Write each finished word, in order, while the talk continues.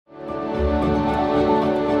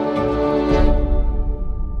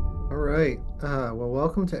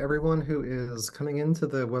welcome to everyone who is coming into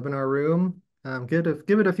the webinar room. Give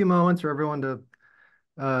it a few moments for everyone to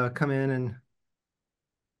come in and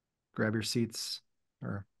grab your seats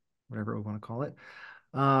or whatever we want to call it.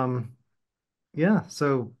 Yeah,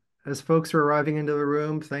 so as folks are arriving into the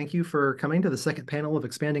room, thank you for coming to the second panel of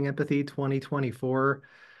Expanding Empathy 2024.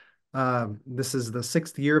 This is the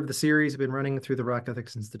sixth year of the series. We've been running through the Rock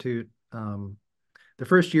Ethics Institute. The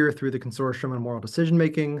first year through the Consortium on Moral Decision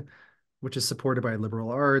Making, which is supported by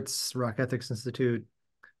Liberal Arts, Rock Ethics Institute,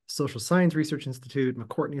 Social Science Research Institute,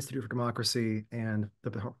 McCourtney Institute for Democracy, and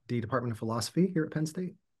the Department of Philosophy here at Penn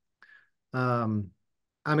State. I'm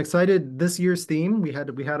excited. This year's theme, we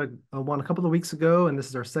had one a couple of weeks ago, and this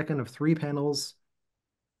is our second of three panels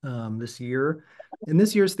this year. And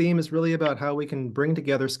this year's theme is really about how we can bring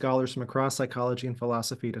together scholars from across psychology and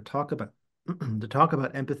philosophy to talk about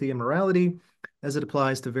empathy and morality as it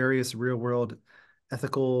applies to various real-world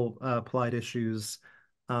ethical applied issues.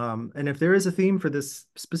 And if there is a theme for this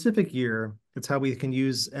specific year, it's how we can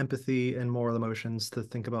use empathy and moral emotions to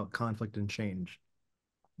think about conflict and change.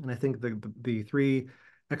 And I think the three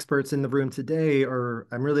experts in the room today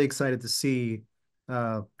I'm really excited to see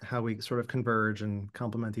how we sort of converge and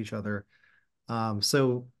complement each other.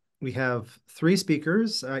 So we have three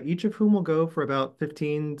speakers, each of whom will go for about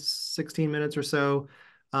 15, 16 minutes or so.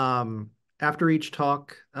 After each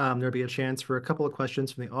talk, there'll be a chance for a couple of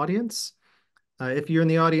questions from the audience. If you're in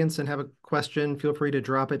the audience and have a question, feel free to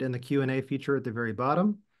drop it in the Q&A feature at the very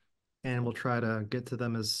bottom, and we'll try to get to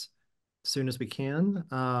them as soon as we can.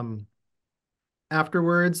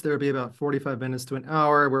 Afterwards, there'll be about 45 minutes to an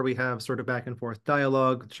hour where we have sort of back and forth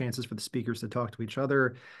dialogue, chances for the speakers to talk to each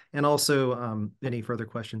other, and also any further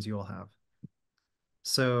questions you all have.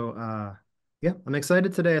 So yeah, I'm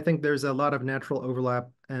excited today. I think there's a lot of natural overlap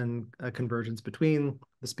and convergence between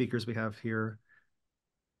the speakers we have here.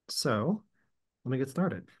 So let me get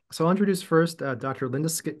started. So I'll introduce first Dr. Linda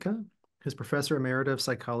Skitka, who's Professor Emerita of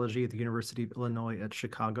Psychology at the University of Illinois at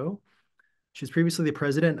Chicago. She was previously the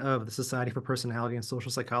president of the Society for Personality and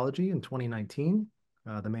Social Psychology in 2019,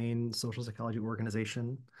 the main social psychology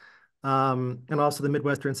organization, and also the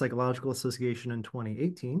Midwestern Psychological Association in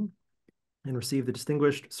 2018, and received the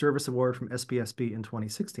Distinguished Service Award from SPSB in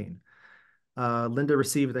 2016. Linda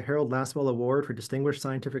received the Harold Lasswell Award for Distinguished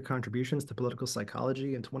Scientific Contributions to Political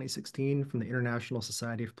Psychology in 2016 from the International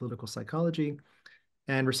Society of Political Psychology,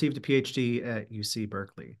 and received a PhD at UC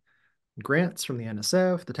Berkeley. Grants from the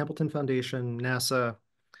NSF, the Templeton Foundation, NASA,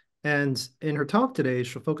 and in her talk today,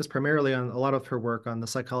 she'll focus primarily on a lot of her work on the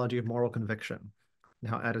psychology of moral conviction and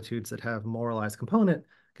how attitudes that have moralized component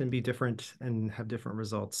can be different and have different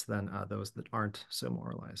results than those that aren't so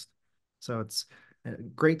moralized. So it's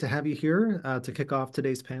great to have you here to kick off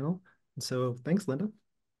today's panel. And so thanks, Linda.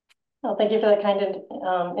 Well, thank you for that kind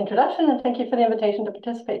introduction, and thank you for the invitation to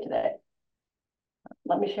participate today.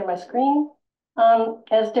 Let me share my screen.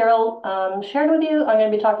 As Daryl shared with you, I'm going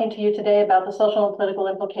to be talking to you today about the social and political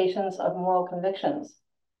implications of moral convictions.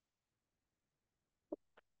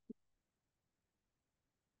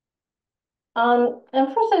 And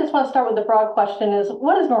first, I just want to start with the broad question is,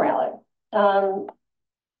 what is morality?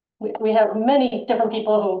 We have many different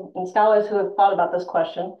people and scholars who have thought about this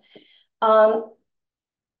question.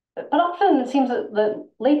 But often it seems that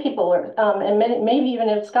lay people and maybe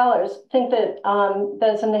even scholars think that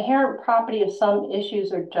it's an inherent property of some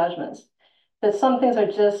issues or judgments, that some things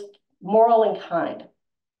are just moral in kind.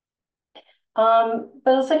 But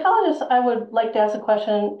as a psychologist, I would like to ask the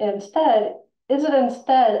question instead, is it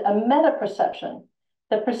instead a meta-perception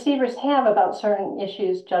that perceivers have about certain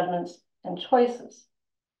issues, judgments, and choices?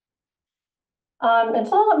 And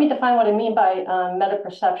so let me define what I mean by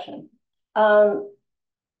meta-perception.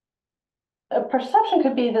 A perception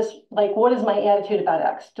could be this, like, what is my attitude about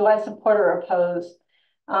X? Do I support or oppose,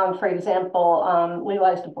 for example,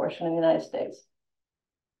 legalized abortion in the United States?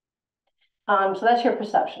 So that's your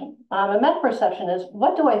perception. A meta-perception is,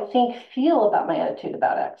 what do I think, feel about my attitude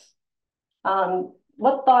about X?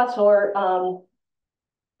 What thoughts or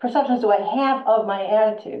perceptions do I have of my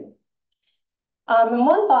attitude? And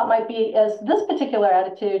one thought might be, as this particular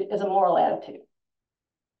attitude is a moral attitude.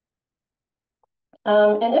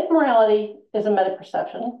 And if morality is a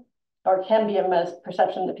meta-perception, or can be a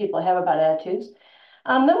meta-perception that people have about attitudes,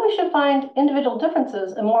 then we should find individual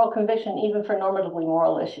differences in moral conviction, even for normatively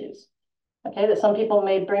moral issues. Okay, that some people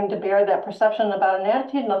may bring to bear that perception about an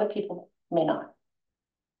attitude and other people may not.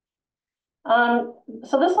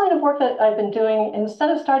 So this line of work that I've been doing, instead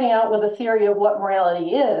of starting out with a theory of what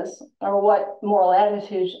morality is or what moral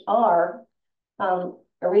attitudes are, a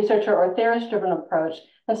researcher or theorist-driven approach,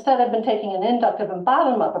 instead I've been taking an inductive and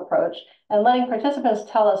bottom-up approach and letting participants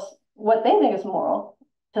tell us what they think is moral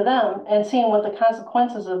to them and seeing what the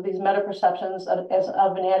consequences of these meta-perceptions of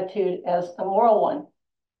an attitude as a moral one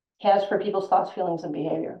has for people's thoughts, feelings, and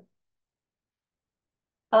behavior.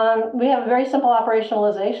 We have a very simple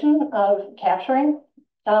operationalization of capturing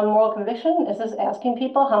moral conviction. Is this asking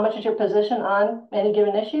people how much is your position on any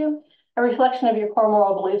given issue, a reflection of your core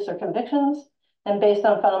moral beliefs or convictions, and based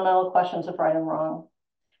on fundamental questions of right and wrong.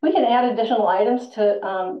 We can add additional items to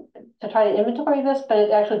try to inventory this, but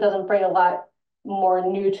it actually doesn't bring a lot more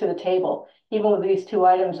new to the table, even with these two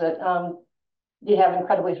items that you have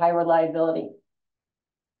incredibly high reliability.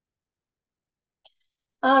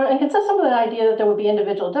 And consistent with the idea that there would be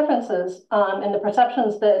individual differences in the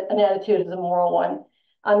perceptions that an attitude is a moral one,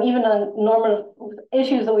 even on normative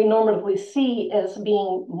issues that we normatively see as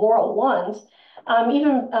being moral ones,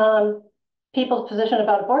 even people's position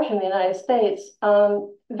about abortion in the United States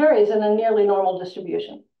varies in a nearly normal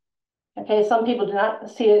distribution. Okay, some people do not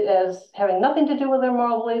see it as having nothing to do with their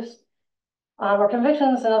moral beliefs or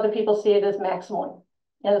convictions, and other people see it as maximally,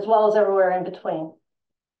 and as well as everywhere in between.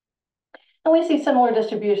 And we see similar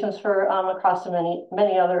distributions for across the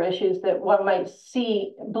many other issues that one might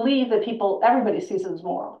believe that everybody sees as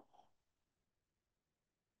moral.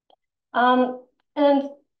 And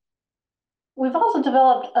we've also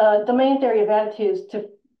developed a domain theory of attitudes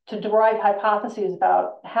to derive hypotheses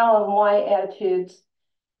about how and why attitudes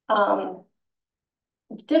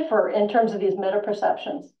differ in terms of these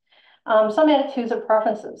meta-perceptions. Some attitudes are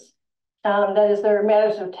preferences. That is, they're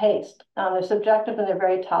matters of taste. They're subjective and they're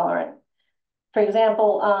very tolerant. For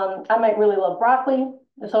example, I might really love broccoli.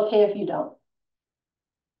 It's okay if you don't.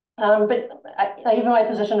 But even my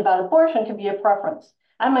position about abortion could be a preference.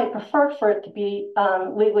 I might prefer for it to be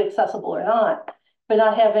legally accessible or not, but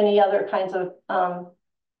not have any other kinds of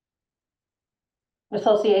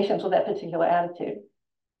associations with that particular attitude.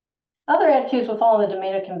 Other attitudes will fall in the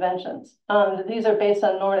domain of conventions. These are based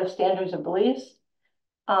on normative standards of beliefs.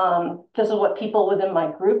 This is what people within my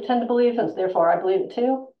group tend to believe, and therefore I believe it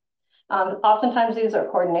too. Oftentimes these are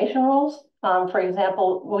coordination rules. For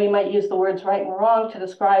example, we might use the words right and wrong to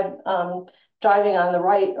describe driving on the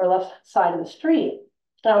right or left side of the street.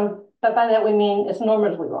 But by that we mean it's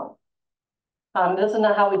normatively wrong. This is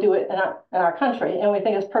not how we do it in our country, and we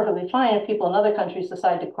think it's perfectly fine if people in other countries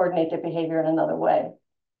decide to coordinate their behavior in another way.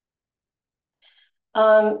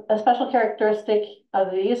 A special characteristic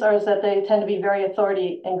of these is that they tend to be very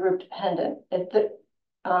authority and group dependent.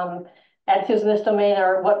 Attitudes in this domain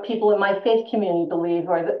are what people in my faith community believe,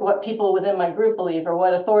 or what people within my group believe, or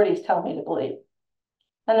what authorities tell me to believe.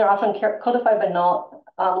 And they're often codified by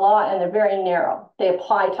law, and they're very narrow. They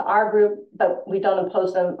apply to our group, but we don't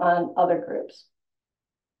impose them on other groups.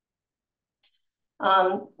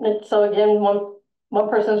 So again, one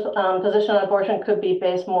person's position on abortion could be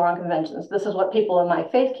based more on conventions. This is what people in my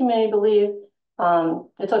faith community believe.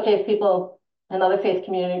 It's okay if people in other faith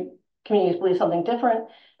communities believe something different.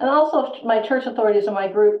 And also, if my church authorities in my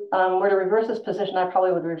group were to reverse this position, I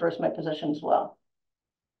probably would reverse my position as well.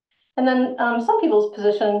 And then some people's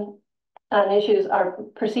position on issues are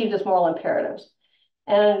perceived as moral imperatives.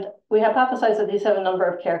 And we hypothesize that these have a number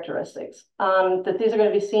of characteristics, that these are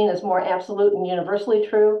going to be seen as more absolute and universally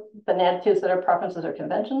true than attitudes that are preferences or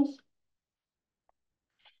conventions.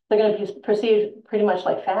 They're going to be perceived pretty much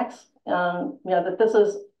like facts. That this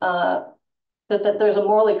is that there's a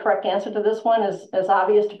morally correct answer to this one is as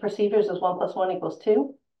obvious to perceivers as 1 + 1 =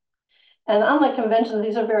 2. And unlike conventions,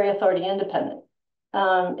 these are very authority independent.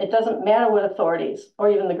 It doesn't matter what authorities or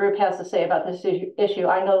even the group has to say about this issue.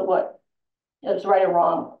 I know what is right or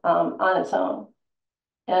wrong on its own.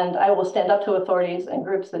 And I will stand up to authorities and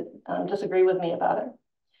groups that disagree with me about it.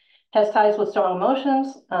 Has ties with strong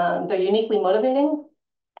emotions. They're uniquely motivating,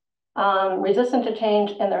 resistant to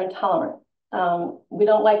change, and they're intolerant. We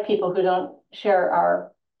don't like people who don't share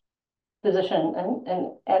our position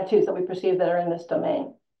and attitudes that we perceive that are in this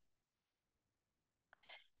domain.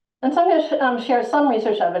 And so I'm going to share some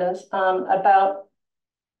research evidence about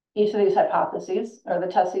each of these hypotheses, or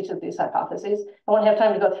the test each of these hypotheses. I won't have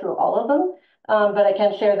time to go through all of them, but I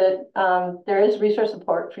can share that there is research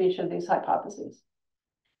support for each of these hypotheses.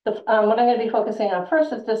 What I'm going to be focusing on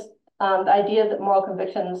first is just the idea that moral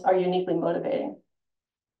convictions are uniquely motivating.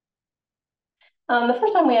 The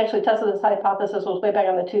first time we actually tested this hypothesis was way back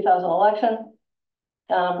in the 2000 election.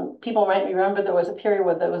 People might remember there was a period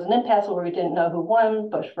where there was an impasse where we didn't know who won,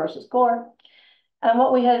 Bush versus Gore. And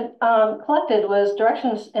what we had collected was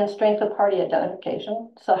directions and strength of party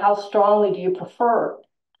identification. So how strongly do you prefer,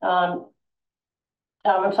 do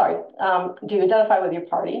you identify with your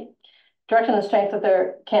party? Direction and strength of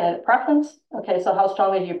their candidate preference. Okay, so how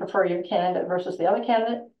strongly do you prefer your candidate versus the other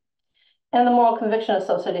candidate? And the moral conviction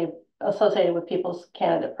associated associated with people's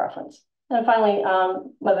candidate preference. And finally,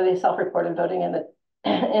 whether they self-reported voting in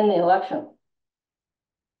the election.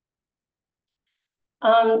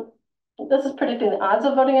 This is predicting the odds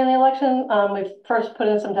of voting in the election. We've first put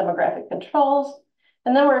in some demographic controls,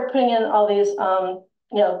 and then we're putting in all these,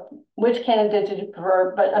 which candidate did you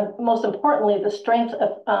prefer, but most importantly, the strength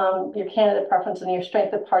of your candidate preference and your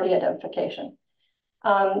strength of party identification.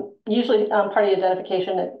 Usually party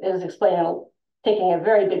identification is explaining taking a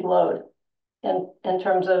very big load in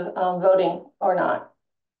terms of voting or not.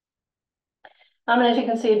 And as you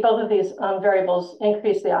can see, both of these variables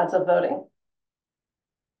increase the odds of voting.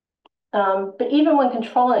 But even when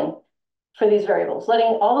controlling for these variables,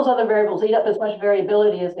 letting all those other variables eat up as much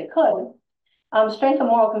variability as they could, strength of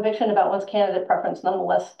moral conviction about one's candidate preference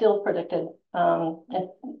nonetheless still predicted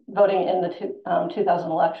voting in the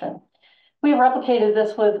 2000 election. We replicated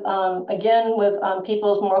this with, again, with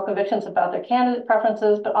people's moral convictions about their candidate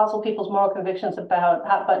preferences, but also people's moral convictions about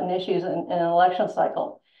hot button issues in an election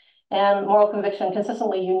cycle. And moral conviction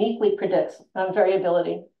consistently, uniquely predicts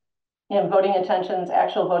variability in voting intentions,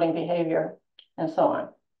 actual voting behavior, and so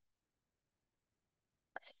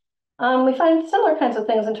on. We find similar kinds of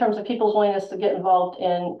things in terms of people's willingness to get involved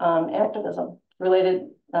in activism related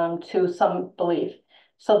to some belief.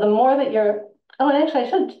 So the more that you're, oh, and actually I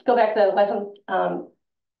should go back to the election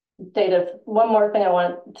data. One more thing I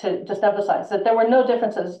want to just emphasize, that there were no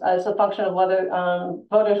differences as a function of whether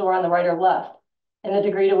voters were on the right or left in the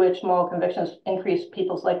degree to which moral convictions increased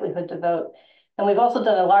people's likelihood to vote. And we've also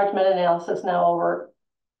done a large meta-analysis now over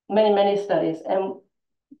many, many studies. And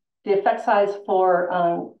the effect size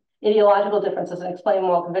for ideological differences in explaining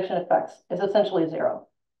moral conviction effects is essentially 0.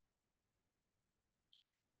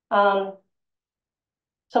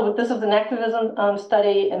 So this is an activism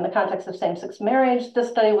study in the context of same-sex marriage. This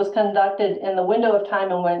study was conducted in the window of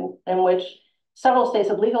time in which several states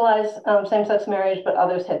had legalized same-sex marriage, but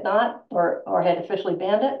others had not or had officially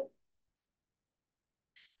banned it.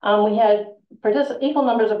 We had equal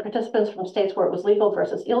numbers of participants from states where it was legal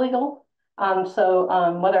versus illegal.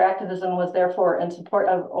 Whether activism was therefore in support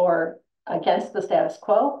of or against the status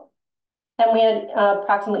quo. And we had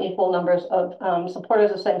approximately equal numbers of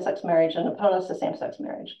supporters of same-sex marriage and opponents to same-sex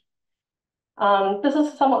marriage. This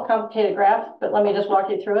is a somewhat complicated graph, but let me just walk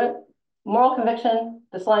you through it. Moral conviction,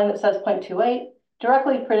 this line that says 0.28,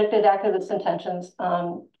 directly predicted activist intentions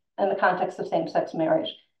in the context of same-sex marriage.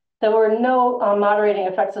 There were no moderating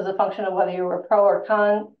effects as a function of whether you were pro or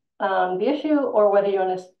con the issue, or whether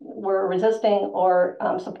you were resisting or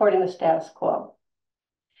supporting the status quo.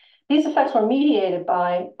 These effects were mediated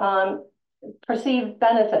by perceived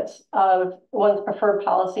benefits of one's preferred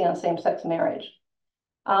policy on same-sex marriage.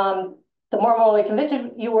 The more morally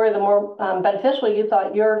convicted you were, the more beneficial you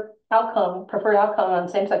thought your preferred outcome on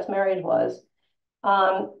same-sex marriage was,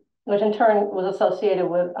 which in turn was associated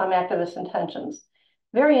with activist intentions.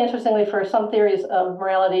 Very interestingly, for some theories of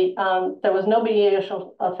morality, there was no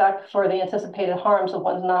beneficial effect for the anticipated harms of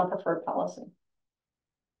one's non-preferred policy.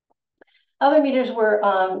 Other meters were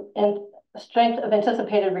in strength of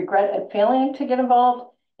anticipated regret at failing to get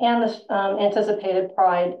involved and the anticipated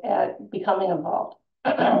pride at becoming involved.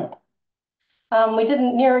 We did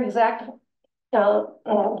a near exact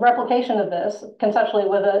replication of this conceptually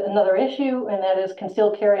with another issue, and that is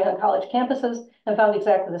concealed carry on college campuses, and found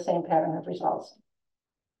exactly the same pattern of results.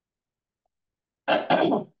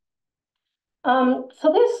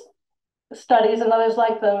 So these studies and others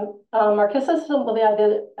like them are consistent with the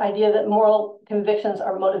idea that moral convictions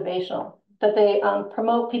are motivational, that they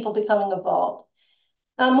promote people becoming involved.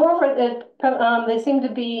 They seem to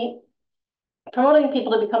be promoting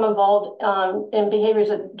people to become involved in behaviors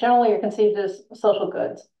that generally are conceived as social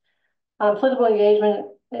goods. Political engagement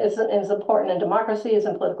is important in democracies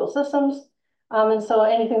and political systems. And so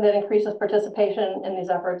anything that increases participation in these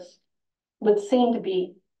efforts would seem to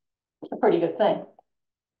be a pretty good thing.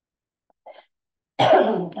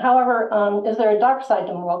 However, is there a dark side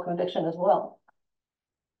to moral conviction as well?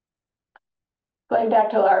 Going back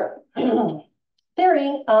to our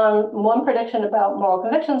theory, one prediction about moral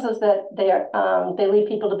convictions is that they lead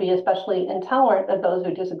people to be especially intolerant of those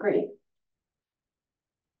who disagree.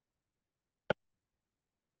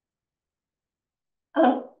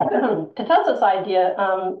 To test this idea,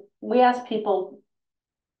 we asked people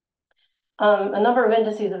a number of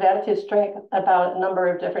indices of attitude strength about a number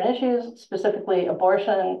of different issues, specifically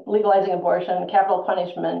abortion, legalizing abortion, capital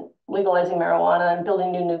punishment, legalizing marijuana, and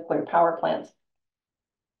building new nuclear power plants.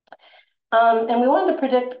 And we wanted to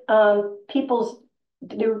predict people's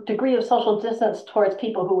degree of social distance towards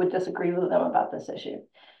people who would disagree with them about this issue.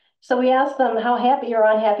 So we asked them how happy or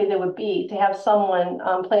unhappy they would be to have someone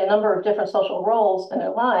play a number of different social roles in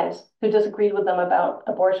their lives who disagreed with them about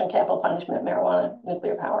abortion, capital punishment, marijuana,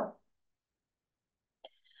 nuclear power.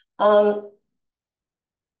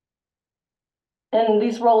 And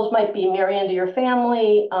these roles might be marry into your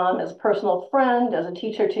family, as a personal friend, as a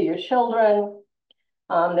teacher to your children,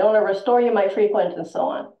 the owner of a store you might frequent, and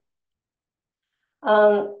so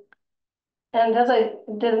on. And as I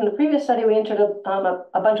did in the previous study, we entered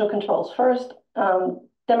a bunch of controls. First,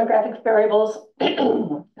 demographic variables,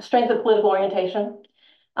 strength of political orientation.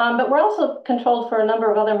 But we're also controlled for a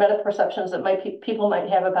number of other meta-perceptions that people might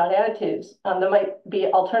have about attitudes. There might be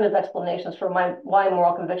alternative explanations for why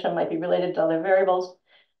moral conviction might be related to other variables,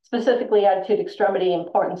 specifically attitude, extremity,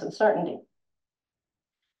 importance, and certainty.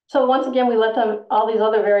 So once again, we let all these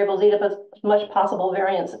other variables eat up as much possible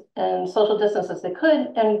variance and social distance as they could,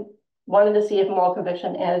 and wanted to see if moral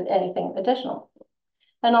conviction added anything additional.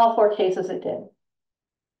 In all 4 cases, it did.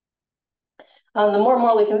 The more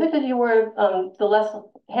morally convicted you were, the less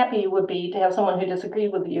happy you would be to have someone who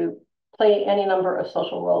disagreed with you play any number of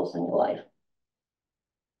social roles in your life.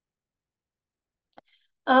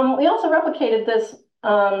 We also replicated this,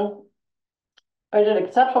 or did a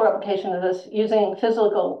conceptual replication of this using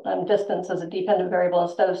physical distance as a dependent variable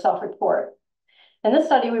instead of self-report. In this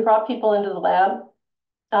study, we brought people into the lab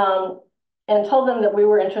and told them that we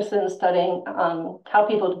were interested in studying how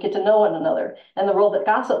people get to know one another and the role that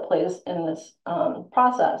gossip plays in this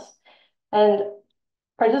process. And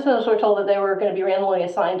participants were told that they were going to be randomly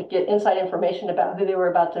assigned to get inside information about who they were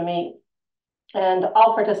about to meet. And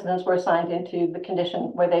all participants were assigned into the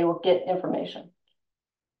condition where they would get information.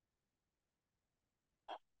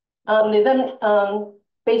 They then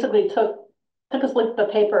basically took a slip of the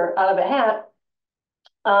paper out of a hat,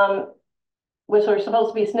 which were supposed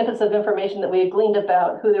to be snippets of information that we had gleaned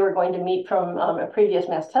about who they were going to meet from a previous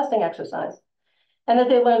mass testing exercise. And that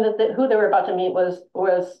they learned that who they were about to meet was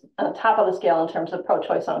top of the scale in terms of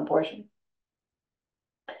pro-choice on abortion.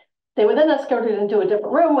 They were then escorted into a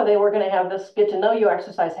different room where they were going to have this get to know you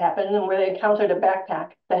exercise happen, and where they encountered a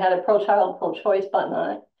backpack that had a pro-child, pro-choice button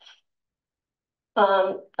on it.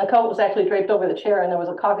 A coat was actually draped over the chair, and there was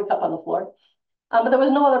a coffee cup on the floor. But there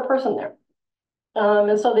was no other person there.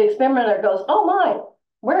 And so the experimenter goes, oh my,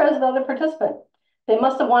 where is the other participant? They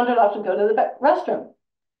must have wandered off to go to the restroom.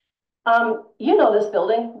 You know this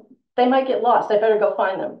building. They might get lost. I better go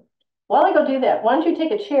find them. While I go do that, why don't you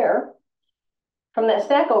take a chair from that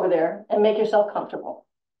stack over there and make yourself comfortable.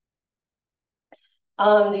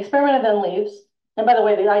 The experimenter then leaves. And by the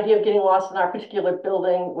way, the idea of getting lost in our particular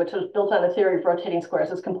building, which was built on a theory of rotating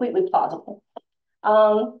squares, is completely plausible.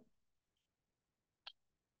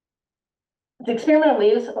 The experimenter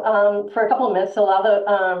leaves for a couple of minutes to allow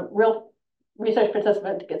the real research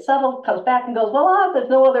participant to get settled, comes back and goes, well, there's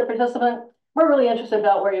no other participant. We're really interested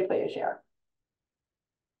about where you put your chair.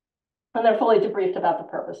 And they're fully debriefed about the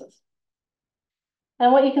purposes.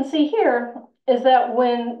 And what you can see here is that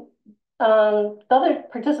when the other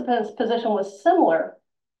participant's position was similar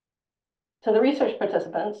to the research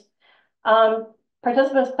participants,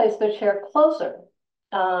 participants placed their chair closer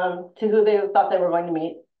to who they thought they were going to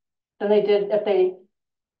meet than they did if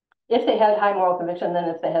they had high moral conviction than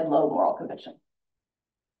if they had low moral conviction.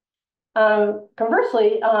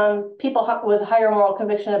 Conversely, people with higher moral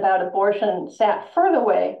conviction about abortion sat further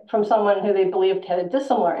away from someone who they believed had a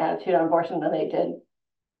dissimilar attitude on abortion than they did,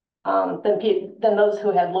 than those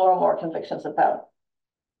who had lower moral convictions about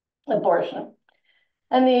abortion.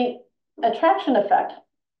 And the attraction effect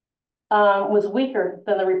was weaker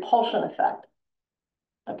than the repulsion effect.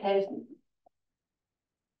 Okay.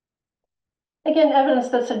 Again, evidence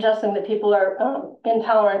that's suggesting that people are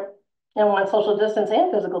intolerant and want social distance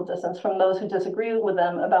and physical distance from those who disagree with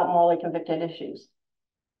them about morally convicted issues.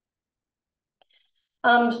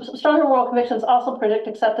 Stronger moral convictions also predict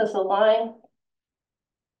acceptance of lying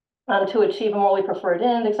to achieve a morally preferred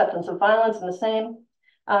end, acceptance of violence, and the same.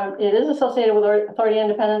 It is associated with authority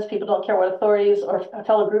independence. People don't care what authorities or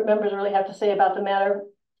fellow group members really have to say about the matter,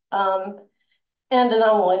 and an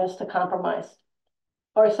unwillingness to compromise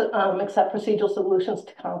or accept procedural solutions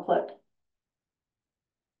to conflict.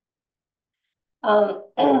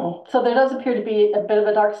 So there does appear to be a bit of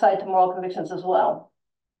a dark side to moral convictions as well,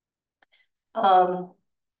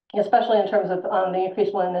 especially in terms of the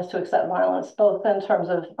increased willingness to accept violence, both in terms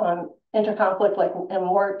of interconflict, like in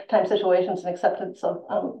wartime situations, and acceptance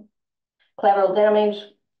of collateral damage,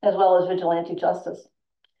 as well as vigilante justice.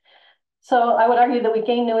 So I would argue that we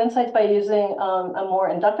gain new insights by using a more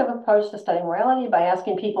inductive approach to studying morality, by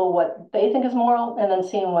asking people what they think is moral, and then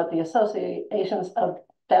seeing what the associations of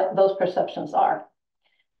those perceptions are.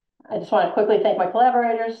 I just want to quickly thank my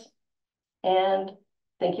collaborators, And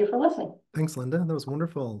thank you for listening. Thanks, Linda. That was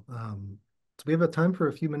wonderful. So we have a time for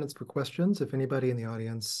a few minutes for questions. If anybody in the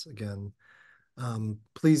audience, again,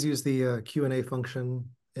 please use the Q&A function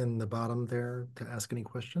in the bottom there to ask any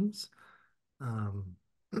questions. While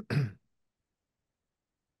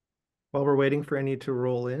we're waiting for any to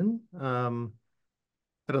roll in,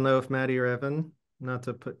 I don't know if Matti or Evan, not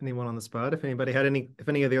to put anyone on the spot, if any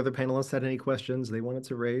of the other panelists had any questions they wanted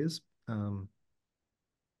to raise.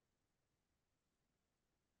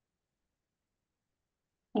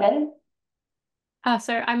 Matti?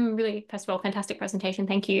 So I'm really, first of all, fantastic presentation.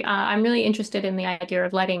 Thank you. I'm really interested in the idea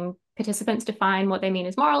of letting participants define what they mean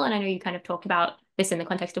as moral. And I know you kind of talked about this in the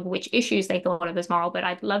context of which issues they thought of as moral, but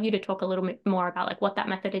I'd love you to talk a little bit more about like what that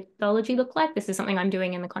methodology looked like. This is something I'm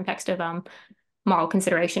doing in the context of moral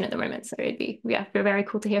consideration at the moment. So it'd be, yeah, very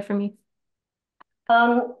cool to hear from you.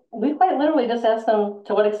 We quite literally just asked them,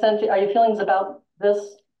 to what extent are your feelings about this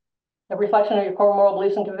a reflection of your core moral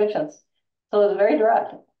beliefs and convictions? So it was very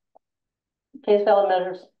direct. Case valid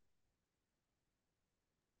measures.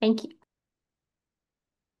 Thank you.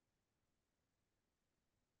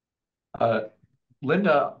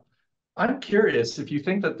 Linda, I'm curious if you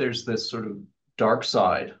think that there's this sort of dark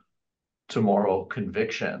side to moral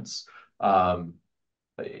convictions.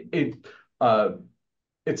 It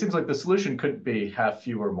seems like the solution couldn't be have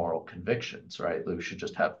fewer moral convictions, right? We should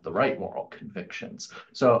just have the right moral convictions.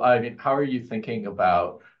 So, I mean, how are you thinking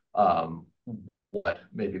about what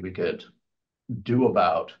maybe we could do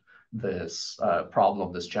about this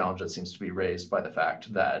problem, this challenge that seems to be raised by the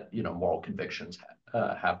fact that, you know, moral convictions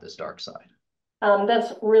have this dark side?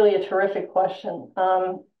 That's really a terrific question.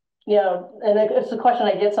 You know, and it's a question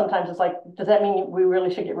I get sometimes. It's like, does that mean we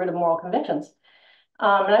really should get rid of moral convictions?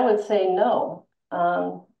 And I would say no,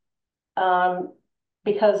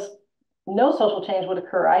 because no social change would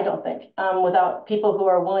occur, I don't think, without people who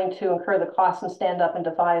are willing to incur the costs and stand up and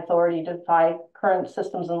defy authority, defy current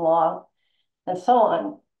systems and law, and so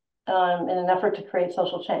on, in an effort to create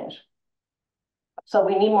social change. So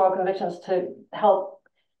we need moral convictions to help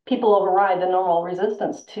people override the normal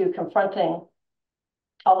resistance to confronting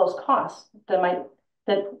all those costs that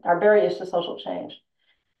are barriers to social change.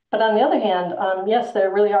 But on the other hand, yes,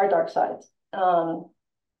 there really are dark sides.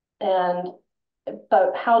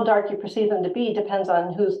 But how dark you perceive them to be depends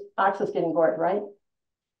on whose ox is getting gored, right?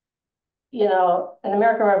 You know, an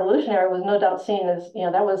American revolutionary was no doubt seen as, you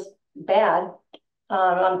know, that was bad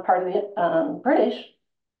on the part of the British,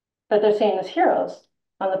 but they're seen as heroes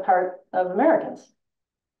on the part of Americans.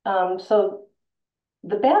 So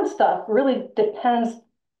the bad stuff really depends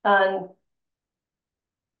on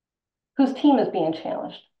whose team is being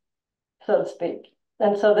challenged, so to speak.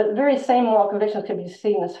 And so the very same moral convictions could be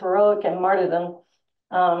seen as heroic and martyrdom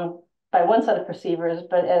by one set of perceivers,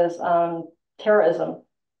 but as terrorism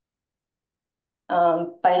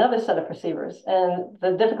by another set of perceivers. And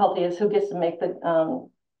the difficulty is who gets to make the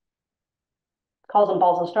calls and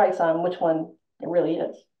balls and strikes on which one it really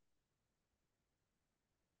is.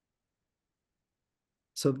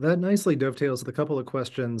 So that nicely dovetails with a couple of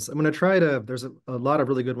questions. I'm going to try to, there's a lot of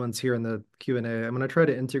really good ones here in the Q&A. I'm going to try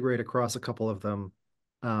to integrate across a couple of them.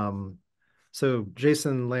 So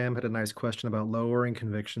Jason Lamb had a nice question about lowering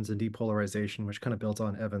convictions and depolarization, which kind of built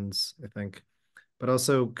on Evan's, I think. But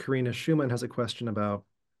also Karina Schumann has a question about,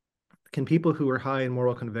 can people who are high in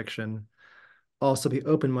moral conviction also be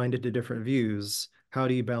open-minded to different views? How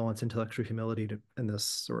do you balance intellectual humility in this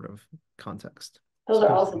sort of context? Those are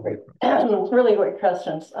also great, really great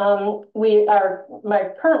questions.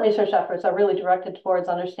 My current research efforts are really directed towards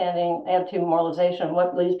understanding attitude moralization,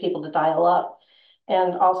 what leads people to dial up,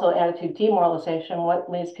 and also attitude demoralization, what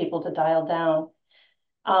leads people to dial down.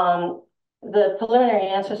 The preliminary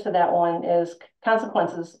answers to that one is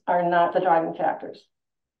consequences are not the driving factors.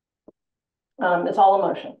 It's all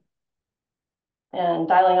emotion. And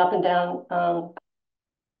dialing up and down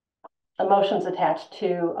emotions attached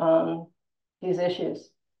to these issues.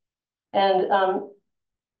 And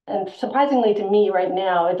surprisingly to me right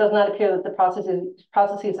now, it does not appear that the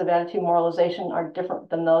processes of attitude moralization are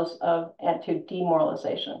different than those of attitude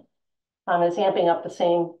demoralization. It's amping up the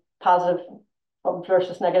same positive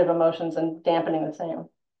versus negative emotions and dampening the same.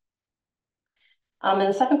 And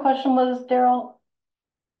the second question was, Daryl?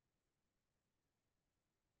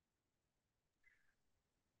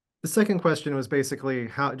 The second question was basically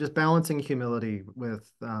how just balancing humility with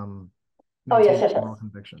Yes. moral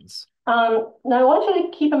convictions. Now I want you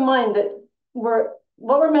to keep in mind that what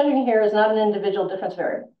we're measuring here is not an individual difference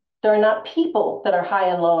variable. There are not people that are high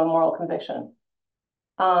and low in moral conviction,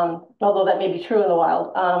 although that may be true in the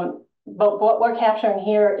wild. But what we're capturing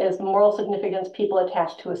here is moral significance people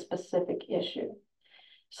attached to a specific issue.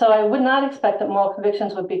 So I would not expect that moral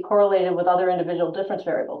convictions would be correlated with other individual difference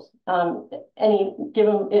variables, any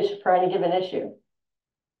given issue for any given issue.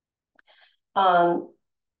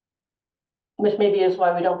 Which maybe is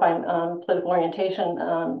why we don't find political orientation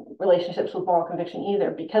relationships with moral conviction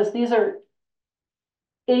either, because these are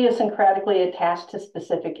idiosyncratically attached to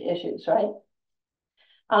specific issues, right?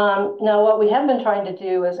 Now, what we have been trying to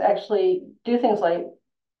do is actually do things like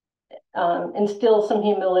instill some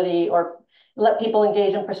humility or let people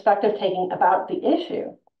engage in perspective taking about the issue,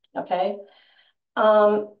 okay?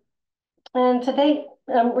 And to date,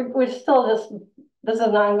 we're still just, this is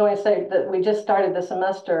an ongoing study that we just started this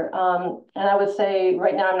semester. And I would say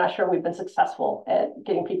right now, I'm not sure we've been successful at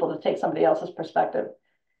getting people to take somebody else's perspective.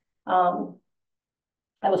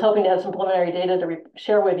 I was hoping to have some preliminary data to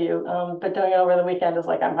share with you, but doing it over the weekend is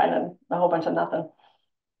like I'm finding a whole bunch of nothing.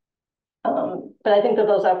 But I think that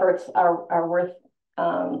those efforts are worth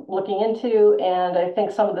looking into, and I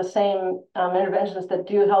think some of the same interventions that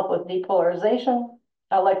do help with depolarization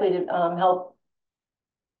are likely to help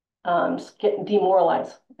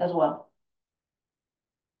demoralize as well.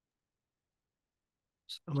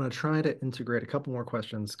 I'm going to try to integrate a couple more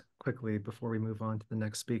questions quickly before we move on to the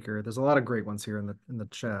next speaker. There's a lot of great ones here in the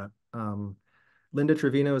chat. Linda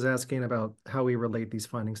Trevino is asking about how we relate these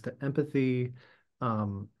findings to empathy.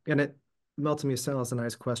 And Melton Musel has a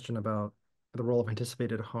nice question about the role of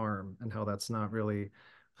anticipated harm and how that's not really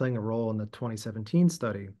playing a role in the 2017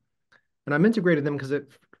 study. And I'm integrating them because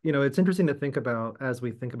it's interesting to think about as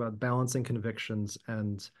we think about balancing convictions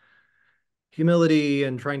and humility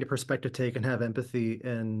and trying to perspective take and have empathy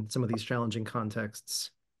in some of these challenging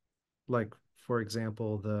contexts, like, for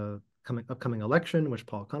example, the upcoming election, which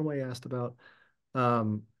Paul Conway asked about,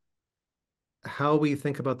 how we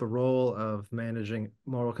think about the role of managing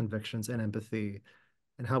moral convictions and empathy,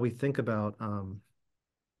 and how we think about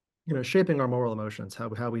shaping our moral emotions,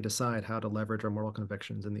 how we decide how to leverage our moral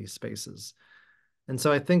convictions in these spaces. And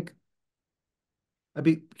so I think I'd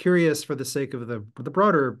be curious, for the sake of the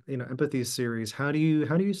broader empathy series, how do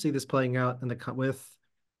you see this playing out with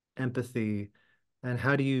empathy, and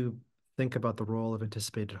how do you think about the role of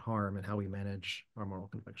anticipated harm and how we manage our moral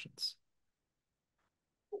convictions?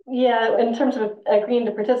 Yeah, in terms of agreeing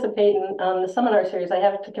to participate in the seminar series, I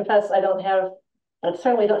have to confess I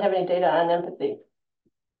certainly don't have any data on empathy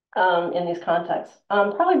in these contexts.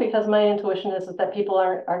 Probably because my intuition is that people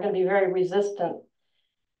are going to be very resistant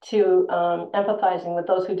to empathizing with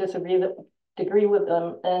those who disagree with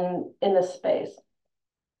them in this space.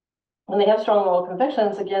 When they have strong moral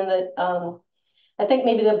convictions, again, that I think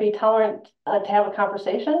maybe they'll be tolerant to have a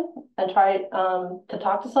conversation and try to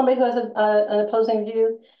talk to somebody who has an opposing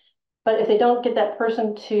view. But if they don't get that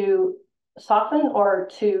person to soften or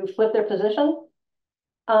to flip their position,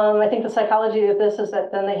 I think the psychology of this is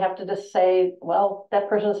that then they have to just say, well, that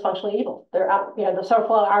person is functionally evil. They're out, the sort of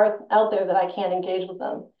are out there that I can't engage with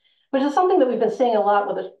them, which is something that we've been seeing a lot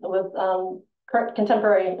with current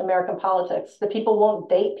contemporary American politics, that people won't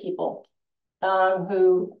date people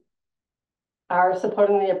who are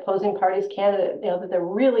supporting the opposing party's candidate, that they're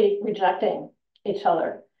really rejecting each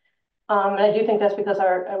other. And I do think that's because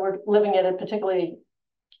we're living at a particularly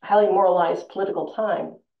highly moralized political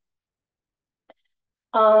time.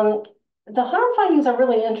 The harm findings are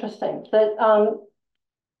really interesting. That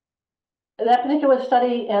particular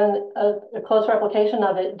study and a close replication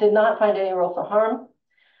of it did not find any role for harm.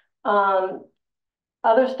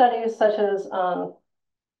 Other studies, such as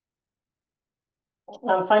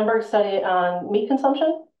Feinberg's study on meat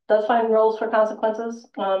consumption, does find roles for consequences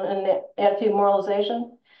and attitude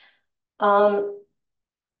moralization. So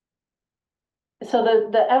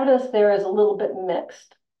the evidence there is a little bit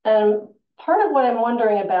mixed. And part of what I'm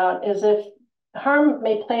wondering about is if harm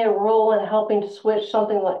may play a role in helping to switch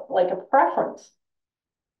something like a preference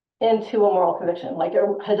into a moral conviction, like a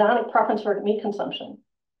hedonic preference for meat consumption.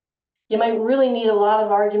 You might really need a lot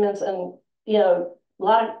of arguments and a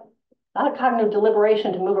lot of cognitive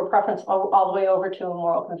deliberation to move a preference all the way over to a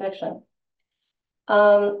moral conviction.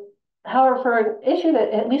 However, for an issue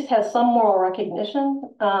that at least has some moral recognition,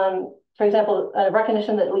 for example, a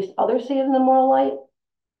recognition that at least others see it in the moral light,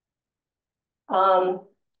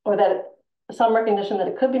 or that some recognition that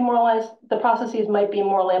it could be moralized, the processes might be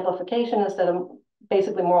moral amplification instead of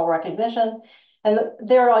basically moral recognition. And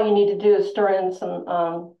there, all you need to do is stir in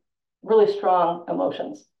some really strong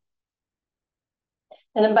emotions.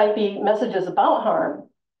 And it might be messages about harm,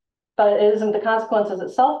 but it isn't the consequences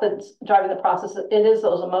itself that's driving the process. It is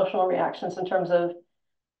those emotional reactions in terms of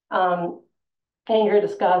anger,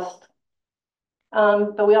 disgust.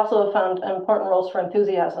 But we also have found important roles for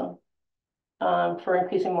enthusiasm for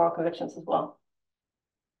increasing moral convictions as well.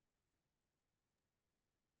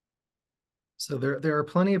 So there are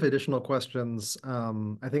plenty of additional questions.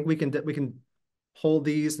 I think we can hold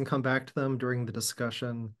these and come back to them during the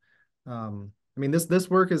discussion. I mean, this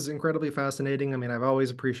work is incredibly fascinating. I mean, I've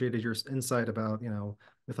always appreciated your insight about,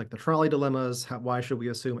 with like the trolley dilemmas, why should we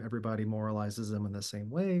assume everybody moralizes them in the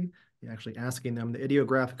same way? Actually asking them. The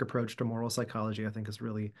ideographic approach to moral psychology, I think, is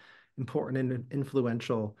really important and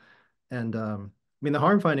influential. And I mean, the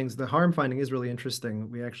harm finding is really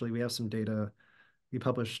interesting. We have some data we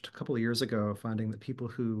published a couple of years ago finding that people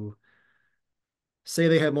who say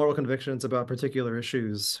they have moral convictions about particular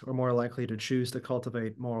issues are more likely to choose to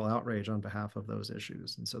cultivate moral outrage on behalf of those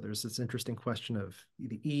issues. And so there's this interesting question of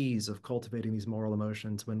the ease of cultivating these moral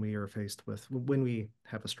emotions when we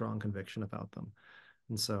have a strong conviction about them.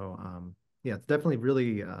 And so, yeah, it's definitely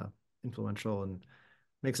really influential and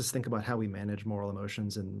makes us think about how we manage moral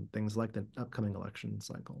emotions in things like the upcoming election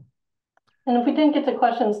cycle. And if we didn't get to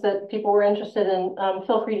questions that people were interested in,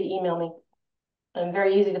 feel free to email me. I'm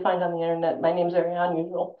very easy to find on the internet. My name's very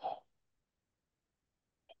unusual.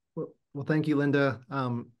 Well, thank you, Linda.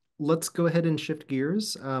 Let's go ahead and shift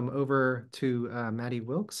gears over to Matti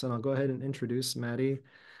Wilks, and I'll go ahead and introduce Matti.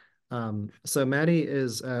 So Matti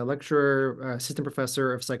is a lecturer, assistant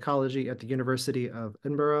professor of psychology at the University of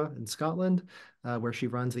Edinburgh in Scotland, where she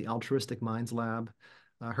runs the Altruistic Minds Lab.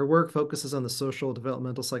 Her work focuses on the social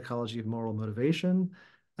developmental psychology of moral motivation,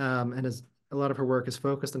 and a lot of her work is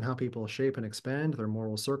focused on how people shape and expand their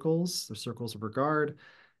moral circles, their circles of regard,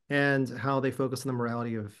 and how they focus on the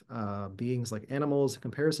morality of beings like animals in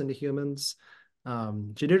comparison to humans.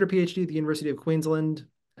 She did her PhD at the University of Queensland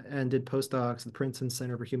and did postdocs at the Princeton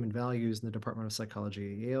Center for Human Values in the Department of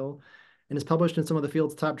Psychology at Yale, and is published in some of the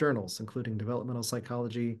field's top journals, including Developmental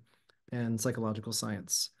Psychology and Psychological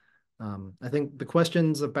Science. I think the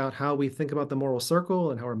questions about how we think about the moral circle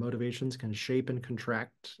and how our motivations can shape and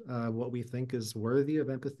contract what we think is worthy of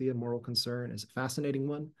empathy and moral concern is a fascinating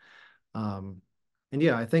one. And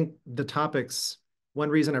yeah, I think the topics, one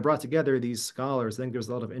reason I brought together these scholars, I think there's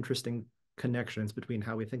a lot of interesting connections between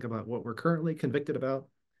how we think about what we're currently convicted about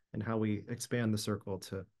and how we expand the circle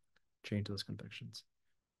to change those convictions.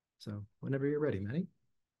 So whenever you're ready, Matti.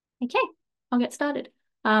 Okay, I'll get started.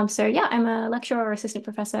 So yeah, I'm a lecturer or assistant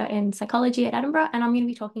professor in psychology at Edinburgh, and I'm going to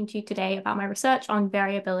be talking to you today about my research on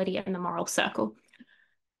variability in the moral circle.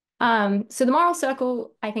 So the moral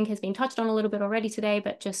circle, I think, has been touched on a little bit already today,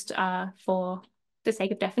 but just for the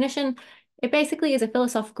sake of definition, it basically is a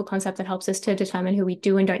philosophical concept that helps us to determine who we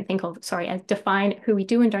do and don't think of, define who we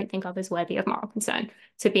do and don't think of as worthy of moral concern.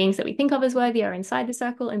 So beings that we think of as worthy are inside the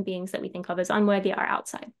circle, and beings that we think of as unworthy are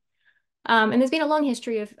outside. And there's been a long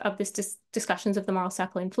history of this discussions of the moral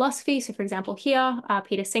circle in philosophy. So for example, here,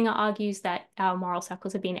 Peter Singer argues that our moral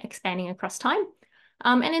circles have been expanding across time.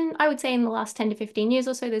 And I would say in the last 10 to 15 years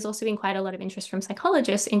or so, there's also been quite a lot of interest from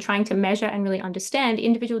psychologists in trying to measure and really understand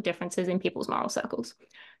individual differences in people's moral circles.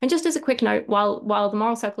 And just as a quick note, while the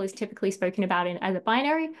moral circle is typically spoken about as a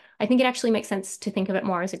binary, I think it actually makes sense to think of it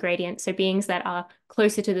more as a gradient. So beings that are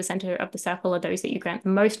closer to the center of the circle are those that you grant the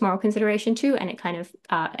most moral consideration to, and it kind of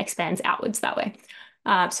expands outwards that way.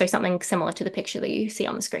 So something similar to the picture that you see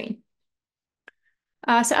on the screen.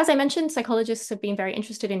 So as I mentioned, psychologists have been very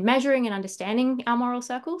interested in measuring and understanding our moral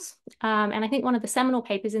circles. And I think one of the seminal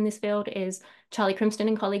papers in this field is Charlie Crimston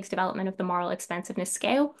and colleagues' development of the moral expansiveness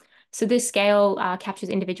scale. So this scale captures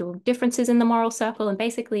individual differences in the moral circle, and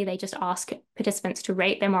basically they just ask participants to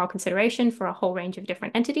rate their moral consideration for a whole range of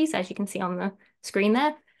different entities, as you can see on the screen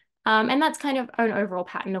there. And that's kind of an overall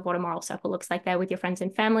pattern of what a moral circle looks like there, with your friends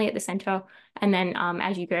and family at the center. And then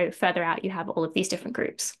as you go further out, you have all of these different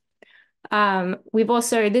groups. We've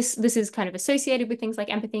also, this is kind of associated with things like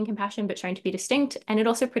empathy and compassion, but shown to be distinct. And it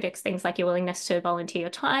also predicts things like your willingness to volunteer your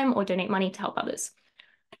time or donate money to help others.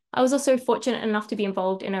 I was also fortunate enough to be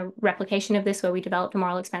involved in a replication of this where we developed a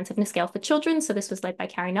moral expansiveness scale for children. So this was led by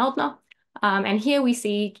Carrie Neldner. And here we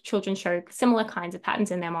see children show similar kinds of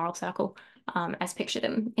patterns in their moral circle as pictured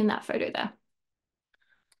in that photo there.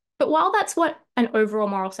 But while that's what an overall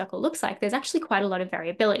moral circle looks like, there's actually quite a lot of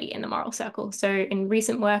variability in the moral circle. So in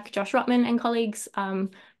recent work, Josh Rotman and colleagues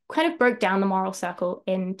kind of broke down the moral circle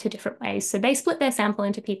into different ways. So they split their sample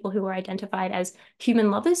into people who were identified as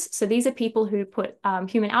human lovers. So these are people who put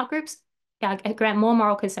human outgroups, grant more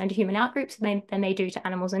moral concern to human outgroups than they do to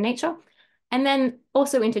animals and nature. And then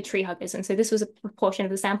also into tree huggers. And so this was a proportion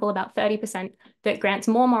of the sample, about 30%, that grants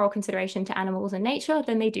more moral consideration to animals and nature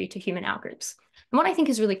than they do to human outgroups. And what I think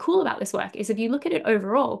is really cool about this work is if you look at it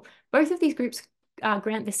overall, both of these groups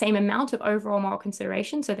grant the same amount of overall moral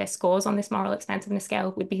consideration. So their scores on this moral expansiveness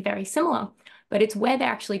scale would be very similar, but it's where they're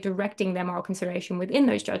actually directing their moral consideration within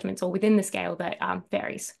those judgments or within the scale that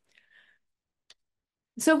varies.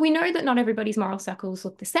 So we know that not everybody's moral circles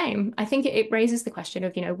look the same. I think it raises the question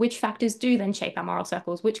of, which factors do then shape our moral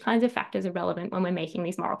circles? Which kinds of factors are relevant when we're making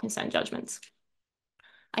these moral concern judgments?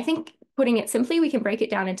 I think putting it simply, we can break it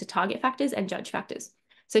down into target factors and judge factors.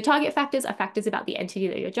 So target factors are factors about the entity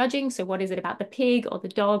that you're judging. So what is it about the pig or the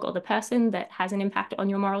dog or the person that has an impact on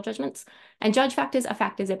your moral judgments? And judge factors are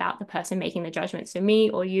factors about the person making the judgment. So me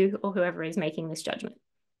or you or whoever is making this judgment.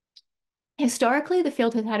 Historically, the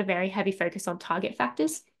field has had a very heavy focus on target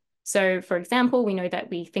factors. So for example, we know that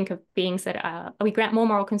we think of beings that we grant more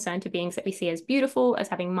moral concern to beings that we see as beautiful, as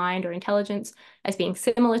having mind or intelligence, as being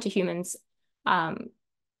similar to humans.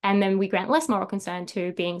 And then we grant less moral concern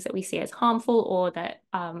to beings that we see as harmful or that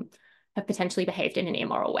have potentially behaved in an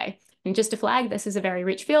immoral way. And just to flag, this is a very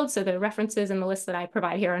rich field, so the references and the lists that I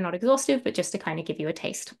provide here are not exhaustive, but just to kind of give you a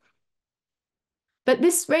taste. But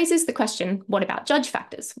this raises the question, what about judge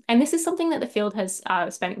factors? And this is something that the field has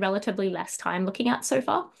spent relatively less time looking at so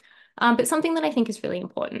far, but something that I think is really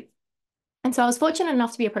important. And so I was fortunate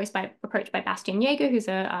enough to be approached by Bastian Jaeger, who's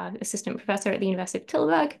an assistant professor at the University of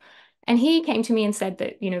Tilburg. And he came to me and said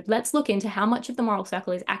that, let's look into how much of the moral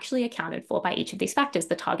circle is actually accounted for by each of these factors,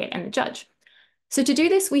 the target and the judge. So to do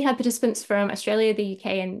this, we had participants from Australia, the UK,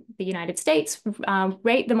 and the United States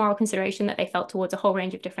rate the moral consideration that they felt towards a whole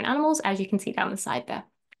range of different animals, as you can see down the side there.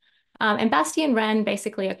 And Bastian ran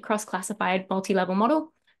basically a cross-classified multi-level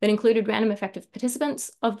model that included random effective participants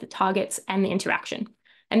of the targets and the interaction.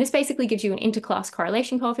 And this basically gives you an interclass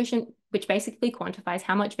correlation coefficient, which basically quantifies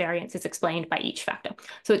how much variance is explained by each factor.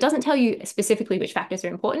 So it doesn't tell you specifically which factors are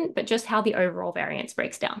important, but just how the overall variance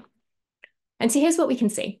breaks down. And so here's what we can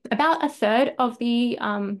see. About a third of the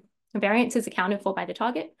variance is accounted for by the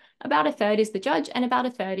target, about a third is the judge, and about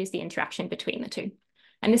a third is the interaction between the two.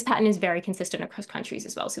 And this pattern is very consistent across countries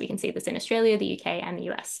as well. So we can see this in Australia, the UK, and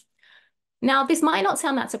the US. Now, this might not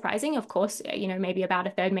sound that surprising. Of course, maybe about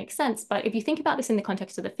a third makes sense. But if you think about this in the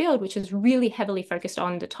context of the field, which is really heavily focused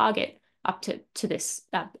on the target up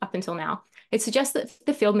until now, it suggests that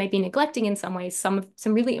the field may be neglecting in some ways some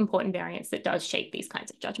really important variance that does shape these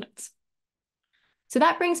kinds of judgments. So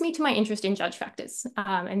that brings me to my interest in judge factors.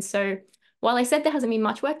 And so while I said there hasn't been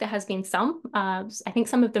much work, there has been some. I think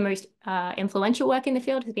some of the most influential work in the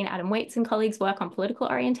field has been Adam Waits and colleagues' work on political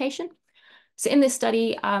orientation. So in this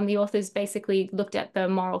study, the authors basically looked at the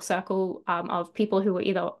moral circle of people who were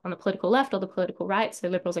either on the political left or the political right, so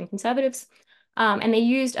liberals and conservatives. And they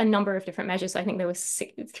used a number of different measures. So I think there was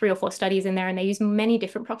 3 or 4 studies in there, and they used many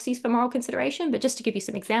different proxies for moral consideration. But just to give you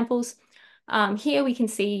some examples, here we can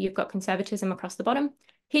see you've got conservatism across the bottom.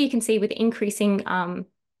 Here you can see with increasing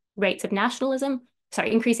rates of nationalism,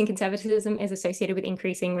 increasing conservatism is associated with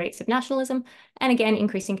increasing rates of nationalism. And again,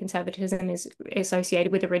 increasing conservatism is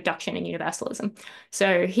associated with a reduction in universalism.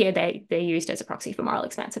 So here they're used as a proxy for moral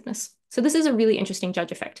expansiveness. So this is a really interesting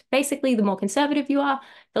judge effect. Basically, the more conservative you are,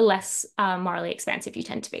 the less morally expansive you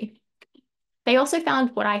tend to be. They also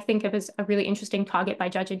found what I think of as a really interesting target by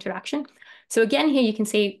judge interaction. So again, here you can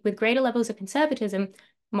see with greater levels of conservatism,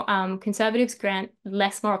 conservatives grant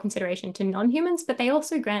less moral consideration to non-humans, but they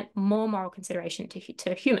also grant more moral consideration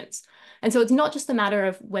to humans. And so it's not just a matter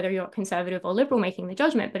of whether you're conservative or liberal making the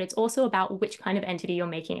judgment, but it's also about which kind of entity you're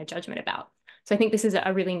making a judgment about. So I think this is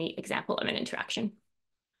a really neat example of an interaction.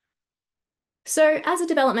 So as a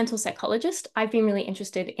developmental psychologist, I've been really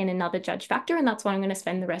interested in another judge factor, and that's what I'm going to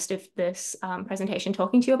spend the rest of this presentation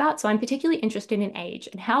talking to you about. So I'm particularly interested in age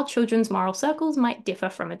and how children's moral circles might differ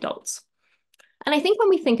from adults. And I think when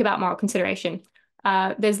we think about moral consideration,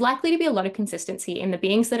 there's likely to be a lot of consistency in the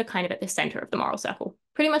beings that are kind of at the center of the moral circle.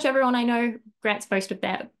 Pretty much everyone I know grants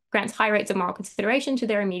high rates of moral consideration to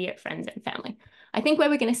their immediate friends and family. I think where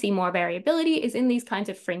we're going to see more variability is in these kinds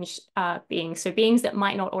of fringe beings. So beings that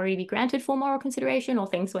might not already be granted full moral consideration, or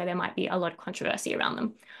things where there might be a lot of controversy around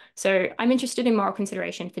them. So I'm interested in moral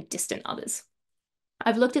consideration for distant others.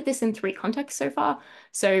 I've looked at this in 3 contexts so far.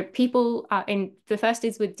 So people the first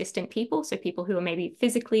is with distant people, so people who are maybe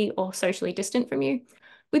physically or socially distant from you,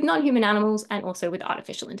 with non-human animals, and also with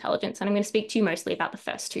artificial intelligence. And I'm going to speak to you mostly about the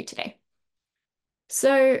first 2 today.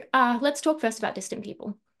 So let's talk first about distant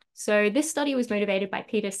people. So this study was motivated by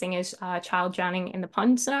Peter Singer's child drowning in the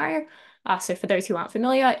pond scenario. So for those who aren't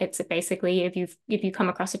familiar, it's basically if you come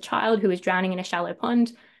across a child who is drowning in a shallow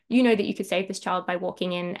pond, you know that you could save this child by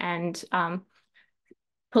walking in and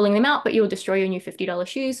pulling them out, but you'll destroy your new $50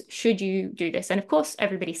 shoes. Should you do this? And of course,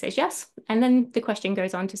 everybody says yes. And then the question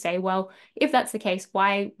goes on to say, well, if that's the case,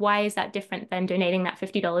 why is that different than donating that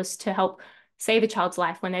 $50 to help save a child's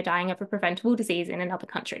life when they're dying of a preventable disease in another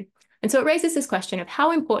country? And so it raises this question of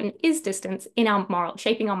how important is distance in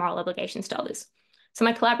shaping our moral obligations to others? So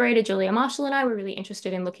my collaborator, Julia Marshall, and I were really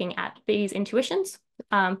interested in looking at these intuitions.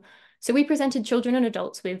 So we presented children and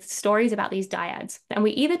adults with stories about these dyads, and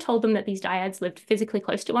we either told them that these dyads lived physically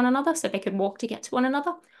close to one another, so they could walk to get to one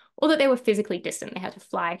another, or that they were physically distant, they had to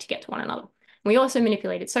fly to get to one another. We also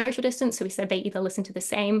manipulated social distance, so we said they either listen to the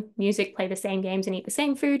same music, play the same games, and eat the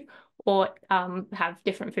same food, or have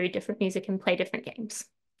different food, different music, and play different games.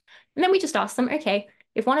 And then we just asked them, okay,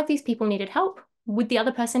 if one of these people needed help, would the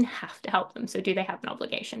other person have to help them? So do they have an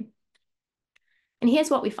obligation? And here's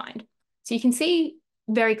what we find. So you can see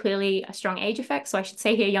very clearly a strong age effect. So I should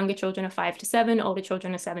say here, younger children are 5 to 7, older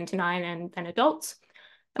children are 7 to 9, and then adults.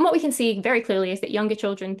 And what we can see very clearly is that younger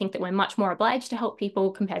children think that we're much more obliged to help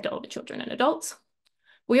people compared to older children and adults.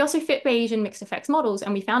 We also fit Bayesian mixed effects models,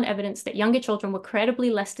 and we found evidence that younger children were credibly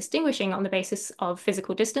less distinguishing on the basis of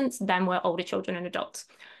physical distance than were older children and adults.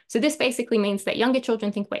 So this basically means that younger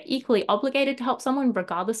children think we're equally obligated to help someone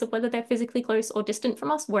regardless of whether they're physically close or distant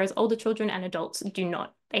from us, whereas older children and adults do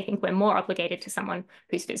not. They think we're more obligated to someone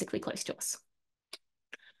who's physically close to us.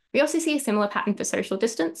 We also see a similar pattern for social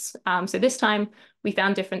distance. So this time we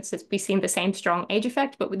found differences. We've seen the same strong age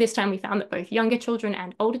effect, but this time we found that both younger children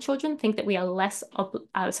and older children think that we are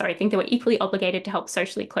think that we're equally obligated to help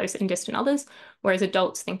socially close and distant others, whereas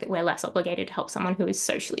adults think that we're less obligated to help someone who is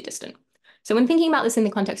socially distant. So when thinking about this in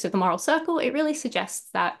the context of the moral circle, it really suggests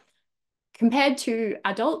that compared to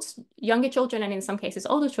adults, younger children, and in some cases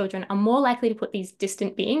older children, are more likely to put these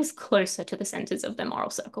distant beings closer to the centers of their moral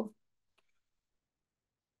circle.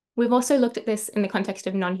 We've also looked at this in the context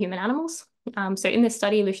of non-human animals. So in this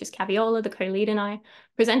study, Lucius Caviola, the co-lead, and I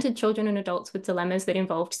presented children and adults with dilemmas that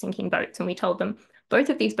involved sinking boats. And we told them, both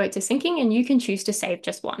of these boats are sinking and you can choose to save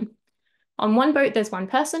just one. On one boat, there's one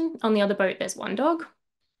person. On the other boat, there's one dog,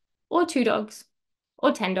 or 2 dogs,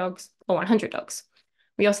 or 10 dogs, or 100 dogs.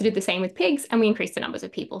 We also did the same with pigs, and we increased the numbers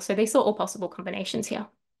of people. So they saw all possible combinations here.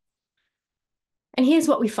 And here's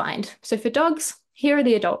what we find. So for dogs, here are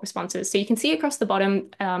the adult responses. So you can see across the bottom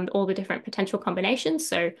all the different potential combinations,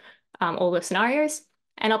 so all the scenarios,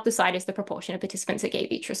 and up the side is the proportion of participants that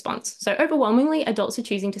gave each response. So overwhelmingly, adults are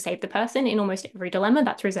choosing to save the person in almost every dilemma.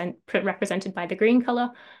 That's represented by the green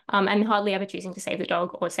color, and hardly ever choosing to save the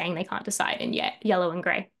dog or saying they can't decide in yellow and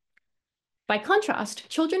gray. By contrast,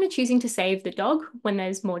 children are choosing to save the dog when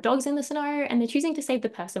there's more dogs in the scenario, and they're choosing to save the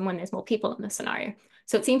person when there's more people in the scenario.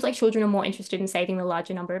 So it seems like children are more interested in saving the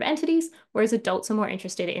larger number of entities, whereas adults are more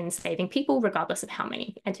interested in saving people, regardless of how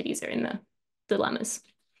many entities are in the dilemmas.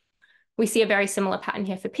 We see a very similar pattern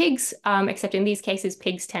here for pigs, except in these cases,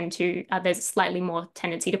 pigs tend to, there's a slightly more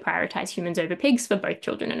tendency to prioritize humans over pigs for both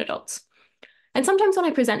children and adults. And sometimes when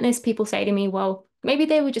I present this, people say to me, well, maybe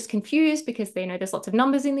they were just confused because they know there's lots of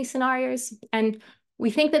numbers in these scenarios. And we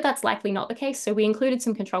think that that's likely not the case. So we included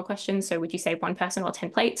some control questions. So would you save one person or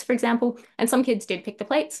 10 plates, for example? And some kids did pick the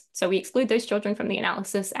plates. So we exclude those children from the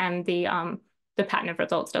analysis, and the pattern of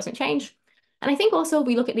results doesn't change. And I think also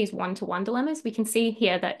we look at these one-to-one dilemmas. We can see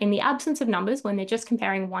here that in the absence of numbers, when they're just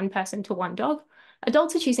comparing one person to one dog,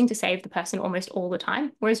 adults are choosing to save the person almost all the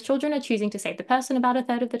time, whereas children are choosing to save the person about a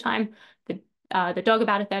third of the time, the dog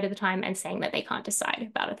about a third of the time, and saying that they can't decide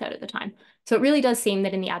about a third of the time. So it really does seem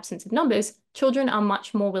that in the absence of numbers, children are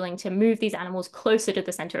much more willing to move these animals closer to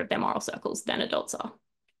the center of their moral circles than adults are.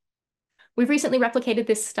 We've recently replicated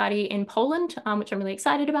this study in Poland, which I'm really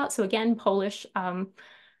excited about. So again, Polish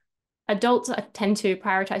adults tend to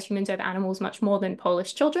prioritize humans over animals much more than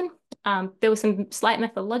Polish children. There were some slight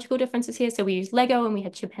methodological differences here. So we used Lego and we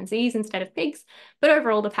had chimpanzees instead of pigs, but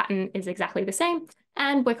overall the pattern is exactly the same.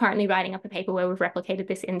 And we're currently writing up a paper where we've replicated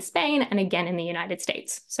this in Spain and again in the United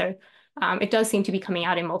States. So it does seem to be coming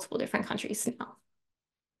out in multiple different countries now.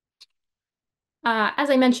 As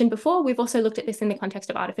I mentioned before, we've also looked at this in the context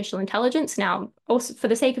of artificial intelligence. Now, also for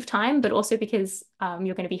the sake of time, but also because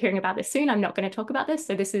you're going to be hearing about this soon, I'm not going to talk about this.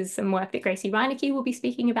 So this is some work that Gracie Reinecke will be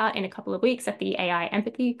speaking about in a couple of weeks at the AI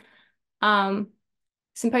Empathy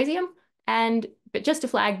Symposium. But just to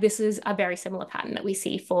flag, this is a very similar pattern that we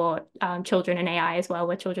see for children and AI as well,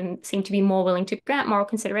 where children seem to be more willing to grant moral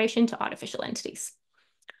consideration to artificial entities.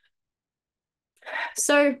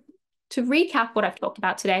 So to recap what I've talked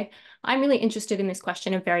about today, I'm really interested in this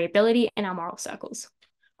question of variability in our moral circles.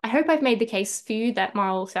 I hope I've made the case for you that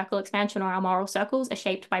moral circle expansion, or our moral circles, are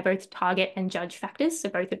shaped by both target and judge factors. So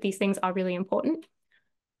both of these things are really important.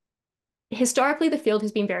 Historically, the field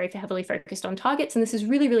has been very heavily focused on targets, and this is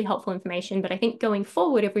really, really helpful information. But I think going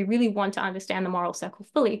forward, if we really want to understand the moral circle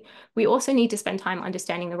fully, we also need to spend time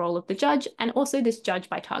understanding the role of the judge and also this judge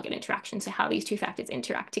by target interaction, so how these two factors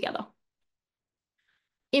interact together.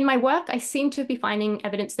 In my work, I seem to be finding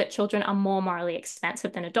evidence that children are more morally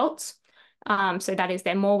expansive than adults. So that is,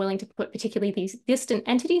 they're more willing to put particularly these distant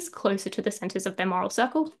entities closer to the centers of their moral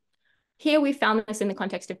circle. Here we found this in the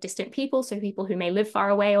context of distant people, so people who may live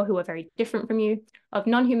far away or who are very different from you, of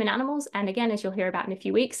non-human animals, and again, as you'll hear about in a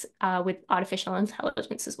few weeks, with artificial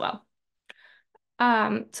intelligence as well.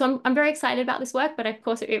 So I'm very excited about this work, but of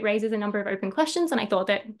course it raises a number of open questions, and I thought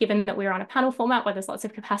that given that we're on a panel format where there's lots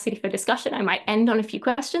of capacity for discussion, I might end on a few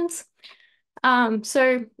questions.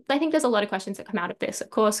 So I think there's a lot of questions that come out of this.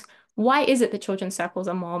 Of course, why is it that children's circles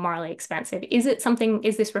are more morally expansive? Is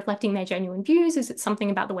this reflecting their genuine views? Is it something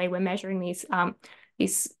about the way we're measuring these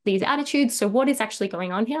attitudes? So what is actually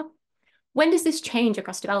going on here? When does this change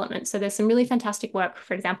across development? So there's some really fantastic work,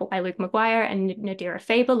 for example, by Luke McGuire and Nadira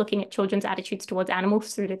Faber looking at children's attitudes towards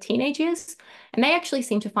animals through the teenage years. And they actually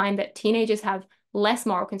seem to find that teenagers have less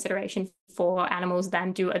moral consideration for animals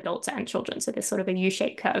than do adults and children. So there's sort of a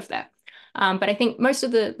U-shaped curve there. But I think most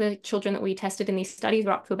of the children that we tested in these studies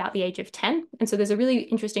were up to about the age of 10. And so there's a really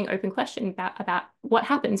interesting open question about what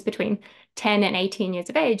happens between 10 and 18 years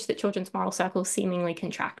of age that children's moral circles seemingly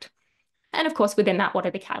contract. And of course, within that, what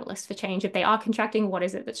are the catalysts for change? If they are contracting, what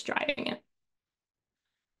is it that's driving it?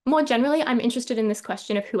 More generally, I'm interested in this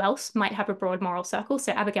question of who else might have a broad moral circle.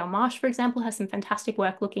 So Abigail Marsh, for example, has some fantastic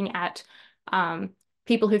work looking at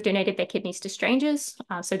people who've donated their kidneys to strangers.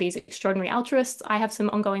 So these extraordinary altruists. I have some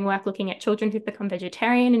ongoing work looking at children who've become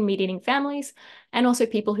vegetarian and meat-eating families, and also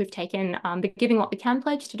people who've taken the Giving What We Can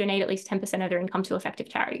pledge to donate at least 10% of their income to effective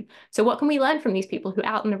charity. So what can we learn from these people who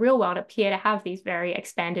out in the real world appear to have these very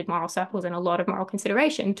expanded moral circles and a lot of moral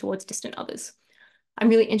consideration towards distant others? I'm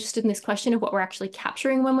really interested in this question of what we're actually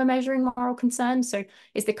capturing when we're measuring moral concern. So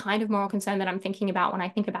is the kind of moral concern that I'm thinking about when I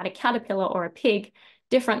think about a caterpillar or a pig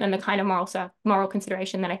different than the kind of moral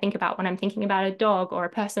consideration that I think about when I'm thinking about a dog or a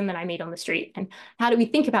person that I meet on the street? And how do we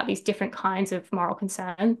think about these different kinds of moral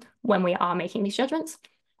concern when we are making these judgments?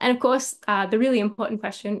 And of course, the really important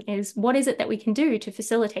question is, what is it that we can do to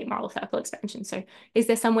facilitate moral circle expansion? So is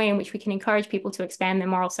there some way in which we can encourage people to expand their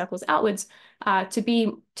moral circles outwards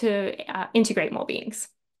to integrate more beings?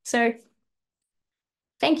 So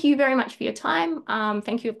thank you very much for your time.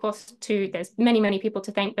 Thank you, of course, there's many people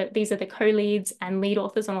to thank, but these are the co-leads and lead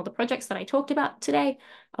authors on all the projects that I talked about today.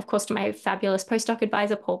 Of course, to my fabulous postdoc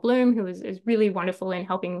advisor, Paul Bloom, who is really wonderful in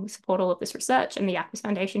helping support all of this research, and the Acquis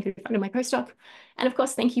Foundation, who funded my postdoc. And of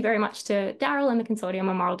course, thank you very much to Daryl and the Consortium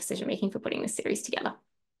on Moral Decision Making for putting this series together.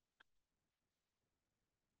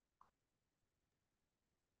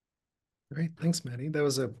 Great, thanks, Matti. That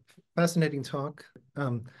was a fascinating talk.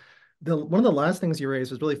 One of the last things you raised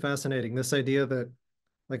was really fascinating. This idea that,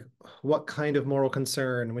 like, what kind of moral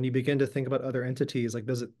concern, when you begin to think about other entities, like,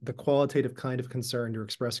 does it the qualitative kind of concern you're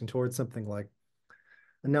expressing towards something like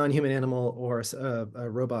a non-human animal or a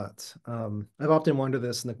robot? I've often wondered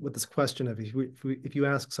this with this question of if you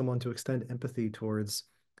ask someone to extend empathy towards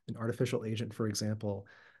an artificial agent, for example,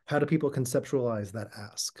 how do people conceptualize that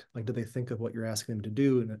ask? Like, do they think of what you're asking them to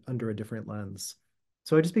do under a different lens?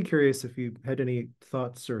 So I'd just be curious if you had any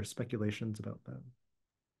thoughts or speculations about that.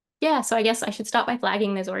 Yeah, so I guess I should start by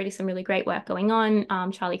flagging there's already some really great work going on.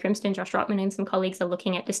 Charlie Crimston, Josh Rotman, and some colleagues are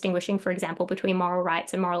looking at distinguishing, for example, between moral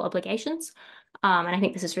rights and moral obligations. And I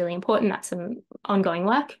think this is really important. That's some ongoing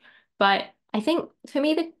work. But I think for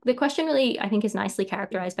me, the question really, I think, is nicely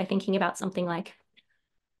characterized by thinking about something like,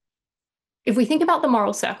 if we think about the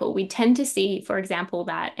moral circle, we tend to see, for example,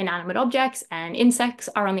 that inanimate objects and insects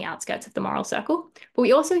are on the outskirts of the moral circle. But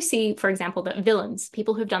we also see, for example, that villains,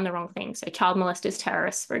 people who've done the wrong thing, so child molesters,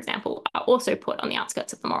 terrorists, for example, are also put on the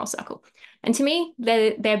outskirts of the moral circle. And to me,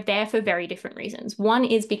 they're there for very different reasons. One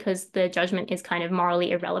is because the judgment is kind of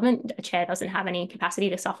morally irrelevant. A chair doesn't have any capacity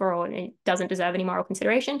to suffer, or it doesn't deserve any moral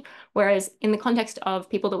consideration. Whereas in the context of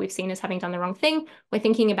people that we've seen as having done the wrong thing, we're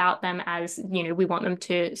thinking about them as, we want them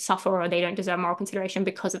to suffer, or they don't deserve moral consideration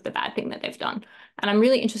because of the bad thing that they've done. And I'm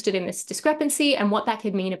really interested in this discrepancy and what that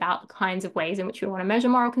could mean about the kinds of ways in which we want to measure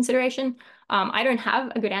moral consideration. I don't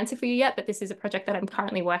have a good answer for you yet, but this is a project that I'm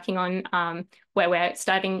currently working on, where we're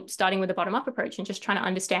starting with a bottom-up approach and just trying to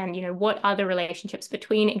understand, what are the relationships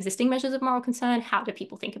between existing measures of moral concern? How do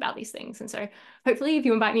people think about these things? And so hopefully if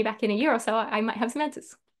you invite me back in a year or so, I might have some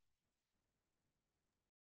answers.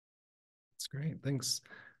 That's great, thanks.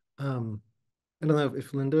 I don't know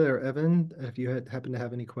if Linda or Evan, if you happen to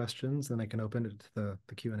have any questions, then I can open it to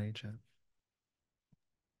the Q&A chat.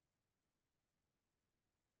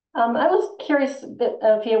 I was curious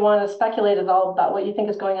if you want to speculate at all about what you think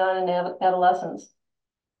is going on in adolescence.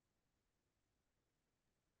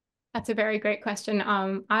 That's a very great question.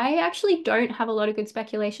 I actually don't have a lot of good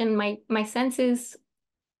speculation. My sense is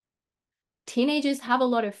teenagers have a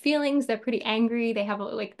lot of feelings. They're pretty angry. They have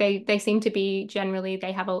they seem to be generally,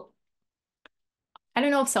 I I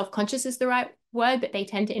don't know if self-conscious is the right word, but they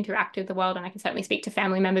tend to interact with the world. And I can certainly speak to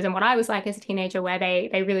family members and what I was like as a teenager, where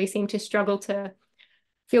they really seem to struggle to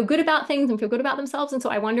feel good about things and feel good about themselves. And so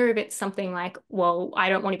I wonder if it's something like, well, I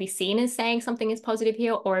don't want to be seen as saying something is positive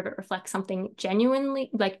here, or if it reflects something genuinely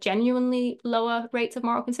lower rates of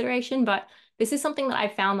moral consideration. But this is something that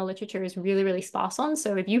I've found the literature is really, really sparse on.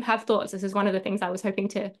 So if you have thoughts, this is one of the things I was hoping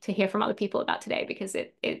to hear from other people about today, because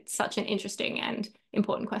it's such an interesting and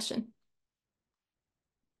important question.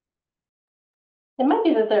 It might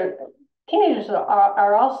be that teenagers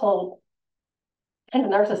are also kind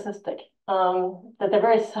of narcissistic, that they're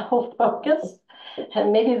very self-focused,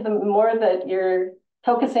 and maybe the more that you're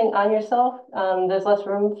focusing on yourself, there's less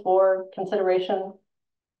room for consideration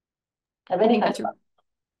of any kind.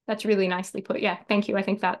 That's really nicely put. Yeah, thank you. I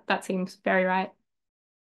think that seems very right.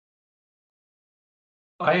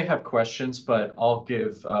 I have questions, but I'll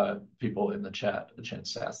give people in the chat a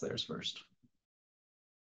chance to ask theirs first.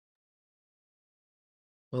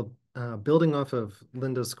 Well, building off of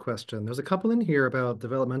Linda's question, there's a couple in here about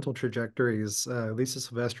developmental trajectories. Lisa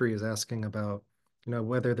Silvestri is asking about,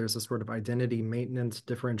 whether there's a sort of identity maintenance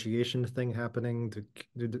differentiation thing happening.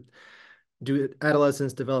 Do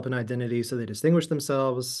adolescents develop an identity so they distinguish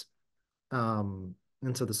themselves? And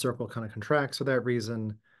so the circle kind of contracts for that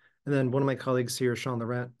reason. And then one of my colleagues here, Sean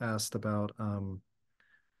Laurent, asked about,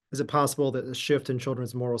 is it possible that a shift in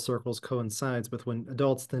children's moral circles coincides with when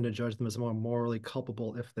adults tend to judge them as more morally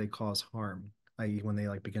culpable if they cause harm, i.e. when they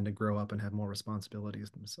begin to grow up and have more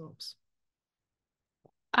responsibilities themselves?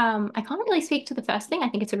 I can't really speak to the first thing. I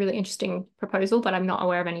think it's a really interesting proposal, but I'm not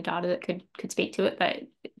aware of any data that could speak to it. But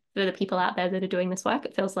for the people out there that are doing this work,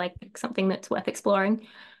 it feels like something that's worth exploring.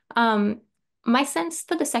 My sense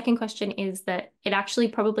for the second question is that it actually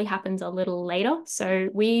probably happens a little later. So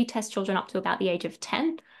we test children up to about the age of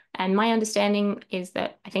 10. And my understanding is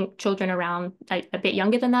that I think children around a bit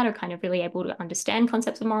younger than that are kind of really able to understand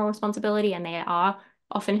concepts of moral responsibility, and they are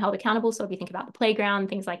often held accountable. So if you think about the playground,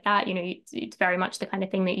 things like that, it's very much the kind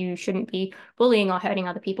of thing that you shouldn't be bullying or hurting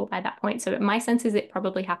other people by that point. So my sense is it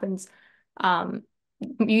probably happens,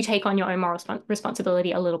 you take on your own moral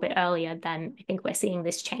responsibility a little bit earlier than I think we're seeing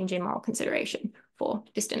this change in moral consideration for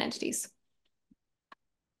distant entities.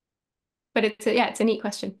 But it's a neat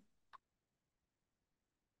question.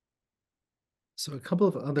 So a couple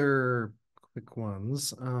of other quick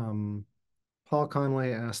ones. Paul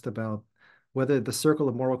Conway asked about whether the circle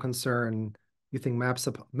of moral concern you think maps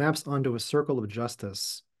onto a circle of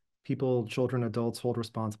justice. People, children, adults hold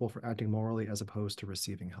responsible for acting morally as opposed to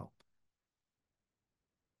receiving help.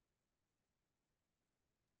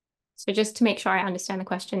 So just to make sure I understand the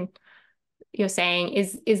question, you're saying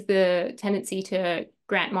is the tendency to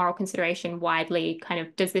grant moral consideration widely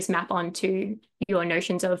does this map onto your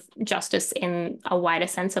notions of justice in a wider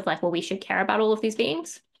sense of well, we should care about all of these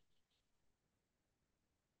beings?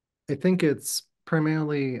 I think it's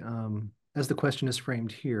primarily, as the question is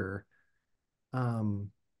framed here, I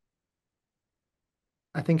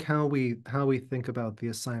think how we think about the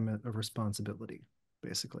assignment of responsibility,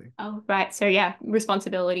 basically. Oh, right. So yeah,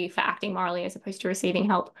 responsibility for acting morally as opposed to receiving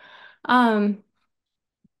help.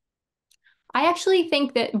 I actually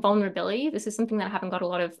think that vulnerability, this is something that I haven't got a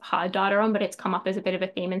lot of hard data on, but it's come up as a bit of a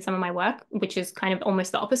theme in some of my work, which is kind of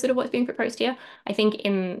almost the opposite of what's being proposed here. I think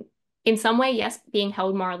in some way, yes, being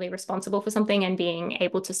held morally responsible for something and being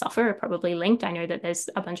able to suffer are probably linked. I know that there's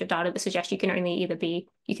a bunch of data that suggests you can only either be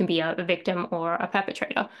a victim or a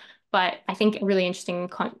perpetrator. But I think a really interesting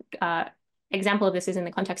example of this is in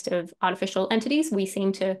the context of artificial entities.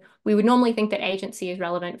 We would normally think that agency is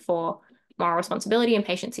relevant for moral responsibility and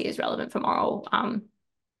patiency is relevant for moral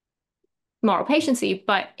patiency,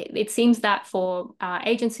 but it seems that for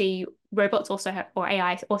agency, robots also have, or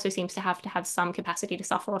AI also seems to have some capacity to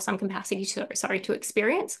suffer or some capacity to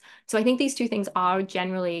experience. So I think these two things are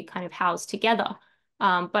generally kind of housed together.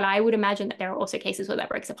 But I would imagine that there are also cases where that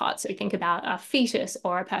breaks apart. So think about a fetus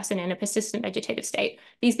or a person in a persistent vegetative state.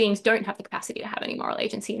 These beings don't have the capacity to have any moral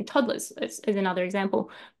agency, and toddlers is another example.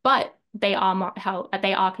 But they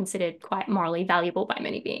are considered quite morally valuable by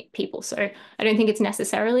many people. So I don't think it's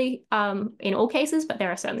necessarily in all cases, but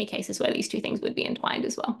there are certainly cases where these two things would be entwined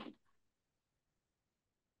as well.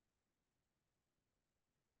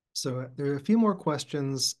 So there are a few more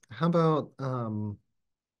questions. How about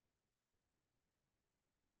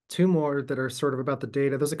two more that are sort of about the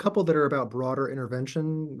data? There's a couple that are about broader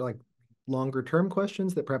intervention, like longer term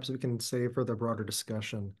questions that perhaps we can save for the broader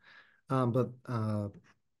discussion. But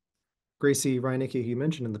Gracie Reinicke, who you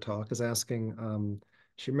mentioned in the talk, is asking,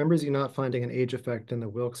 she remembers you not finding an age effect in the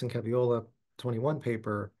Wilks and Caviola 21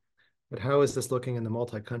 paper, but how is this looking in the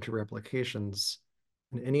multi-country replications?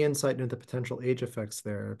 And any insight into the potential age effects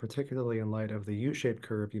there, particularly in light of the U-shaped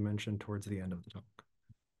curve you mentioned towards the end of the talk?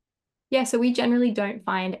 Yeah, so we generally don't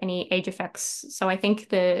find any age effects. So I think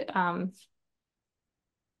the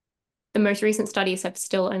most recent studies have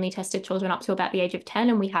still only tested children up to about the age of 10,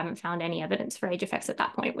 and we haven't found any evidence for age effects at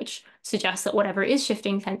that point, which suggests that whatever is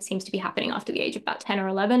shifting seems to be happening after the age of about 10 or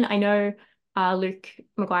 11. I know Luke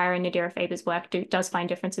McGuire and Nadira Faber's work does find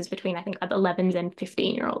differences between, I think, 11 and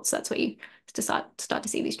 15-year-olds. So that's where you start to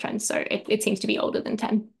see these trends. So it seems to be older than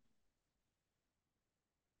 10.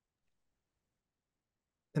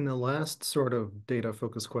 In the last sort of data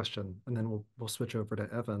focused question, and then we'll switch over to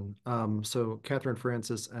Evan. So Catherine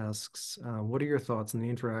Francis asks, what are your thoughts on the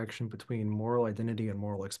interaction between moral identity and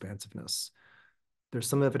moral expansiveness? There's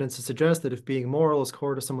some evidence to suggest that if being moral is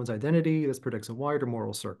core to someone's identity, this predicts a wider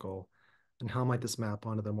moral circle. And how might this map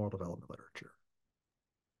onto the moral development literature?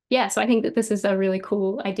 Yeah, so I think that this is a really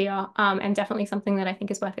cool idea, and definitely something that I think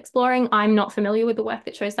is worth exploring. I'm not familiar with the work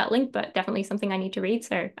that shows that link, but definitely something I need to read.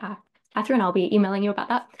 So Catherine, I'll be emailing you about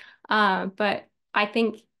that. But I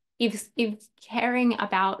think if caring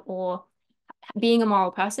about or being a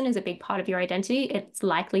moral person is a big part of your identity, it's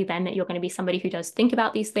likely then that you're going to be somebody who does think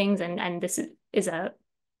about these things. And this is a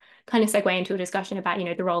kind of segue into a discussion about,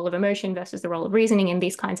 the role of emotion versus the role of reasoning in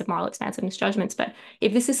these kinds of moral expansiveness judgments. But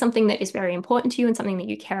if this is something that is very important to you and something that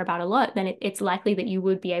you care about a lot, then it's likely that you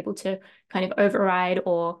would be able to kind of override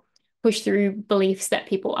or push through beliefs that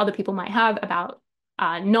other people might have about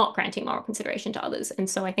not granting moral consideration to others. And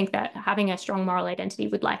so I think that having a strong moral identity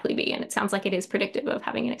would likely be, and it sounds like it is predictive of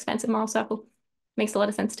having an expansive moral circle. Makes a lot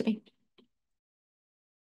of sense to me.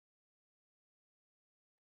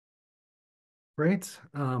 Great.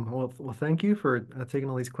 Well, thank you for taking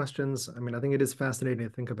all these questions. I mean, I think it is fascinating to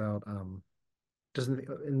think about just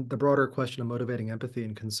in the broader question of motivating empathy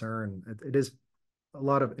and concern. It is a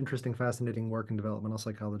lot of interesting, fascinating work in developmental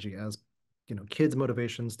psychology as kids'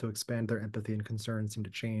 motivations to expand their empathy and concern seem to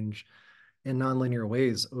change in nonlinear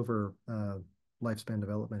ways over lifespan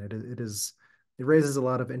development. It raises a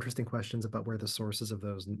lot of interesting questions about where the sources of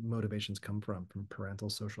those motivations come from parental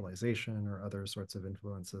socialization or other sorts of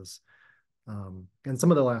influences. And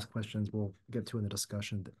some of the last questions we'll get to in the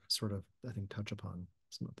discussion that sort of, I think, touch upon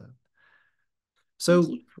some of that.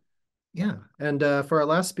 So, yeah. And for our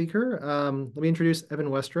last speaker, let me introduce Evan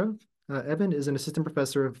Westra. Evan is an assistant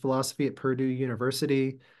professor of philosophy at Purdue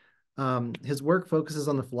University. His work focuses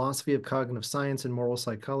on the philosophy of cognitive science and moral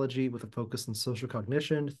psychology with a focus on social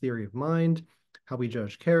cognition, theory of mind, how we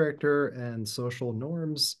judge character, and social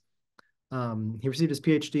norms. He received his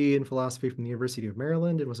PhD in philosophy from the University of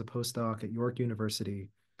Maryland and was a postdoc at York University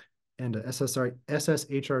and a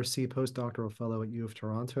SSHRC postdoctoral fellow at U of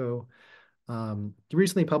Toronto. He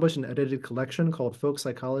recently published an edited collection called Folk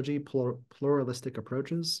Psychology, Pluralistic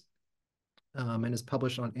Approaches, and is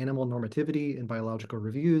published on animal normativity in biological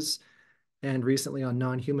reviews, and recently on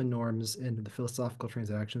non-human norms in the philosophical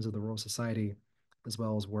transactions of the Royal Society, as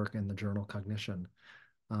well as work in the journal Cognition.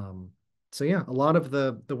 So yeah, a lot of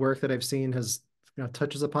the work that I've seen has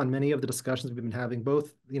touches upon many of the discussions we've been having,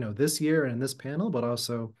 both this year and in this panel, but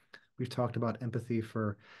also we've talked about empathy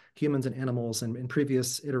for humans and animals and in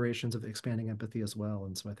previous iterations of expanding empathy as well.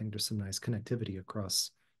 And so I think there's some nice connectivity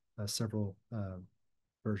across several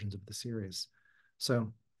versions of the series.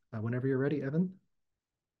 So whenever you're ready, Evan.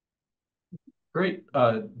 Great.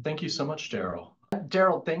 Thank you so much, Daryl.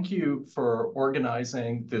 Daryl, thank you for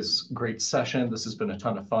organizing this great session. This has been a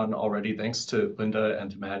ton of fun already. Thanks to Linda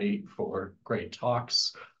and to Matti for great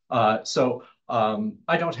talks. I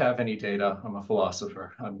don't have any data. I'm a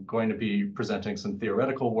philosopher. I'm going to be presenting some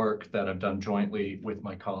theoretical work that I've done jointly with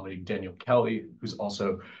my colleague Daniel Kelly, who's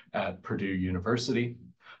also at Purdue University.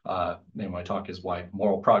 Name of my talk is Why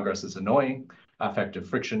Moral Progress is Annoying, Affective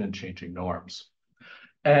Friction and Changing Norms.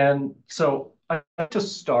 And so I'd like to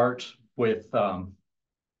start with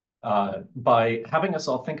by having us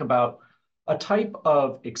all think about a type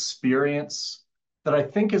of experience that I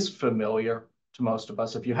think is familiar to most of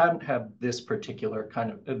us. If you hadn't had this particular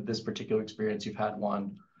experience, you've had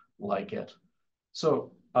one like it.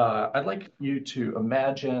 So I'd like you to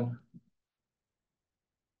imagine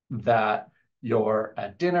that you're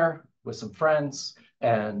at dinner with some friends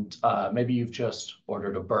and maybe you've just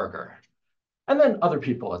ordered a burger. And then other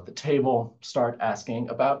people at the table start asking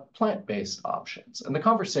about plant-based options. And the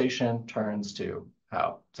conversation turns to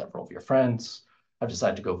how several of your friends have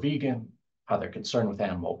decided to go vegan, how they're concerned with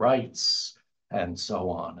animal rights, and so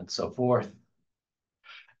on and so forth.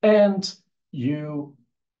 And you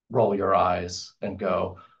roll your eyes and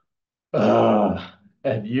go, ugh,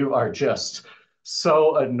 and you are just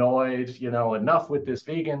so annoyed, enough with this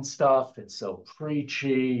vegan stuff. It's so preachy.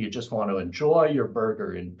 You just want to enjoy your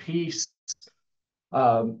burger in peace.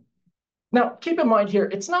 Um, Now, keep in mind here,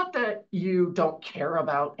 it's not that you don't care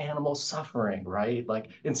about animal suffering, right?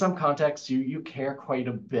 Like in some contexts, you care quite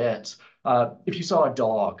a bit. If you saw a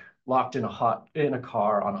dog locked in a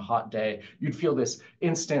car on a hot day, you'd feel this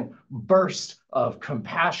instant burst of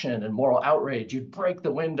compassion and moral outrage. You'd break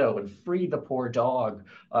the window and free the poor dog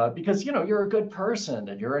because you're a good person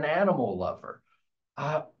and you're an animal lover.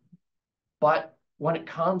 Uh, but when it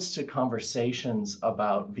comes to conversations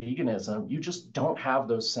about veganism, you just don't have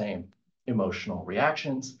those same emotional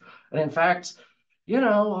reactions. And in fact,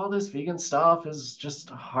 all this vegan stuff is just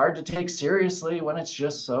hard to take seriously when it's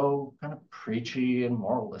just so kind of preachy and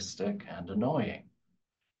moralistic and annoying.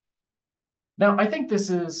 Now, I think this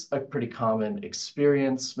is a pretty common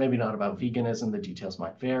experience, maybe not about veganism, the details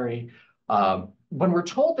might vary. When we're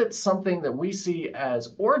told that something that we see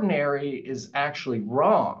as ordinary is actually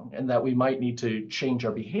wrong and that we might need to change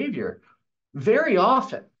our behavior, very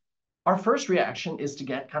often our first reaction is to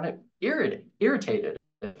get kind of irritated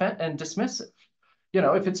and dismissive.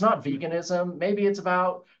 If it's not veganism, maybe it's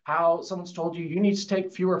about how someone's told you need to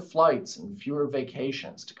take fewer flights and fewer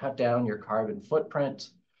vacations to cut down your carbon footprint.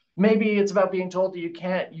 Maybe it's about being told that you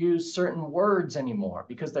can't use certain words anymore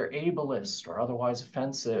because they're ableist or otherwise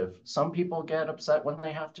offensive. Some people get upset when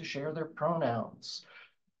they have to share their pronouns.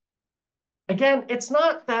 Again, it's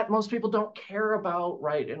not that most people don't care about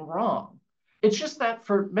right and wrong. It's just that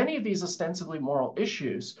for many of these ostensibly moral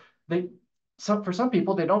issues, for some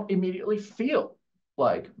people, they don't immediately feel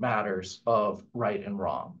like matters of right and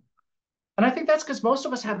wrong. And I think that's because most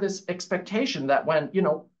of us have this expectation that when,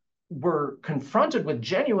 we're confronted with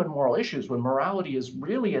genuine moral issues, when morality is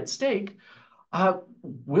really at stake,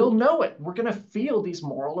 we'll know it. We're going to feel these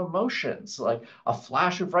moral emotions, like a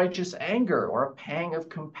flash of righteous anger or a pang of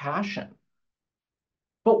compassion.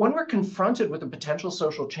 But when we're confronted with a potential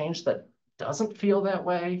social change that doesn't feel that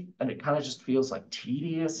way, and it kind of just feels like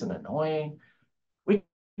tedious and annoying, we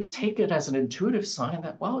take it as an intuitive sign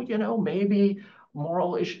that, well, maybe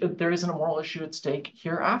there isn't a moral issue at stake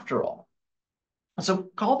here after all. So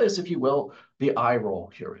call this, if you will, the eye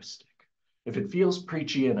roll heuristic. If it feels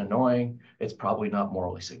preachy and annoying, it's probably not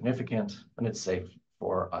morally significant, and it's safe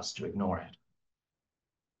for us to ignore it.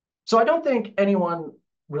 So I don't think anyone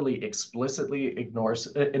really explicitly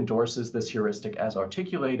endorses this heuristic as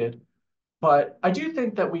articulated, but I do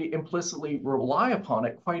think that we implicitly rely upon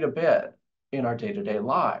it quite a bit in our day-to-day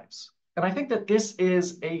lives. And I think that this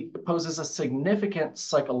poses a significant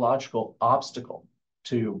psychological obstacle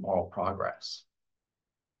to moral progress.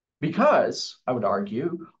 Because, I would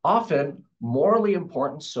argue, often morally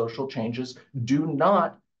important social changes do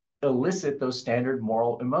not elicit those standard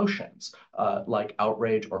moral emotions, like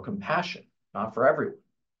outrage or compassion, not for everyone.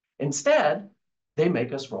 Instead, they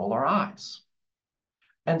make us roll our eyes.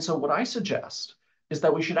 And so what I suggest is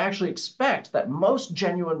that we should actually expect that most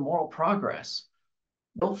genuine moral progress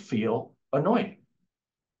will feel annoying.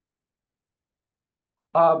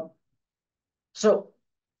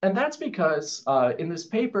 And that's because in this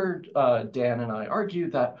paper, Dan and I argue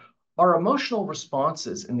that our emotional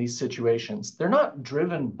responses in these situations, they're not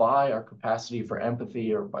driven by our capacity for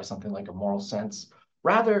empathy or by something like a moral sense.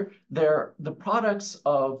 Rather, they're the products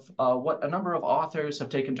of what a number of authors have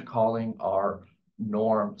taken to calling our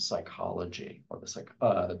norm psychology, or the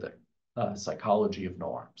psychology of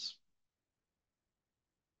norms.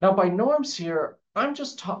 Now, by norms here, I'm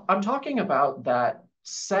talking about that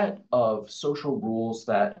set of social rules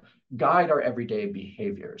that guide our everyday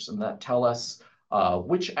behaviors and that tell us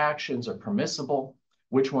which actions are permissible,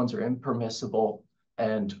 which ones are impermissible,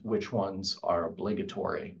 and which ones are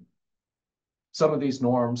obligatory. Some of these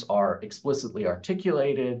norms are explicitly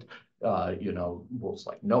articulated, rules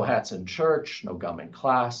like no hats in church, no gum in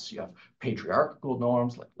class. You have patriarchal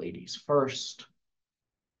norms like ladies first.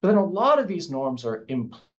 But then a lot of these norms are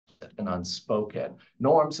implicit and unspoken.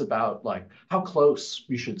 Norms about like how close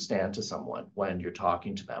we should stand to someone when you're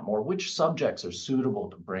talking to them, or which subjects are suitable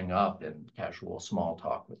to bring up in casual small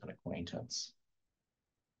talk with an acquaintance.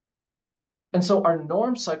 And so our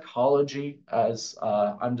norm psychology, as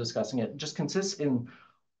I'm discussing it, just consists in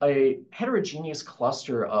a heterogeneous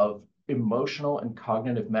cluster of emotional and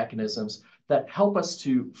cognitive mechanisms that help us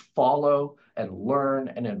to follow and learn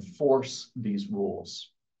and enforce these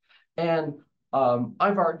rules. And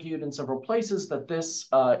I've argued in several places that this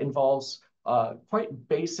involves quite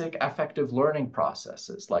basic affective learning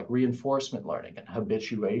processes like reinforcement learning and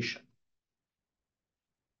habituation.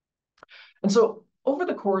 And so over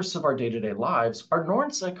the course of our day-to-day lives, our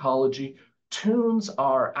norm psychology tunes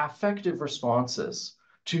our affective responses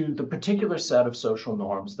to the particular set of social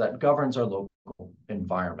norms that governs our local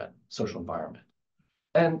environment, social environment.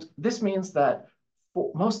 And this means that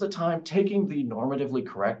most of the time, taking the normatively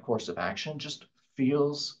correct course of action just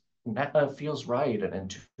feels right and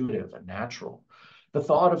intuitive and natural. The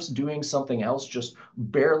thought of doing something else just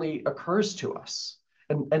barely occurs to us.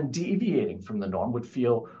 And deviating from the norm would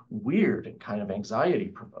feel weird and kind of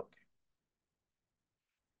anxiety-provoking.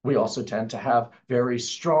 We also tend to have very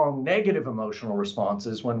strong negative emotional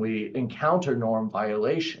responses when we encounter norm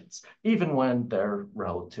violations, even when they're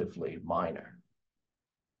relatively minor.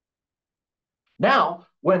 Now,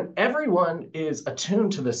 when everyone is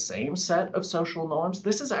attuned to the same set of social norms,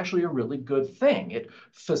 this is actually a really good thing. It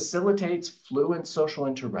facilitates fluent social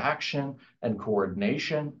interaction and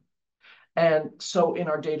coordination. And so in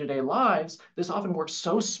our day-to-day lives, this often works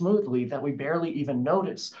so smoothly that we barely even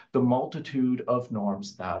notice the multitude of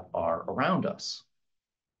norms that are around us.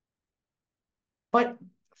 But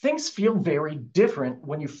things feel very different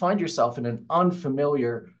when you find yourself in an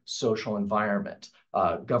unfamiliar social environment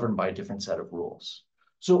governed by a different set of rules.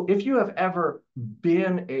 So if you have ever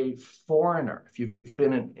been a foreigner, if you've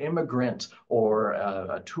been an immigrant or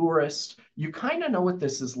a tourist, you kind of know what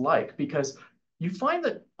this is like, because you find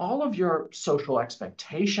that all of your social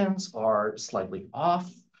expectations are slightly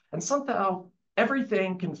off, and somehow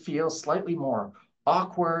everything can feel slightly more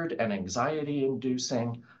awkward and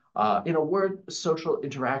anxiety-inducing. In a word, social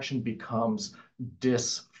interaction becomes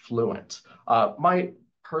disfluent. My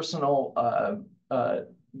personal,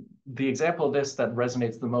 the example of this that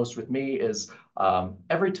resonates the most with me is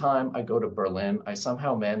every time I go to Berlin, I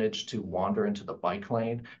somehow manage to wander into the bike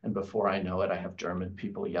lane, and before I know it, I have German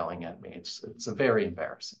people yelling at me. It's a very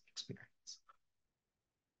embarrassing experience.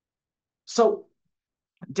 So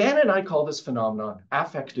Dan and I call this phenomenon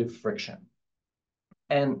affective friction.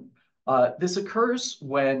 And this occurs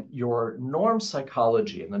when your norm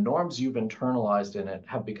psychology and the norms you've internalized in it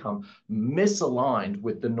have become misaligned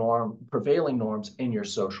with the prevailing norms in your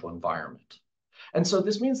social environment. And so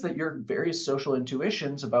this means that your various social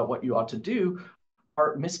intuitions about what you ought to do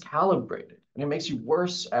are miscalibrated, and it makes you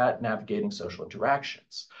worse at navigating social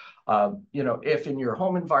interactions. If in your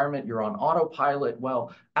home environment you're on autopilot,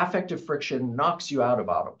 well, affective friction knocks you out of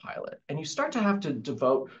autopilot, and you start to have to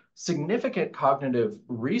devote significant cognitive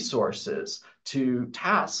resources to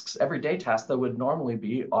tasks, everyday tasks that would normally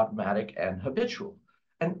be automatic and habitual.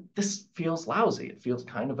 And this feels lousy. It feels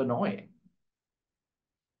kind of annoying.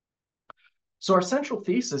 So our central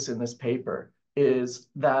thesis in this paper is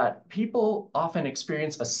that people often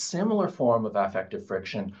experience a similar form of affective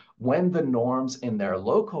friction when the norms in their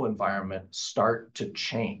local environment start to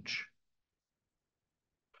change.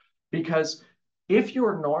 Because if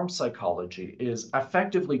your norm psychology is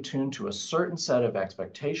effectively tuned to a certain set of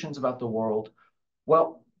expectations about the world,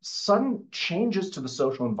 well, sudden changes to the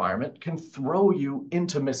social environment can throw you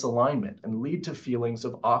into misalignment and lead to feelings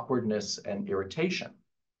of awkwardness and irritation.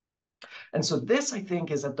 And so this, I think,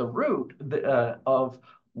 is at the root of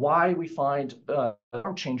why we find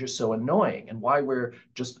norm changes so annoying, and why we're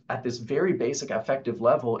just at this very basic affective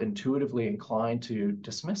level intuitively inclined to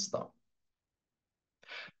dismiss them.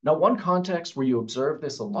 Now, one context where you observe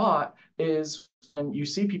this a lot is when you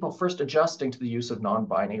see people first adjusting to the use of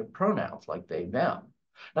non-binary pronouns like they, them.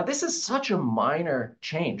 Now, this is such a minor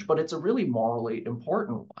change, but it's a really morally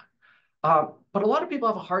important one. But a lot of people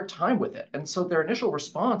have a hard time with it. And so their initial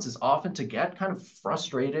response is often to get kind of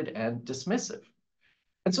frustrated and dismissive.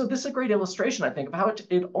 And so this is a great illustration, I think, of how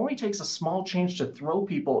it only takes a small change to throw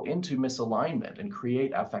people into misalignment and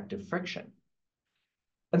create affective friction.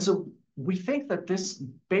 And so we think that this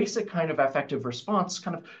basic kind of affective response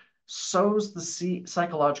kind of sows the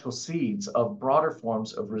psychological seeds of broader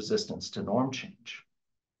forms of resistance to norm change.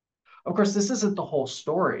 Of course, this isn't the whole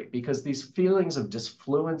story, because these feelings of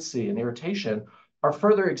disfluency and irritation are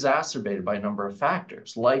further exacerbated by a number of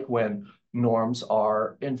factors, like when norms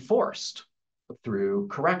are enforced through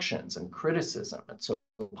corrections and criticism and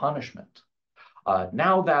social punishment.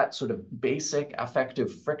 Now that sort of basic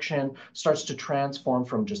affective friction starts to transform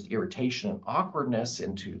from just irritation and awkwardness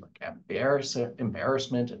into like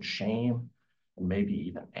embarrassment and shame, and maybe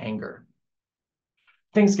even anger.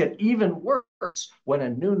 Things get even worse when a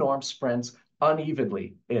new norm spreads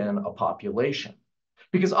unevenly in a population.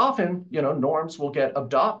 Because often, norms will get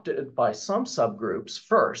adopted by some subgroups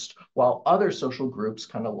first, while other social groups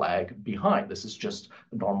kind of lag behind. This is just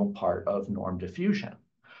a normal part of norm diffusion.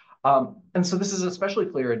 And so this is especially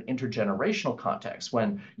clear in intergenerational contexts,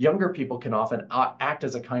 when younger people can often act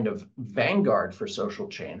as a kind of vanguard for social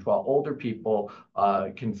change, while older people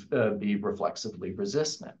can be reflexively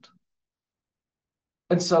resistant.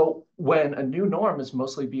 And so when a new norm is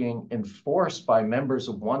mostly being enforced by members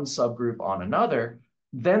of one subgroup on another,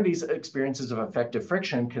 then these experiences of affective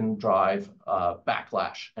friction can drive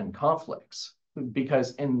backlash and conflicts.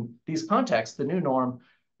 Because in these contexts, the new norm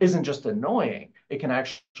isn't just annoying, it can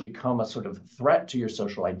actually become a sort of threat to your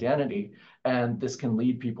social identity. And this can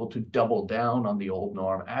lead people to double down on the old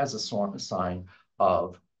norm as a sign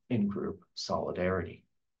of in-group solidarity.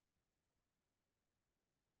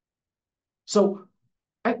 So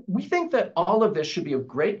we think that all of this should be of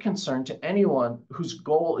great concern to anyone whose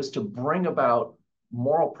goal is to bring about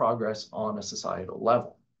moral progress on a societal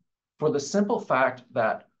level, for the simple fact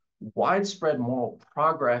that widespread moral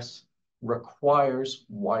progress requires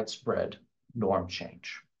widespread norm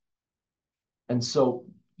change. And so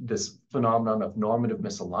this phenomenon of normative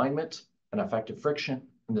misalignment and affective friction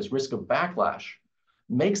and this risk of backlash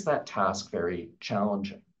makes that task very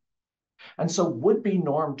challenging. And so would-be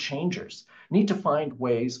norm changers need to find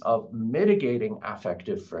ways of mitigating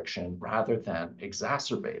affective friction rather than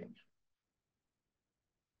exacerbating it.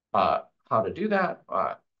 How to do that,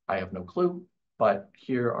 I have no clue, but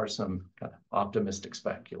here are some kind of optimistic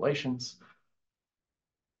speculations.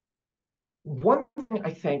 One thing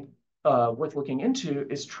I think worth looking into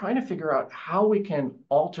is trying to figure out how we can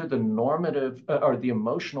alter the normative or the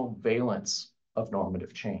emotional valence of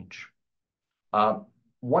normative change.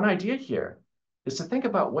 One idea here is to think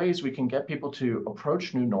about ways we can get people to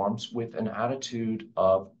approach new norms with an attitude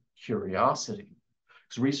of curiosity.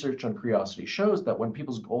 Because research on curiosity shows that when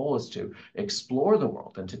people's goal is to explore the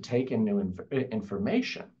world and to take in new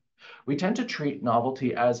information, we tend to treat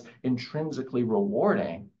novelty as intrinsically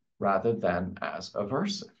rewarding rather than as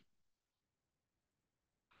aversive.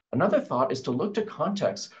 Another thought is to look to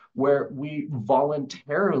contexts where we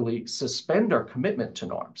voluntarily suspend our commitment to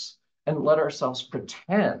norms and let ourselves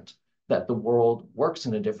pretend that the world works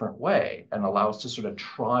in a different way and allow us to sort of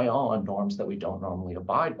try on norms that we don't normally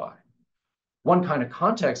abide by. One kind of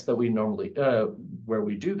context that we normally, where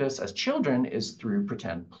we do this as children is through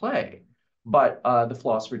pretend play. But the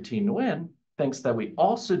philosopher T. Nguyen thinks that we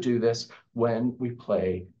also do this when we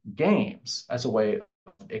play games as a way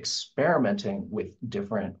of experimenting with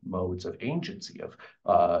different modes of agency,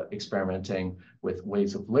 of experimenting with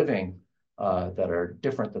ways of living that are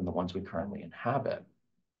different than the ones we currently inhabit.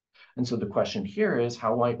 And so the question here is,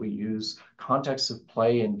 how might we use contexts of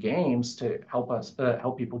play and games to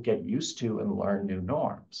help people get used to and learn new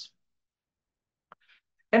norms?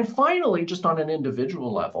 And finally, just on an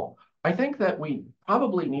individual level, I think that we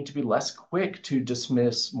probably need to be less quick to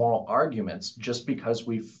dismiss moral arguments just because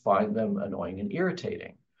we find them annoying and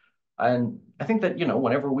irritating. And I think that,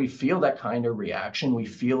 whenever we feel that kind of reaction, we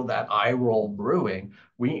feel that eye roll brewing,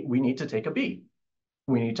 we need to take a beat.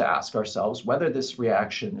 We need to ask ourselves whether this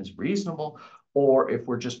reaction is reasonable or if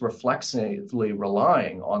we're just reflexively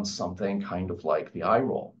relying on something kind of like the eye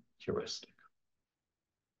roll heuristic.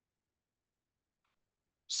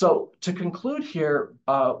 So to conclude here,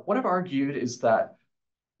 what I've argued is that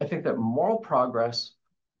I think that moral progress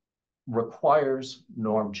requires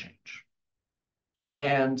norm change.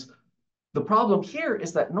 And the problem here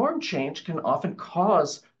is that norm change can often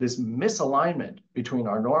cause this misalignment between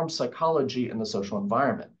our norm psychology and the social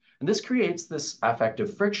environment. And this creates this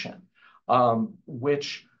affective friction,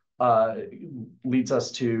 which leads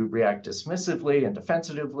us to react dismissively and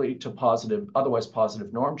defensively to otherwise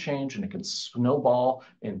positive norm change, and it can snowball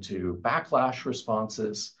into backlash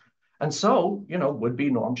responses. And so,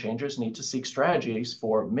 would-be norm changers need to seek strategies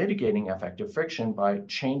for mitigating affective friction by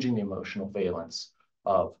changing the emotional valence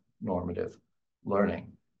of normative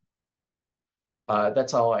learning.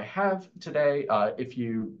 That's all I have today. If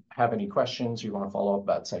you have any questions, or you want to follow up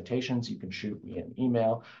about citations, you can shoot me an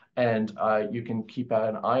email. And you can keep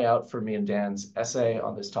an eye out for me and Dan's essay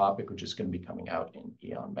on this topic, which is going to be coming out in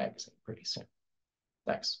Eon magazine pretty soon.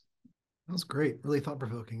 Thanks. That was great, really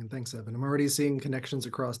thought-provoking, and thanks, Evan. I'm already seeing connections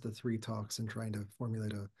across the three talks and trying to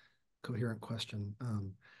formulate a coherent question.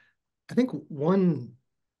 I think one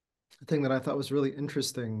thing that I thought was really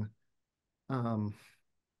interesting,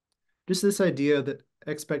 just this idea that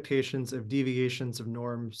expectations of deviations of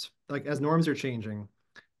norms, like as norms are changing,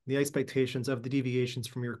 the expectations of the deviations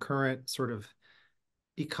from your current sort of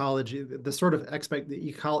ecology, the sort of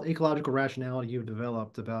ecological rationality you've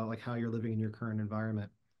developed about like how you're living in your current environment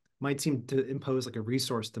might seem to impose like a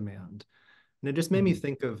resource demand. And it just made me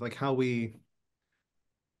think of like how we,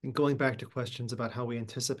 and going back to questions about how we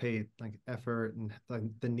anticipate like effort and like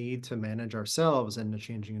the need to manage ourselves in a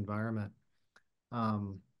changing environment.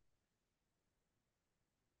 And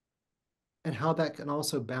how that can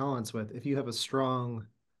also balance with if you have a strong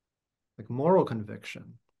like moral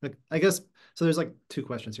conviction Like, I guess, so there's like two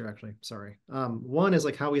questions here, actually. Sorry. One is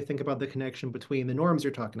like how we think about the connection between the norms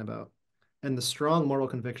you're talking about and the strong moral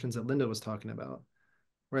convictions that Linda was talking about,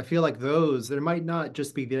 where I feel like those, there might not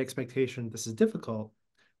just be the expectation this is difficult,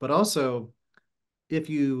 but also if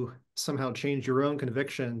you somehow change your own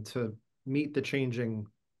conviction to meet the changing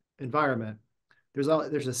environment, there's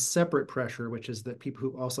a separate pressure, which is that people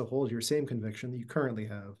who also hold your same conviction that you currently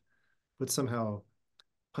have would somehow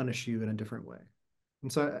punish you in a different way.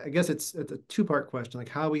 And so I guess it's a two-part question, like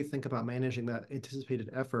how we think about managing that anticipated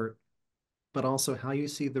effort, but also how you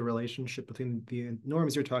see the relationship between the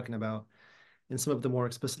norms you're talking about and some of the more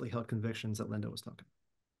explicitly held convictions that Linda was talking.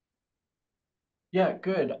 Yeah,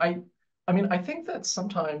 good. I mean, I think that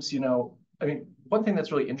sometimes, I mean, one thing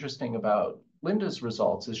that's really interesting about Linda's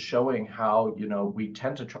results is showing how, we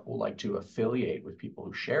tend to like to affiliate with people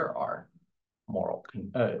who share our moral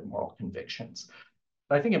convictions.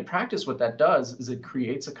 But I think in practice, what that does is it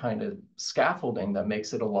creates a kind of scaffolding that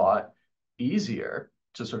makes it a lot easier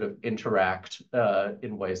to sort of interact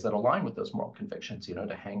in ways that align with those moral convictions.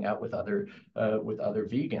 To hang out with other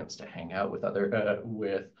vegans, to hang out with other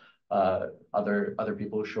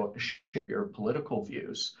people who share political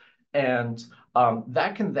views, and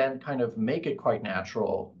that can then kind of make it quite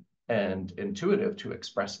natural and intuitive to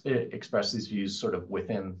express these views sort of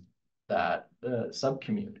within that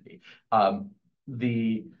sub-community.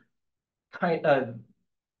 The kind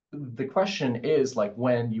the question is like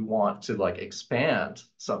when you want to like expand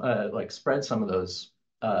some like spread some of those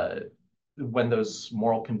when those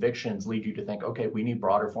moral convictions lead you to think, okay, we need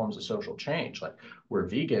broader forms of social change, like we're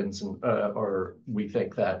vegans and or we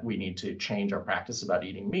think that we need to change our practice about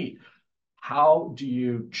eating meat. How do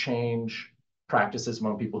you change practices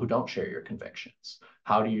among people who don't share your convictions?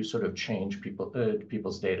 How do you sort of change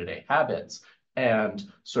people's day-to-day habits, and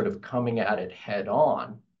sort of coming at it head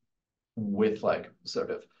on with like sort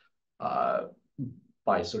of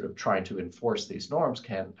by sort of trying to enforce these norms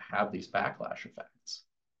can have these backlash effects.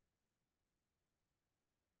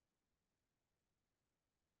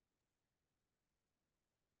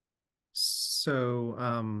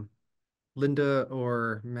 So, Linda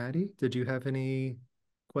or Matti, did you have any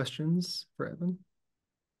questions for Evan?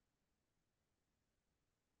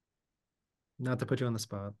 Not to put you on the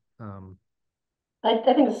spot. I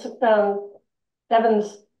think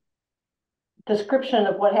Evan's description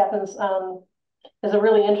of what happens is a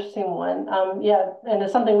really interesting one. Yeah, and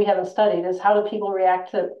it's something we haven't studied, is how do people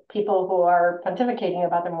react to people who are pontificating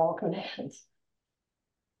about their moral convictions?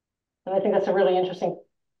 And I think that's a really interesting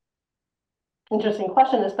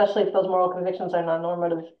question, especially if those moral convictions are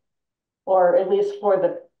non-normative, or at least for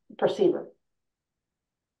the perceiver.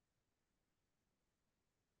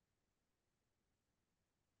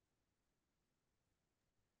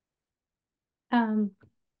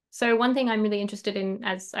 So one thing I'm really interested in,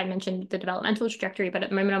 as I mentioned, the developmental trajectory, but at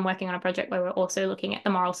the moment I'm working on a project where we're also looking at the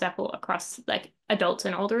moral circle across like adults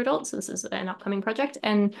and older adults. This is an upcoming project.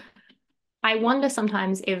 And I wonder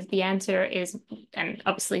sometimes if the answer is, and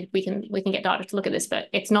obviously we can get data to look at this, but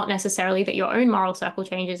it's not necessarily that your own moral circle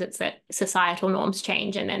changes, it's that societal norms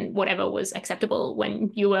change, and then whatever was acceptable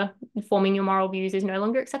when you were forming your moral views is no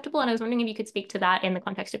longer acceptable. And I was wondering if you could speak to that in the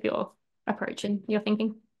context of your approach and your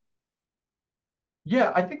thinking.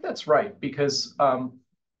 Yeah, I think that's right, because the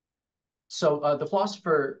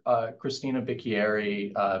philosopher Christina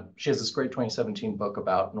Bicchieri, she has this great 2017 book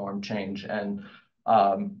about norm change, and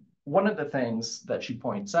one of the things that she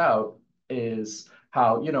points out is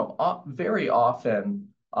how very often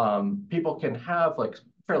people can have like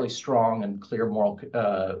fairly strong and clear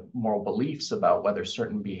moral beliefs about whether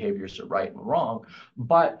certain behaviors are right and wrong,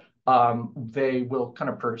 but they will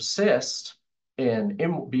kind of persist in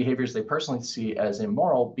behaviors they personally see as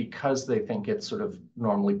immoral because they think it's sort of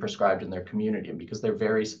normally prescribed in their community, and because they're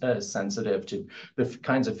very sensitive to the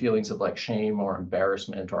kinds of feelings of like shame or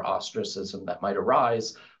embarrassment or ostracism that might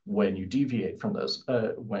arise when you deviate from those,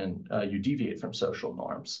 you deviate from social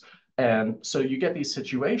norms. And so you get these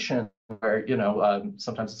situations where,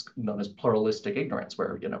 sometimes it's known as pluralistic ignorance,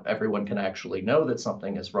 where, everyone can actually know that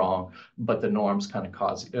something is wrong, but the norms kind of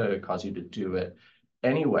cause you to do it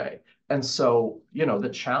anyway. And so, the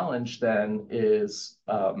challenge then is,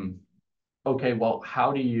 okay, well,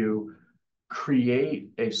 how do you create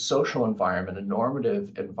a social environment, a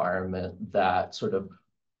normative environment that sort of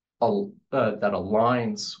that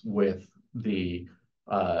aligns with the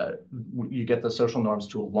you get the social norms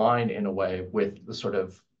to align in a way with the sort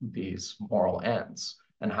of these moral ends,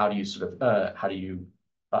 and how do you sort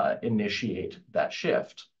of initiate that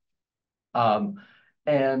shift?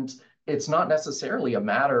 And it's not necessarily a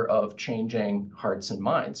matter of changing hearts and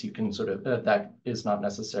minds. You can sort of, that is not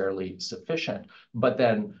necessarily sufficient. But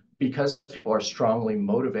then because people are strongly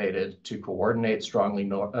motivated to coordinate, strongly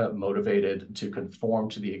motivated to conform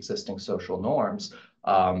to the existing social norms,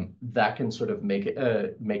 that can sort of make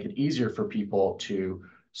it easier for people to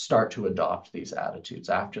start to adopt these attitudes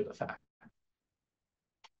after the fact.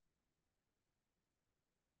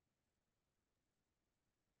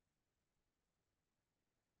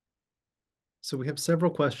 So we have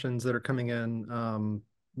several questions that are coming in,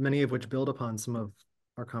 many of which build upon some of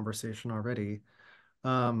our conversation already.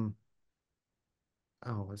 Oh,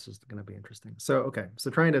 this is going to be interesting. So, okay. So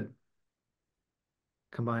trying to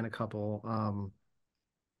combine a couple.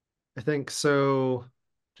 I think so.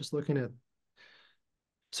 Just looking at,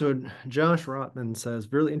 so Josh Rotman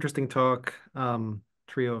says, really interesting talk,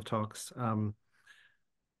 trio of talks.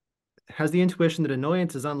 Has the intuition that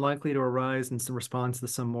annoyance is unlikely to arise in some response to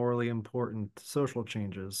some morally important social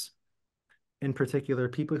changes. In particular,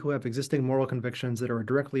 people who have existing moral convictions that are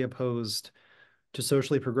directly opposed to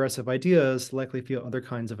socially progressive ideas likely feel other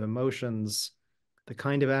kinds of emotions. The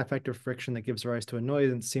kind of affective friction that gives rise to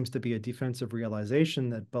annoyance seems to be a defensive realization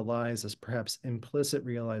that belies as perhaps implicit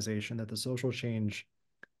realization that the social change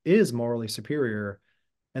is morally superior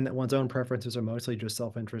and that one's own preferences are mostly just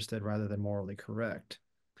self-interested rather than morally correct.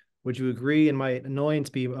 Would you agree, and might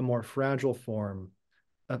annoyance be a more fragile form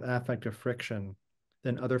of affective friction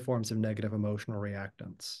than other forms of negative emotional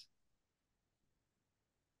reactance?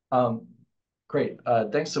 Great.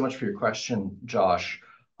 Thanks so much for your question, Josh.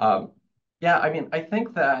 Yeah, I mean, I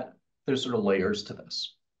think that there's sort of layers to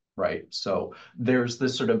this, right? So there's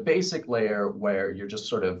this sort of basic layer where you're just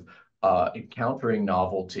sort of encountering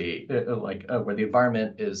novelty, where the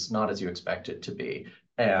environment is not as you expect it to be.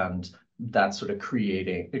 And that's sort of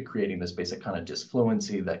creating this basic kind of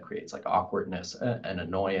disfluency that creates like awkwardness and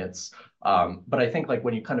annoyance. But I think like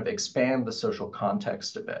when you kind of expand the social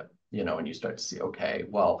context a bit, you know, and you start to see, okay,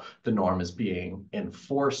 well, the norm is being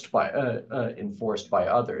enforced by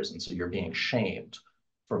others, and so you're being shamed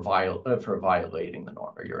for violating the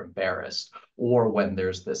norm, or you're embarrassed, or when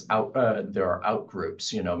there's this there are out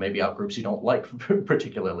groups, you know, maybe out groups you don't like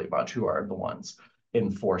particularly much, who are the ones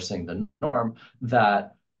enforcing the norm,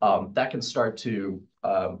 that that can start to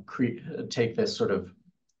take this sort of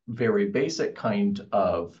very basic kind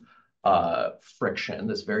of friction,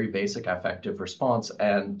 this very basic affective response,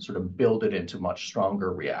 and sort of build it into much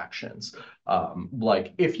stronger reactions.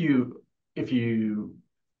 Like if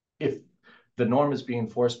the norm is being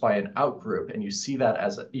forced by an out group and you see that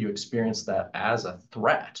as you experience that as a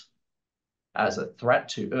threat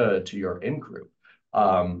to your in group,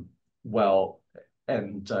 well.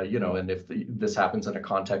 And you know, and if this happens in a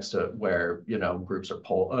context where, you know, groups are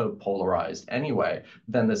polarized anyway,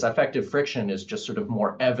 then this affective friction is just sort of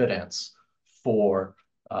more evidence for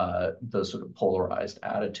those sort of polarized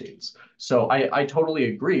attitudes. So I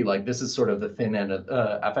totally agree. Like this is sort of the thin end of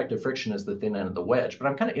affective friction is the thin end of the wedge. But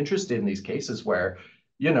I'm kind of interested in these cases where,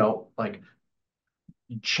 you know, like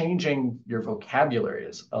changing your vocabulary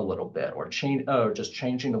is a little bit, or just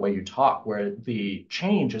changing the way you talk, where the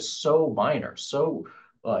change is so minor, so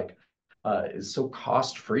like is so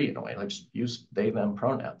cost-free in a way. Like just use they, them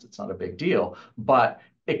pronouns. It's not a big deal, but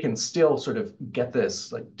it can still sort of get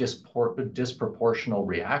this like disproportional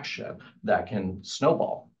reaction that can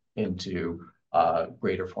snowball into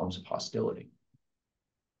greater forms of hostility.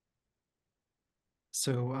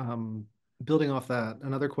 So building off that,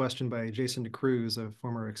 another question by Jason DeCruz, a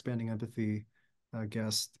former Expanding Empathy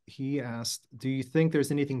guest. He asked, do you think there's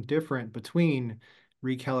anything different between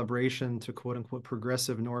recalibration to quote unquote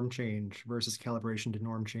progressive norm change versus calibration to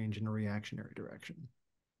norm change in a reactionary direction?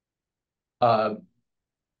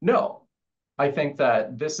 No, I think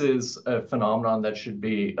that this is a phenomenon that should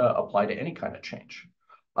be applied to any kind of change.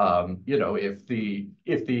 You know, if the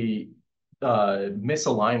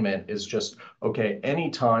misalignment is just, okay,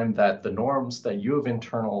 anytime that the norms that you have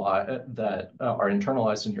internalized, that are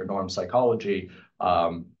internalized in your norm psychology,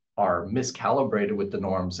 are miscalibrated with the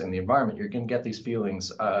norms in the environment, you're going to get these feelings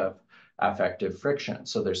of affective friction.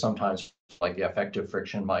 So there's sometimes like the affective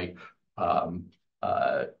friction might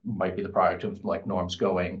be the product of like norms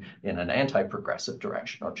going in an anti-progressive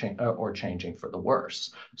direction, or changing for the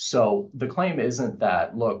worse. So the claim isn't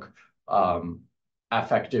that, look,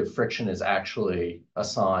 affective friction is actually a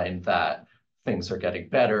sign that things are getting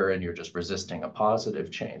better and you're just resisting a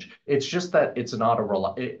positive change. It's just that it's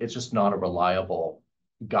just not a reliable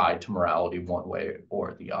guide to morality one way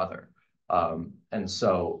or the other. And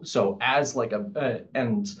so as like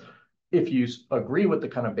and if you agree with the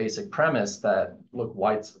kind of basic premise that, look,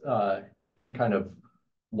 White's kind of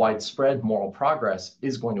widespread moral progress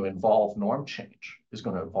is going to involve norm change, is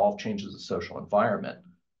going to involve changes in social environment,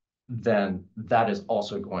 then that is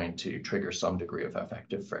also going to trigger some degree of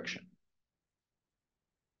affective friction.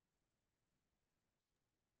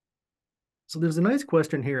 So there's a nice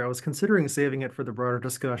question here. I was considering saving it for the broader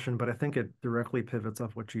discussion, but I think it directly pivots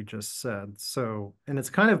off what you just said. So, and it's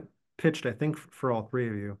kind of pitched, I think, for all three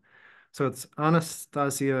of you. So it's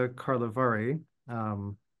Anastasia Karlovari,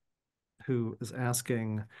 who is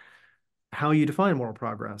asking how you define moral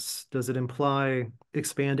progress. Does it imply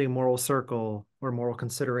expanding moral circle or moral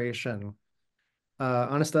consideration?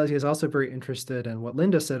 Anastasia is also very interested in what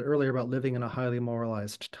Linda said earlier about living in a highly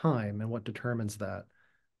moralized time and what determines that.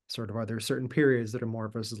 Sort of, are there certain periods that are more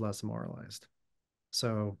versus less moralized?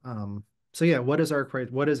 So, so yeah,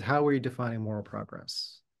 how are you defining moral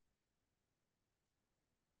progress?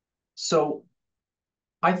 So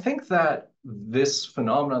I think that this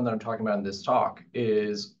phenomenon that I'm talking about in this talk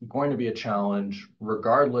is going to be a challenge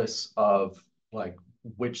regardless of like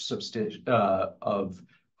which of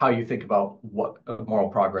how you think about what moral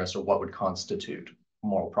progress or what would constitute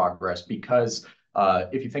moral progress. Because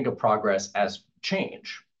if you think of progress as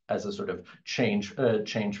change, as a sort of change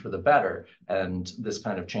for the better, and this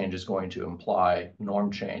kind of change is going to imply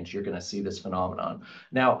norm change, you're going to see this phenomenon.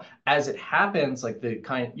 Now, as it happens, like the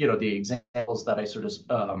examples that I sort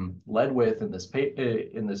of led with in this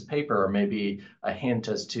paper are maybe a hint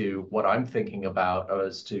as to what I'm thinking about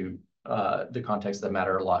as to the contexts that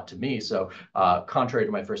matter a lot to me. So contrary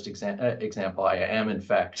to my first example, I am in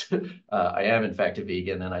fact a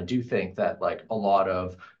vegan, and I do think that like a lot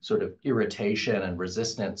of sort of irritation and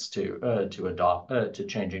resistance to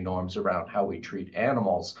changing norms around how we treat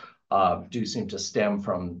animals do seem to stem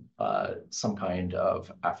from some kind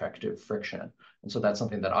of affective friction. And so that's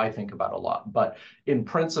something that I think about a lot. But in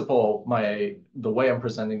principle, the way I'm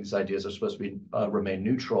presenting these ideas are supposed to be remain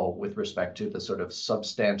neutral with respect to the sort of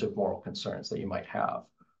substantive moral concerns that you might have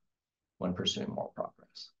when pursuing moral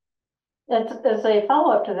progress. As a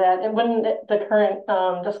follow-up to that, and when the current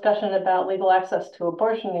discussion about legal access to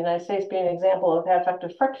abortion in the United States being an example of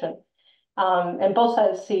affective friction, and both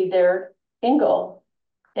sides see their end goal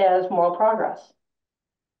as moral progress.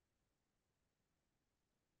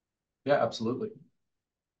 Yeah, absolutely.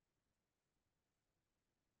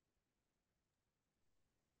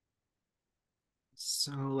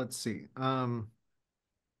 So let's see.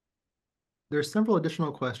 There's several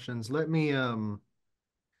additional questions.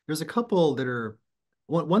 There's a couple that are,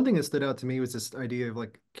 one thing that stood out to me was this idea of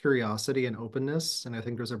like curiosity and openness. And I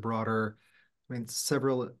think there's a broader,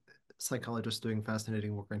 several psychologists doing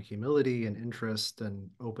fascinating work on humility and interest and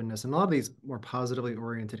openness, and a lot of these more positively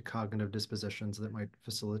oriented cognitive dispositions that might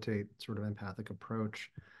facilitate sort of empathic approach.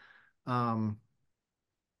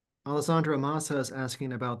 Alessandra Massa is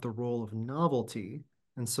asking about the role of novelty.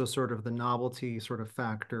 And so sort of the novelty sort of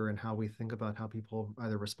factor and how we think about how people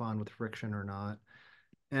either respond with friction or not.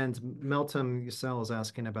 And Meltem Yücel is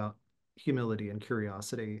asking about humility and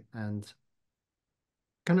curiosity. And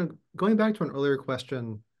kind of going back to an earlier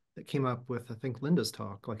question that came up with, I think, Linda's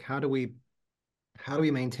talk, like how do we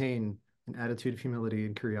maintain an attitude of humility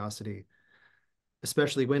and curiosity,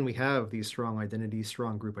 especially when we have these strong identities,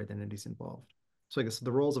 strong group identities involved? So I guess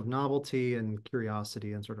the roles of novelty and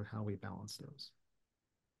curiosity and sort of how we balance those.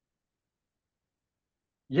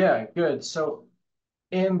 Yeah, good. So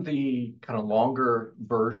in the kind of longer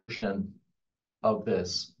version of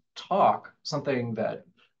this talk, something that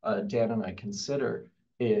Dan and I consider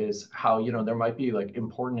is how, there might be like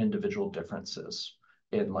important individual differences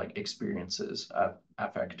in like experiences of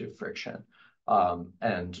affective friction,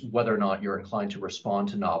 and whether or not you're inclined to respond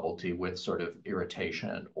to novelty with sort of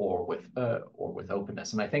irritation or with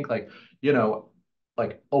openness. And I think like, you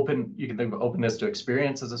can think of openness to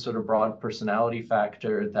experience as a sort of broad personality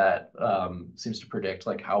factor that seems to predict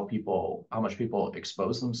like how much people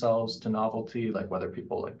expose themselves to novelty, like whether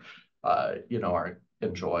people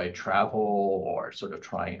enjoy travel or sort of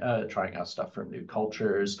trying out stuff from new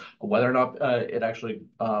cultures, whether or not it actually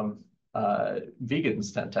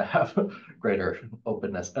vegans tend to have greater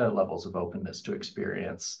openness levels of openness to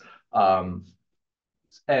experience.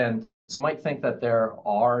 And might think that there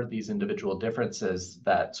are these individual differences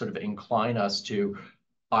that sort of incline us to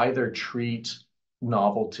either treat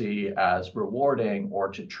novelty as rewarding or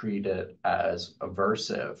to treat it as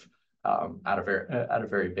aversive at a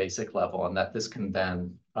very basic level, and that this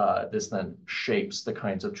then shapes the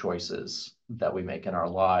kinds of choices that we make in our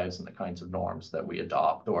lives and the kinds of norms that we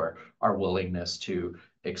adopt, or our willingness to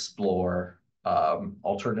explore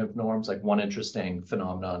alternative norms. Like one interesting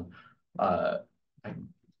phenomenon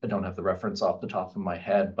I don't have the reference off the top of my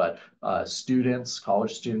head, but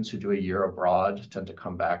college students who do a year abroad tend to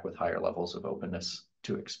come back with higher levels of openness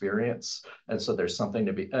to experience. And so there's something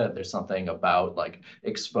there's something about like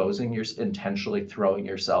exposing intentionally throwing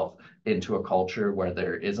yourself into a culture where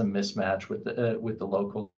there is a mismatch with the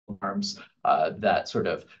local norms that sort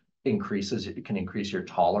of can increase your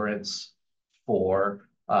tolerance for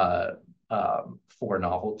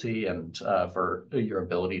novelty and for your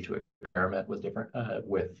ability to experiment with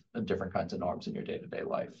different kinds of norms in your day-to-day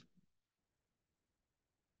life.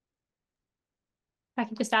 I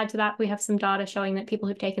can just add to that, we have some data showing that people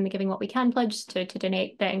who've taken the Giving What We Can pledge to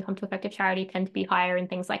donate their income to effective charity tend to be higher in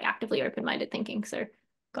things like actively open-minded thinking. So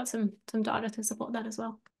got some data to support that as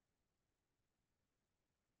well.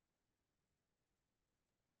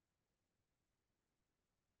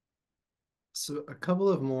 So a couple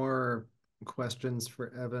of more questions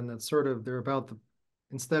for Evan. That's they're about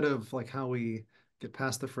instead of like how we get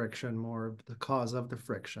past the friction, more of the cause of the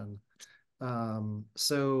friction.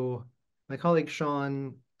 So my colleague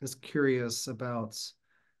Sean is curious about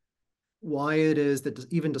why it is that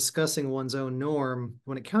even discussing one's own norm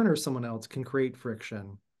when it counters someone else can create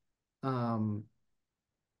friction.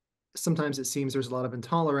 Sometimes it seems there's a lot of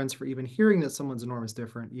intolerance for even hearing that someone's norm is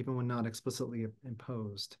different, even when not explicitly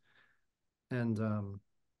imposed. And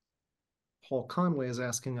Paul Conway is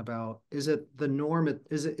asking about, is it the norm,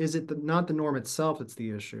 not the norm itself that's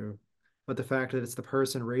the issue, but the fact that it's the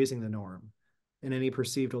person raising the norm and any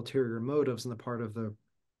perceived ulterior motives on the part of the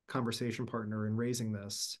conversation partner in raising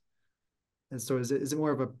this. And so is it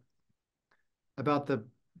more of about the,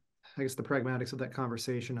 I guess, the pragmatics of that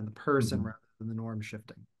conversation and the person rather than the norm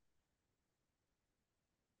shifting?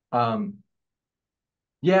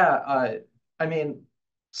 Yeah, I mean,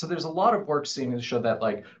 so there's a lot of work seen to show that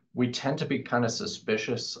like we tend to be kind of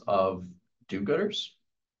suspicious of do-gooders,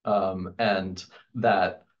 and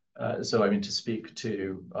that so I mean to speak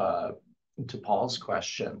to Paul's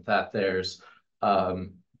question, that there's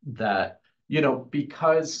that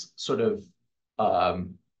because sort of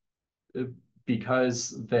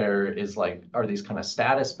because there is are these kind of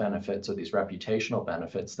status benefits or these reputational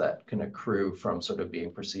benefits that can accrue from sort of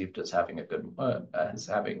being perceived as having a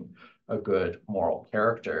good moral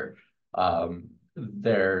character.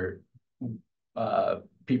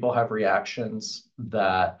 People have reactions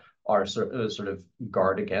that are sort of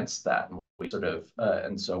guard against that,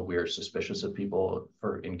 and so we're suspicious of people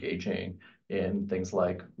for engaging in things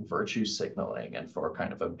like virtue signaling and for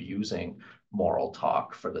kind of abusing moral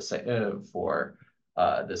talk for the sake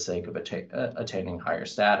of attaining higher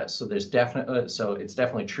status. So it's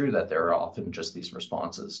definitely true that there are often just these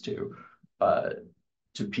responses to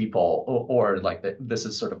people, or like that. This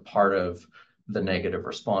is sort of part of the negative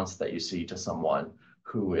response that you see to someone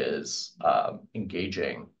who is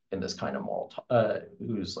engaging in this kind of moral,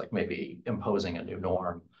 who's like maybe imposing a new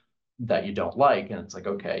norm that you don't like. And it's like,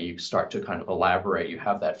 okay, you start to kind of elaborate. You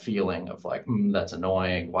have that feeling of like, that's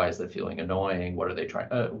annoying. Why is that feeling annoying? What are they trying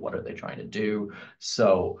to do?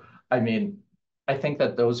 So, I mean, I think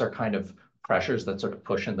that those are kind of pressures that sort of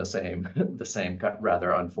push in the same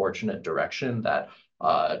rather unfortunate direction, that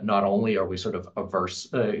not only are we sort of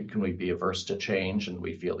can we be averse to change, and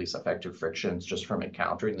we feel these affective frictions just from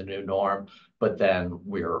encountering the new norm, but then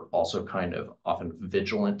we're also kind of often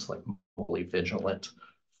vigilant, like morally vigilant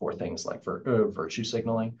for things like virtue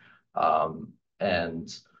signaling.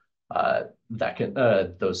 And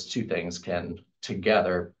those two things can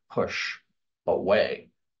together push away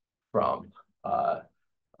from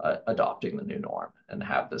adopting the new norm and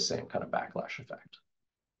have the same kind of backlash effect.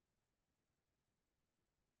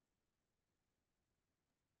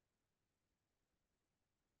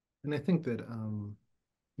 And I think that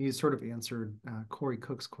you sort of answered Corey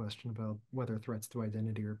Cook's question about whether threats to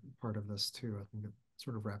identity are part of this too. I think it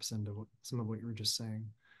sort of wraps into some of what you were just saying.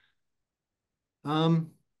 The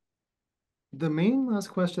main last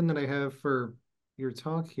question that I have for your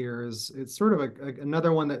talk here is, it's sort of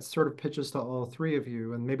another one that sort of pitches to all three of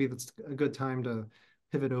you, and maybe that's a good time to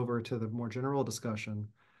pivot over to the more general discussion.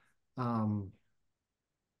 So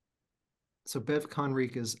Bev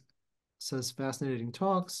Conrique says, fascinating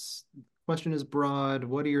talks. Question is broad.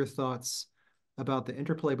 What are your thoughts about the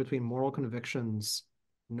interplay between moral convictions,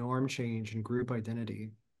 norm change, and group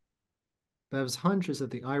identity? Bev's hunch is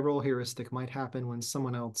that the eye roll heuristic might happen when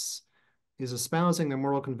someone else is espousing their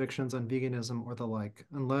moral convictions on veganism or the like,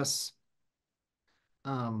 unless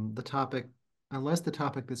the topic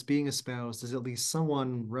that's being espoused is at least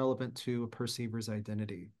someone relevant to a perceiver's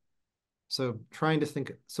identity. So trying to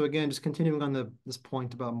think, so again, just continuing on this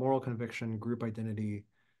point about moral conviction, group identity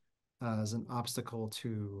as an obstacle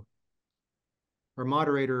to, or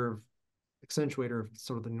moderator of accentuator of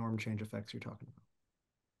sort of the norm change effects you're talking about?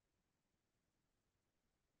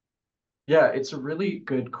 Yeah, it's a really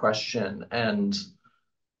good question. And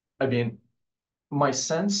I mean, my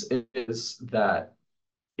sense is that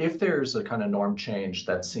if there's a kind of norm change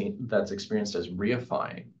that's experienced as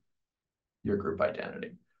reifying your group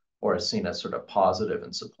identity, or is seen as sort of positive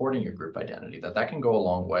and supporting your group identity, that can go a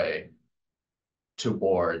long way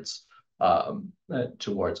towards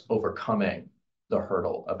towards overcoming the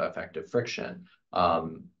hurdle of affective friction.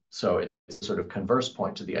 So it's a sort of converse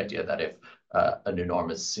point to the idea that if a new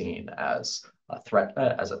norm is seen as a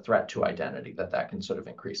threat to identity, that can sort of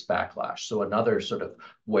increase backlash. So another sort of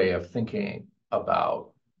way of thinking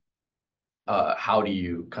about how do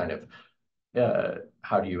you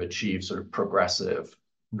achieve sort of progressive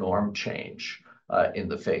norm change in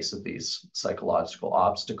the face of these psychological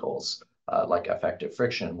obstacles like affective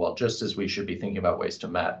friction? Well, just as we should be thinking about ways to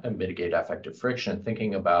mitigate affective friction,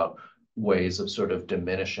 thinking about ways of sort of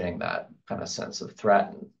diminishing that kind of sense of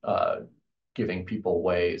threat and giving people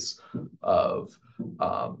ways of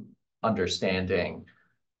understanding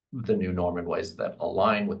the new norm in ways that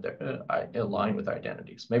align with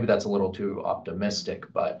identities. Maybe that's a little too optimistic,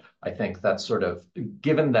 but I think that's sort of,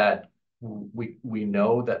 given that we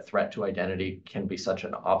know that threat to identity can be such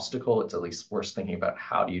an obstacle, it's at least worth thinking about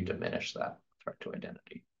how do you diminish that threat to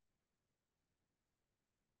identity.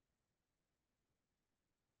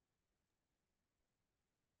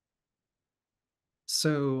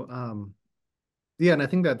 So yeah, and I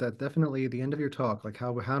think that definitely the end of your talk, like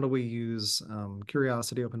how do we use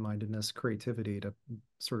curiosity, open-mindedness, creativity to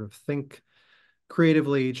sort of think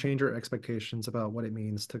creatively, change our expectations about what it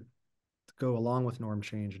means to go along with norm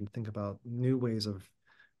change and think about new ways of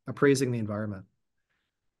appraising the environment.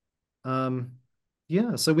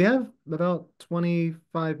 Yeah, so we have about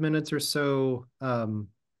 25 minutes or so.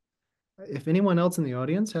 If anyone else in the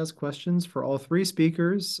audience has questions for all three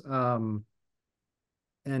speakers,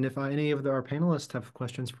 and if any of our panelists have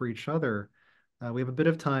questions for each other, we have a bit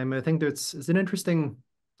of time. I think it's an interesting,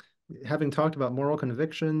 having talked about moral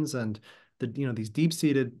convictions and these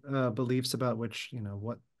deep-seated beliefs about which,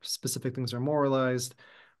 what specific things are moralized,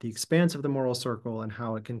 the expanse of the moral circle and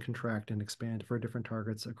how it can contract and expand for different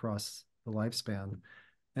targets across the lifespan.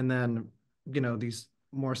 And then, these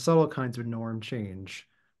more subtle kinds of norm change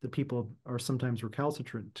that people are sometimes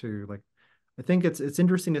recalcitrant to. Like, I think it's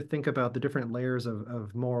interesting to think about the different layers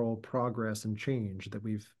of moral progress and change that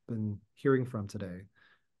we've been hearing from today.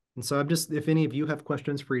 And so I'm just, if any of you have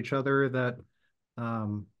questions for each other that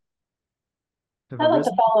I'd like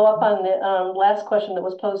to follow up on the last question that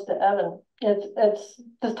was posed to Evan. It's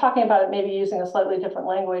just talking about it maybe using a slightly different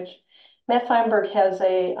language. Matt Feinberg has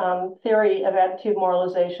a theory of attitude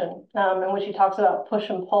moralization in which he talks about push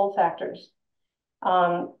and pull factors,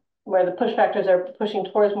 where the push factors are pushing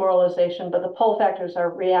towards moralization, but the pull factors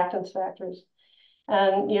are reactance factors.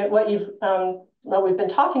 And what we've been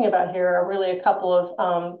talking about here are really a couple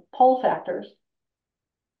of pull factors.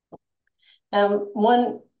 And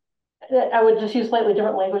one, I would just use slightly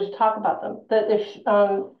different language to talk about them. That if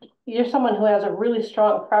you're someone who has a really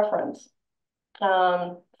strong preference,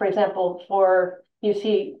 for example,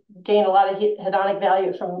 gain a lot of hedonic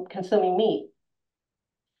value from consuming meat,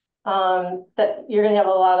 that you're going to have a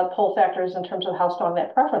lot of pull factors in terms of how strong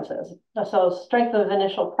that preference is. So strength of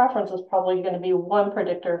initial preference is probably going to be one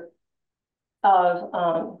predictor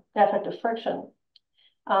of affective friction.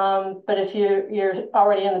 But if you're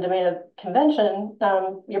already in the domain of convention,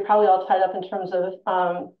 you're probably all tied up in terms of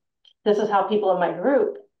this is how people in my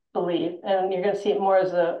group believe, and you're going to see it more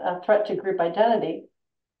as a threat to group identity,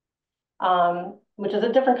 which is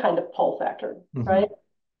a different kind of pull factor, right?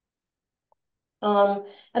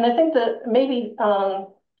 And I think that maybe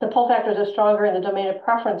the pull factors are stronger in the domain of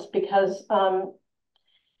preference because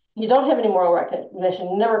you don't have any moral recognition.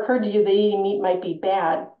 It never occurred to you that eating meat might be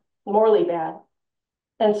bad, morally bad.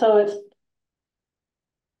 And so it's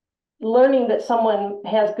learning that someone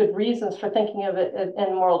has good reasons for thinking of it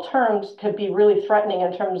in moral terms could be really threatening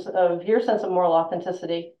in terms of your sense of moral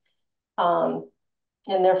authenticity. And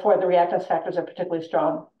therefore, the reactance factors are particularly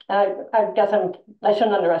strong. And I guess I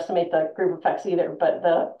shouldn't underestimate the group effects either, but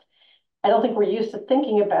I don't think we're used to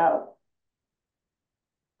thinking about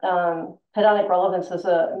hedonic relevance as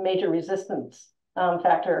a major resistance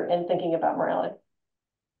factor in thinking about morality.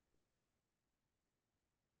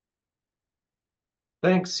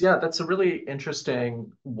 Thanks. Yeah, that's a really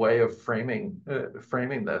interesting way of framing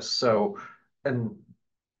this. So, and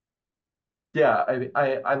yeah,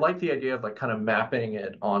 I like the idea of like kind of mapping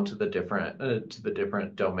it onto the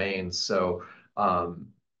different domains. So,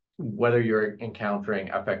 whether you're encountering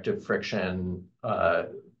affective friction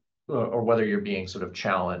or whether you're being sort of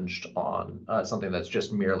challenged on something that's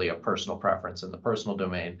just merely a personal preference in the personal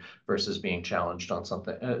domain versus being challenged on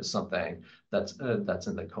something that's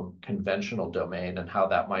in the conventional domain, and how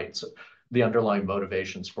that might, the underlying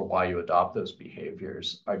motivations for why you adopt those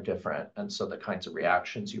behaviors are different, and so the kinds of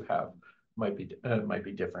reactions you have might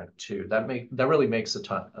be different too. That really makes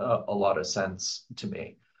a lot of sense to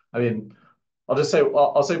me. I mean, I'll say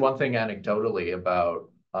one thing anecdotally about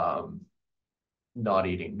not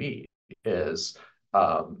eating meat is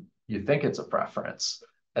you think it's a preference,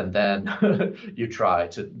 and then you try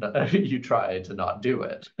to not do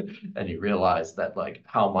it, and you realize that like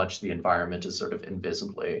how much the environment is sort of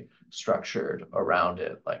invisibly structured around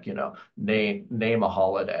it. Like, you know, name a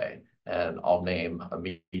holiday and I'll name a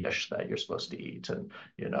meat dish that you're supposed to eat. And,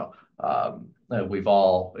 you know, we've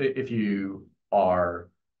all, if you are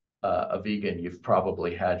a vegan, you've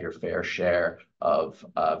probably had your fair share of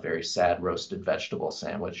very sad roasted vegetable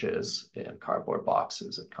sandwiches in cardboard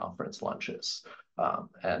boxes at conference lunches.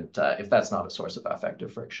 And if that's not a source of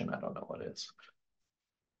affective friction, I don't know what is.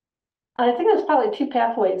 I think there's probably two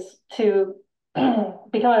pathways to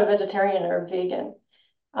become a vegetarian or a vegan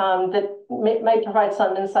that might provide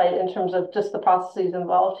some insight in terms of just the processes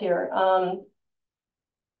involved here.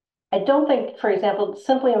 I don't think, for example,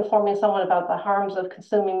 simply informing someone about the harms of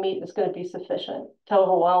consuming meat is going to be sufficient to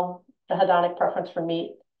overwhelm the hedonic preference for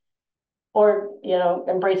meat, or, you know,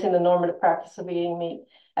 embracing the normative practice of eating meat.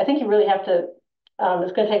 I think you really have to,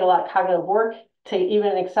 it's going to take a lot of cognitive work to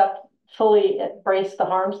even fully embrace the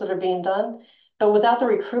harms that are being done. But without the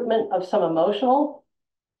recruitment of some emotional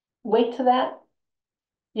weight to that,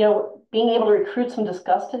 you know, being able to recruit some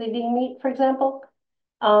disgust at eating meat, for example,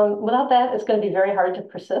 without that, it's going to be very hard to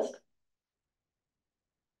persist.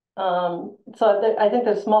 So I think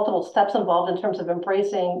there's multiple steps involved in terms of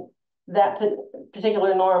embracing that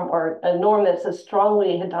particular norm, or a norm that's as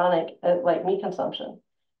strongly hedonic like meat consumption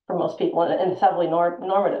for most people, and it's heavily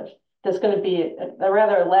normative. There's going to be a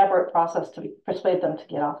rather elaborate process to persuade them to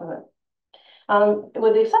get off of it.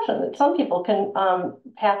 With the exception that some people can,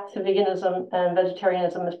 path to veganism and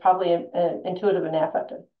vegetarianism is probably intuitive and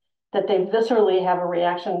affective, that they viscerally have a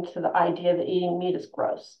reaction to the idea that eating meat is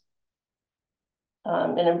gross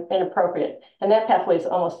and inappropriate. And that pathway is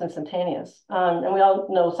almost instantaneous. And we all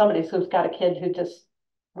know somebody who's got a kid who just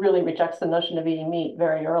really rejects the notion of eating meat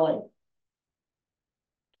very early.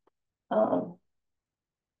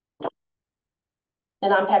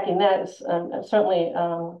 And unpacking that is certainly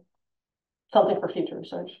something for future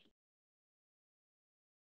research.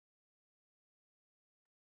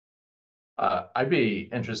 I'd be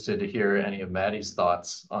interested to hear any of Matti's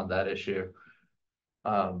thoughts on that issue.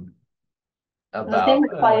 The same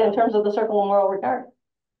applies in terms of the circle of moral regard.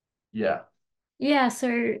 Yeah. Yeah,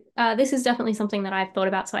 so this is definitely something that I've thought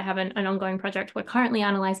about. So I have an ongoing project. We're currently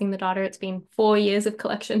analyzing the data. It's been 4 years of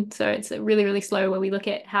collection. So it's really, really slow, where we look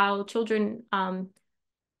at how children,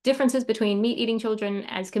 differences between meat-eating children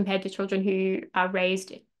as compared to children who are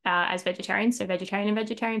raised as vegetarians, so vegetarian and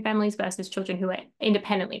vegetarian families, versus children who are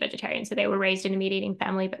independently vegetarian. So they were raised in a meat-eating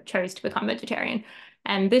family but chose to become vegetarian.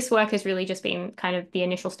 And this work has really just been kind of the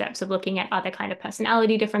initial steps of looking at other kind of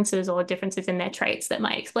personality differences or differences in their traits that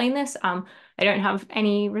might explain this. I don't have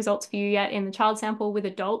any results for you yet in the child sample with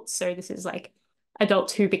adults. So this is like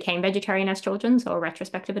adults who became vegetarian as children, so a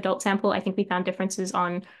retrospective adult sample. I think we found differences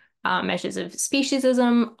on measures of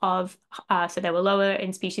speciesism, so they were lower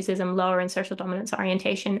in speciesism, lower in social dominance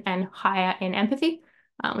orientation, and higher in empathy,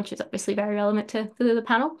 which is obviously very relevant to the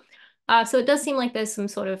panel. So it does seem like there's some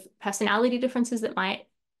sort of personality differences that might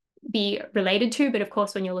be related to, but of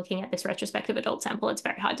course, when you're looking at this retrospective adult sample, it's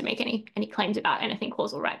very hard to make any claims about anything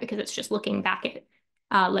causal, right? Because it's just looking back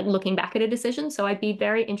at a decision. So I'd be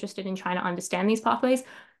very interested in trying to understand these pathways.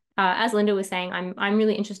 As Linda was saying, I'm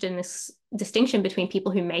really interested in this distinction between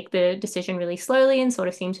people who make the decision really slowly and sort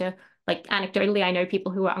of seem to, like, anecdotally, I know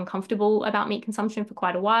people who are uncomfortable about meat consumption for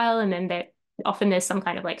quite a while, and then often there's some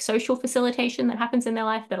kind of like social facilitation that happens in their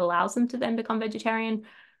life that allows them to then become vegetarian,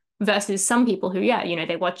 versus some people who, yeah, you know,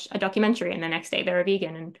 they watch a documentary and the next day they're a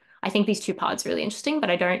vegan. And I think these two paths are really interesting,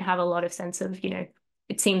 but I don't have a lot of sense of, you know,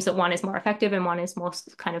 it seems that one is more effective and one is more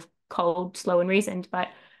kind of cold, slow, and reasoned. But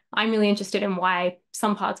I'm really interested in why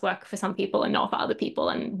some paths work for some people and not for other people,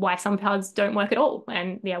 and why some paths don't work at all,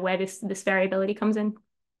 and yeah, where this variability comes in.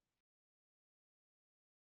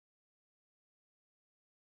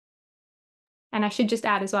 And I should just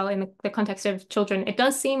add as well, in the context of children, it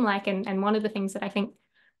does seem like, and one of the things that I think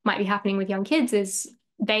might be happening with young kids is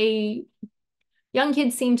young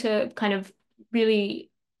kids seem to kind of really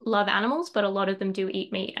love animals, but a lot of them do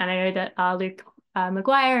eat meat. And I know that Luke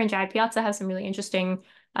McGuire and Jared Piazza have some really interesting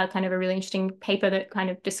kind of a really interesting paper that kind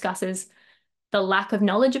of discusses the lack of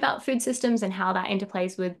knowledge about food systems and how that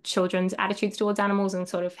interplays with children's attitudes towards animals and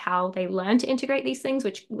sort of how they learn to integrate these things,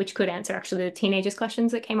 which could answer actually the teenagers'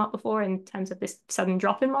 questions that came up before in terms of this sudden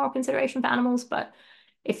drop in moral consideration for animals. But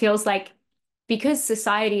it feels like because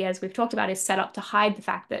society, as we've talked about, is set up to hide the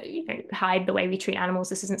fact that, hide the way we treat animals,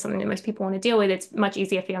 this isn't something that most people want to deal with. It's much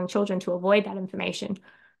easier for young children to avoid that information.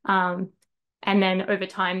 And then over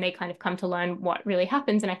time, they kind of come to learn what really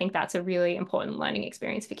happens. And I think that's a really important learning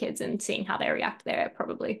experience for kids, and seeing how they react there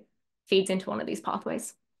probably feeds into one of these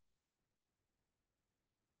pathways.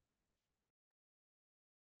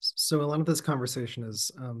 So a lot of this conversation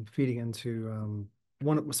is feeding into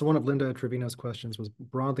one of Linda Trevino's questions was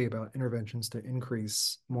broadly about interventions to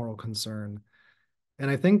increase moral concern.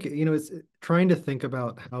 And I think, it's trying to think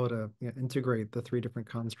about how to integrate the three different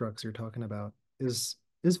constructs you're talking about is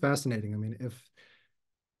fascinating. I mean,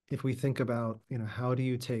 if we think about, how do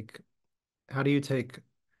you take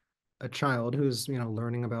a child who's,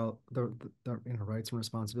 learning about the rights and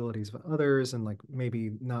responsibilities of others, and like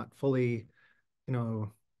maybe not fully,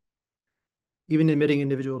 even admitting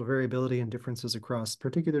individual variability and differences across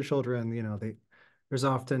particular children, there's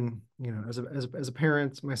often, as a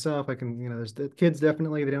parent myself, I can, there's the kids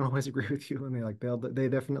definitely, they don't always agree with you, and they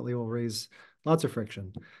definitely will raise lots of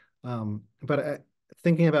friction. But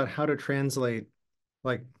thinking about how to translate,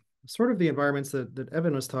 like, sort of the environments that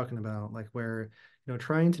Evan was talking about, like where,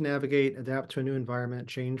 trying to navigate, adapt to a new environment,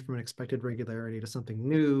 change from an expected regularity to something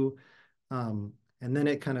new, and then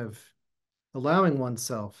it kind of allowing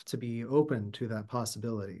oneself to be open to that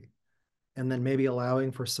possibility, and then maybe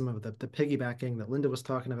allowing for some of the piggybacking that Linda was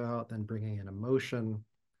talking about, then bringing in emotion,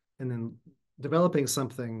 and then developing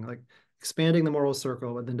something like expanding the moral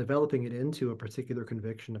circle, and then developing it into a particular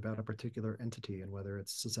conviction about a particular entity and whether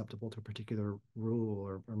it's susceptible to a particular rule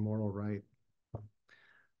or moral right.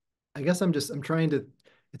 I guess I'm trying to,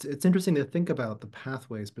 it's interesting to think about the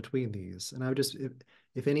pathways between these. And I would just,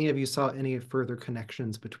 if any of you saw any further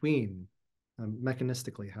connections between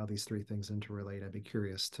mechanistically how these three things interrelate, I'd be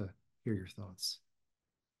curious to hear your thoughts.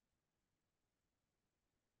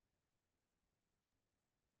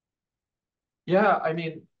 Yeah, I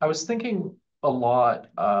mean, I was thinking a lot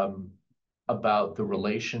about the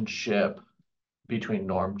relationship between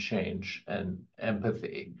norm change and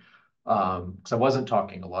empathy. Because I wasn't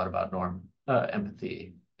talking a lot about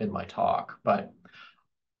empathy in my talk, but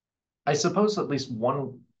I suppose at least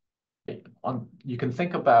you can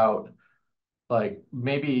think about, like,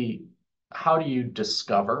 maybe how do you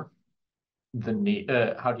discover the need,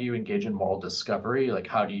 how do you engage in moral discovery? Like,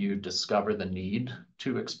 how do you discover the need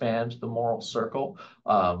to expand the moral circle,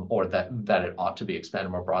 or that it ought to be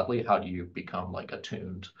expanded more broadly? How do you become like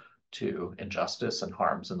attuned to injustice and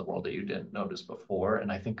harms in the world that you didn't notice before? And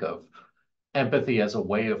I think of empathy as a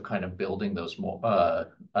way of kind of building those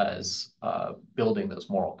building those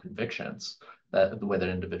moral convictions, that the way that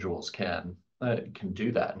individuals can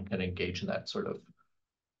do that and can engage in that sort of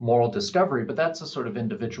moral discovery. But that's a sort of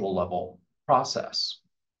individual level process.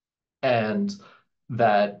 And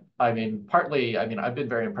that, I mean, partly, I mean, I've been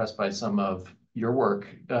very impressed by some of your work,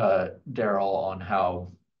 Daryl, on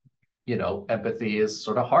how, empathy is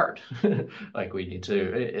sort of hard. Like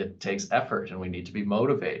it takes effort, and we need to be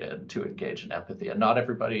motivated to engage in empathy. And not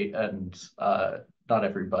everybody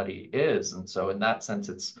is. And so in that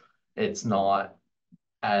sense, it's not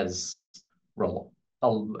as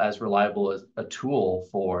reliable as a tool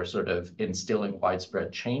for sort of instilling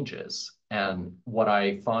widespread changes. And what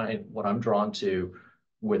I'm drawn to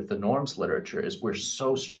with the norms literature is we're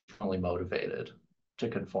so strongly motivated to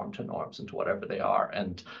conform to norms and to whatever they are,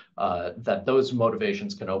 and that those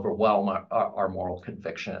motivations can overwhelm our moral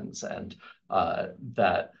convictions, and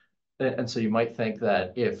so you might think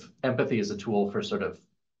that if empathy is a tool for sort of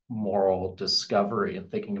moral discovery and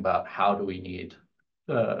thinking about how do we need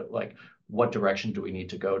like what direction do we need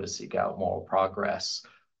to go to seek out moral progress,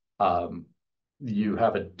 you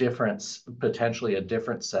have potentially a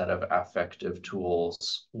different set of affective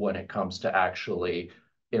tools when it comes to actually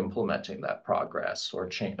implementing that progress or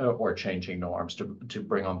changing norms to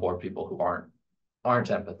bring on board people who aren't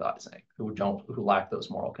empathizing, who lack those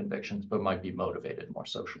moral convictions, but might be motivated more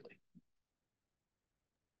socially.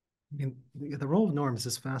 I mean, the role of norms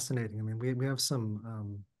is fascinating. I mean, we have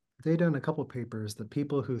some data in a couple of papers that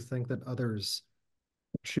people who think that others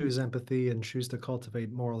choose empathy and choose to cultivate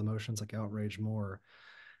moral emotions like outrage more,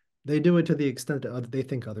 they do it to the extent that they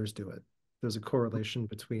think others do it. There's a correlation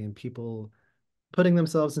between people putting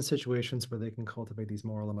themselves in situations where they can cultivate these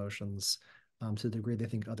moral emotions to the degree they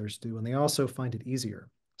think others do. And they also find it easier.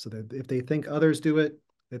 So that if they think others do it,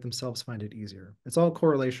 they themselves find it easier. It's all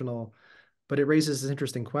correlational, But it raises this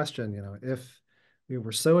interesting question, if we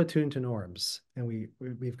were so attuned to norms and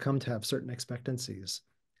we've come to have certain expectancies,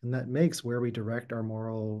 and that makes where we direct our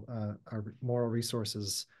moral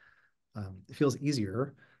resources, it feels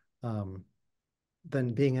easier,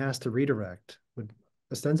 then being asked to redirect would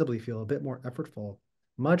ostensibly feel a bit more effortful,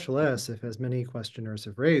 much less if, as many questioners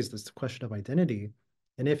have raised, this question of identity.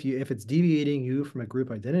 And if it's deviating you from a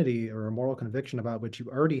group identity or a moral conviction about which you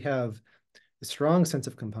already have a strong sense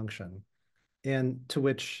of compunction, and to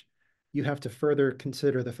which you have to further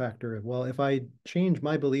consider the factor of, well, if I change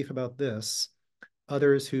my belief about this,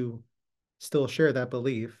 others who still share that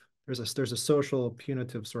belief, there's a social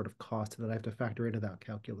punitive sort of cost that I have to factor into that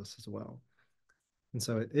calculus as well. And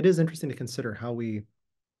so it is interesting to consider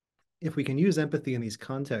if we can use empathy in these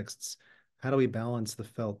contexts, how do we balance the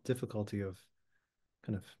felt difficulty of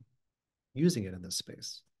kind of using it in this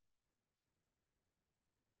space?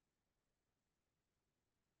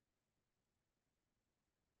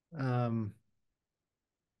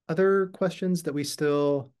 Other questions that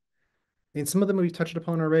some of them we've touched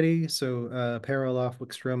upon already. So Paraloff,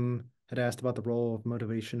 Wickstrom had asked about the role of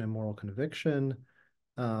motivation and moral conviction.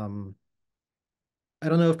 I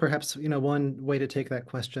don't know if perhaps, one way to take that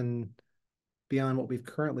question beyond what we've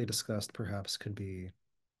currently discussed perhaps could be,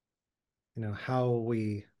 how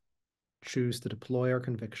we choose to deploy our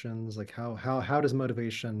convictions, like how does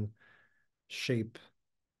motivation shape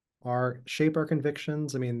our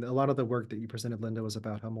convictions? I mean, a lot of the work that you presented, Linda, was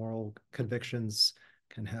about how moral convictions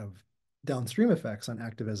can have downstream effects on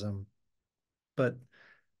activism. But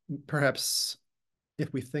perhaps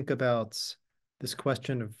if we think about this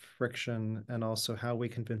question of friction and also how we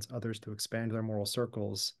convince others to expand their moral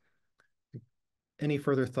circles, any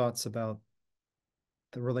further thoughts about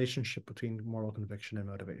the relationship between moral conviction and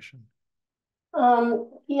motivation?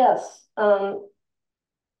 Yes.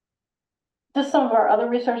 Just some of our other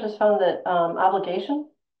research has found that obligation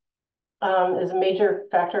is a major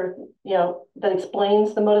factor, that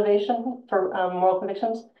explains the motivation for moral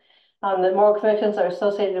convictions. That moral convictions are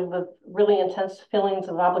associated with really intense feelings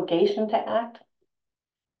of obligation to act.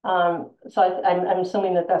 So I'm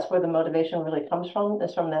assuming that that's where the motivation really comes from,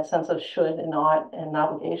 is from that sense of should and ought and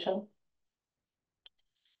obligation.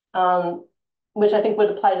 Which I think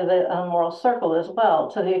would apply to the moral circle as well,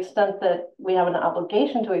 to the extent that we have an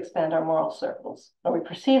obligation to expand our moral circles, or we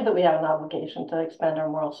perceive that we have an obligation to expand our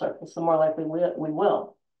moral circles, the more likely we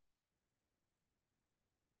will.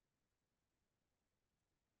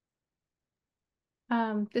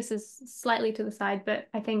 This is slightly to the side, but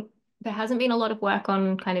I think there hasn't been a lot of work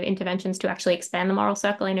on kind of interventions to actually expand the moral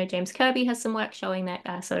circle. I know James Kirby has some work showing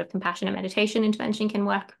that sort of compassionate meditation intervention can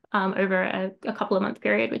work over a couple of month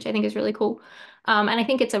period, which I think is really cool. And I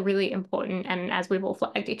think it's a really important and, as we've all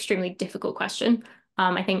flagged, extremely difficult question.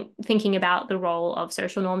 I think thinking about the role of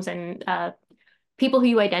social norms and people who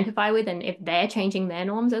you identify with, and if they're changing their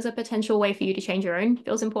norms as a potential way for you to change your own,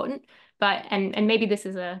 feels important. But and maybe this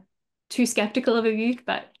is a too skeptical of a view,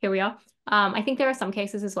 but here we are. I think there are some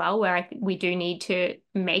cases as well where we do need to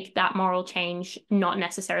make that moral change not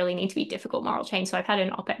necessarily need to be difficult moral change. So I've had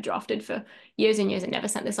an op-ed drafted for years and years and never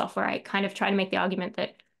sent this off, where I kind of try to make the argument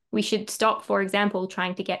that we should stop, for example,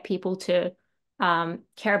 trying to get people to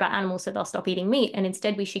care about animals so they'll stop eating meat. And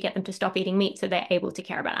instead, we should get them to stop eating meat so they're able to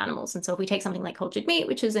care about animals. And so if we take something like cultured meat,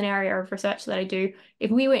 which is an area of research that I do, if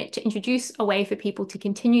we were to introduce a way for people to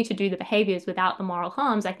continue to do the behaviors without the moral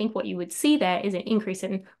harms, I think what you would see there is an increase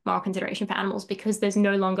in moral consideration for animals, because there's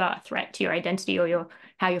no longer a threat to your identity or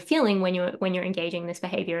how you're feeling when you're engaging in this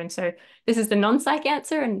behavior. And so this is the non-psych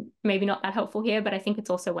answer, and maybe not that helpful here, but I think it's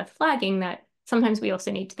also worth flagging that sometimes we also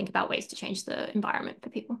need to think about ways to change the environment for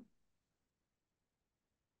people.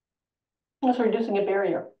 It's reducing a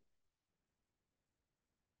barrier.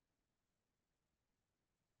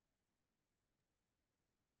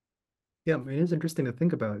 Yeah, it is interesting to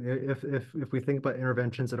think about. If we think about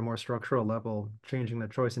interventions at a more structural level, changing the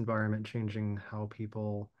choice environment, changing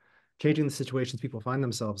the situations people find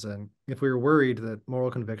themselves in. If we were worried that moral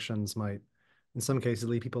convictions might, in some cases,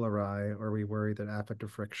 lead people awry, or we worry that affective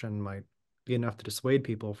friction might be enough to dissuade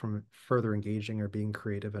people from further engaging or being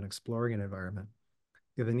creative and exploring an environment,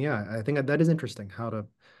 then yeah, I think that is interesting, how to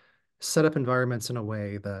set up environments in a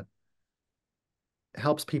way that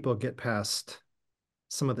helps people get past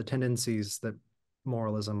some of the tendencies that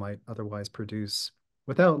moralism might otherwise produce,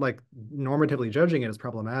 without like normatively judging it as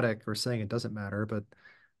problematic or saying it doesn't matter, but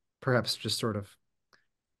perhaps just sort of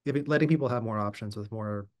letting people have more options with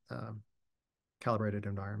more calibrated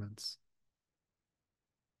environments.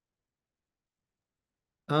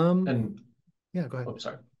 And yeah, go ahead. oh,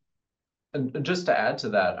 sorry. And just to add to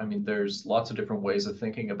that, I mean, there's lots of different ways of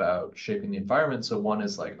thinking about shaping the environment. So one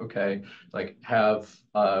is like, okay, like have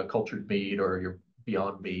cultured meat or your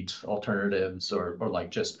Beyond Meat alternatives, or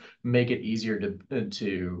like just make it easier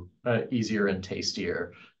to easier and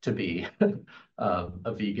tastier to be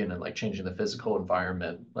a vegan, and like changing the physical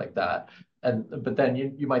environment like that. And but then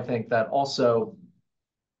you might think that also,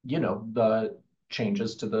 the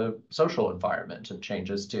changes to the social environment and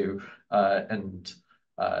changes to and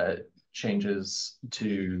changes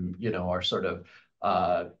to, our sort of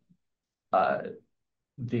uh, uh,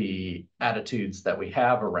 the attitudes that we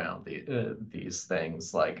have around these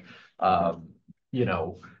things, like, you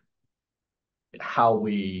know, how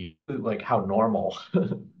normal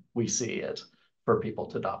we see it for people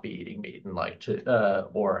to not be eating meat, and like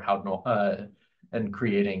or how no, and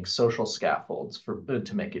creating social scaffolds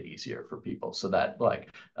to make it easier for people, so that like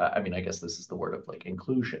I mean, I guess this is the word of like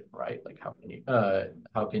inclusion, right? Like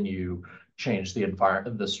how can you change the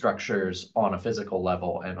environment, the structures on a physical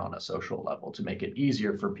level and on a social level to make it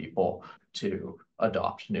easier for people to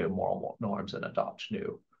adopt new moral norms and adopt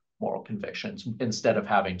new moral convictions, instead of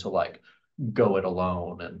having to like go it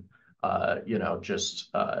alone and just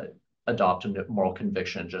adopt a moral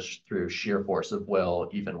conviction just through sheer force of will,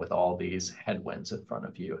 even with all these headwinds in front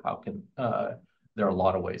of you. How can there are a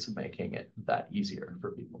lot of ways of making it that easier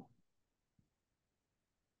for people.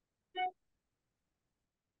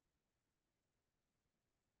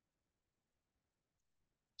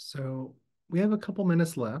 So we have a couple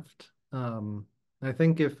minutes left. I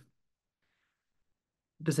think do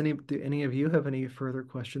any of you have any further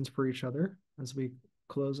questions for each other as we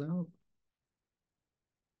close out?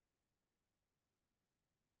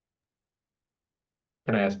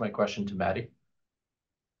 Can I ask my question to Matti?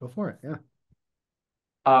 Go for it.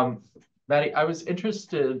 Yeah. Matti, I was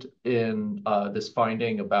interested in this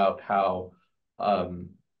finding about how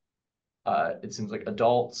it seems like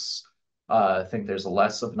adults think there's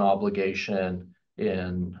less of an obligation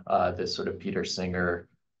in this sort of Peter Singer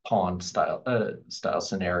pond style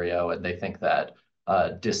scenario, and they think that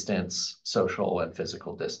distance, social and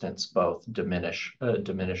physical distance, both diminish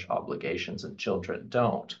obligations, and children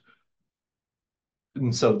don't.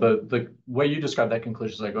 And so the way you describe that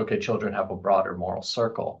conclusion is like, okay, children have a broader moral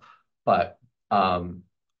circle, but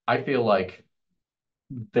I feel like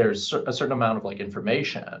there's a certain amount of like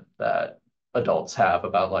information that adults have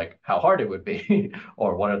about like how hard it would be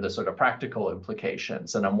or what are the sort of practical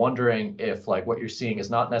implications. And I'm wondering if like what you're seeing is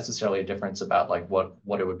not necessarily a difference about like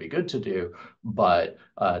what it would be good to do, but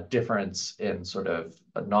a difference in sort of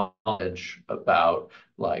knowledge about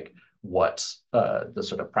like what the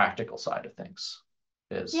sort of practical side of things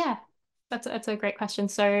is. Yeah, that's a great question.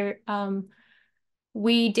 So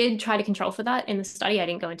we did try to control for that in the study. I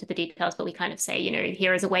didn't go into the details, but we kind of say,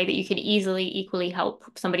 here is a way that you could equally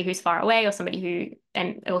help somebody who's far away or somebody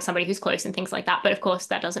who's close and things like that. But of course,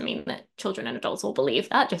 that doesn't mean that children and adults will believe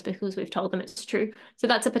that just because we've told them it's true. So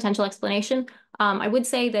that's a potential explanation. I would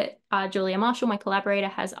say that Julia Marshall, my collaborator,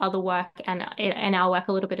 has other work, and in our work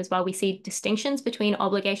a little bit as well, we see distinctions between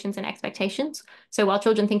obligations and expectations. So while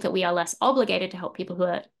children think that we are less obligated to help people who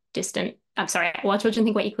are distant, while children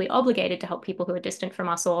think we're equally obligated to help people who are distant from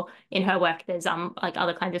us, or in her work, there's like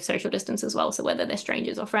other kinds of social distance as well. So whether they're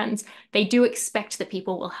strangers or friends, they do expect that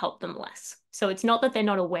people will help them less. So it's not that they're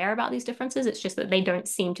not aware about these differences, it's just that they don't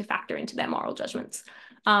seem to factor into their moral judgments.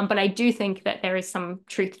 But I do think that there is some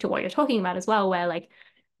truth to what you're talking about as well, where like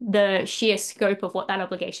the sheer scope of what that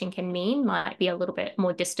obligation can mean might be a little bit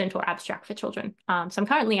more distant or abstract for children. So I'm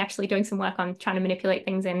currently actually doing some work on trying to manipulate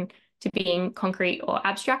things into being concrete or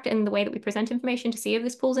abstract in the way that we present information to see if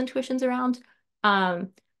this pulls intuitions around.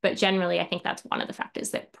 But generally, I think that's one of the factors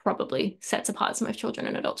that probably sets apart some of children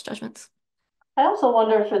and adults' judgments. I also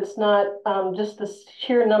wonder if it's not just the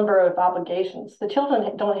sheer number of obligations. The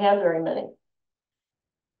children don't have very many.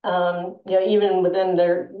 Even within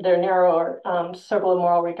their narrower circle of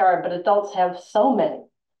moral regard, but adults have so many.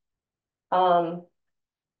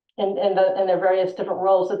 In their various different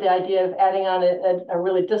roles, that the idea of adding on a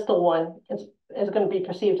really distal one is going to be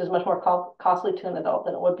perceived as much more costly to an adult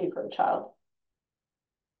than it would be for a child.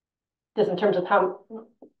 Just in terms of how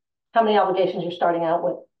many obligations you're starting out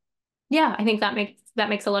with. Yeah, I think that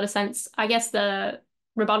makes a lot of sense. I guess the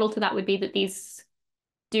rebuttal to that would be that these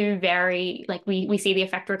do vary. Like we see the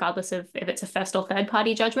effect regardless of if it's a first or third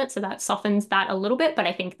party judgment. So that softens that a little bit. But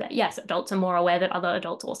I think that, yes, adults are more aware that other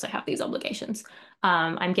adults also have these obligations.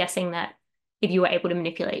 I'm guessing that if you were able to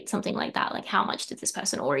manipulate something like that, like how much did this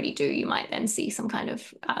person already do, you might then see some kind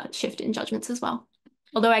of shift in judgments as well.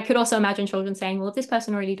 Although I could also imagine children saying, well, if this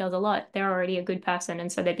person already does a lot, they're already a good person.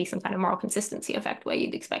 And so there'd be some kind of moral consistency effect where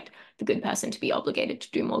you'd expect the good person to be obligated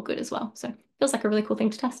to do more good as well. So it feels like a really cool thing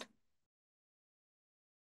to test.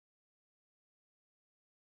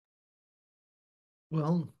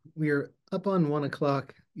 Well, we're up on 1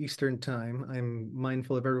 o'clock Eastern time. I'm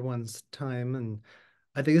mindful of everyone's time, and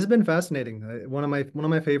I think this has been fascinating. One of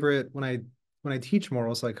my favorite when I teach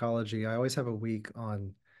moral psychology, I always have a week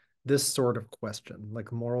on this sort of question,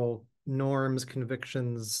 like moral norms,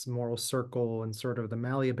 convictions, moral circle, and sort of the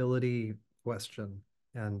malleability question.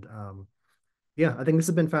 And yeah, I think this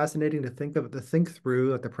has been fascinating to think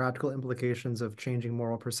through like the practical implications of changing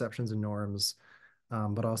moral perceptions and norms,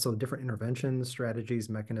 but also different interventions, strategies,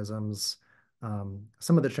 mechanisms,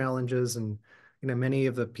 some of the challenges. And many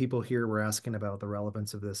of the people here were asking about the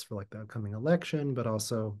relevance of this for like the upcoming election, but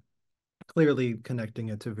also clearly connecting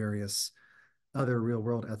it to various other real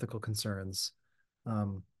world ethical concerns.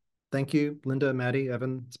 Um, Thank you, Linda, Matti,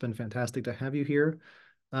 Evan. It's been fantastic to have you here.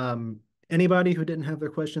 Um, Anybody who didn't have their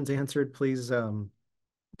questions answered, please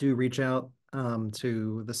do reach out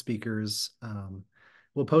to the speakers.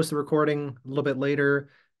 We'll post the recording a little bit later.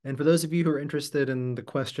 And for those of you who are interested in the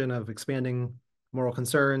question of expanding moral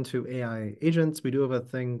concern to AI agents, we do have a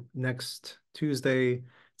thing next Tuesday.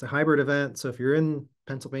 It's a hybrid event. So if you're in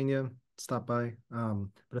Pennsylvania, stop by.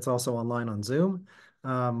 But it's also online on Zoom.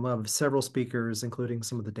 We'll have several speakers, including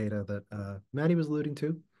some of the data that Matti was alluding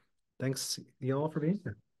to. Thanks, you all, for being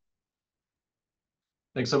here.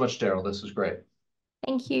 Thanks so much, Daryl. This was great.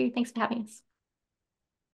 Thank you. Thanks for having us.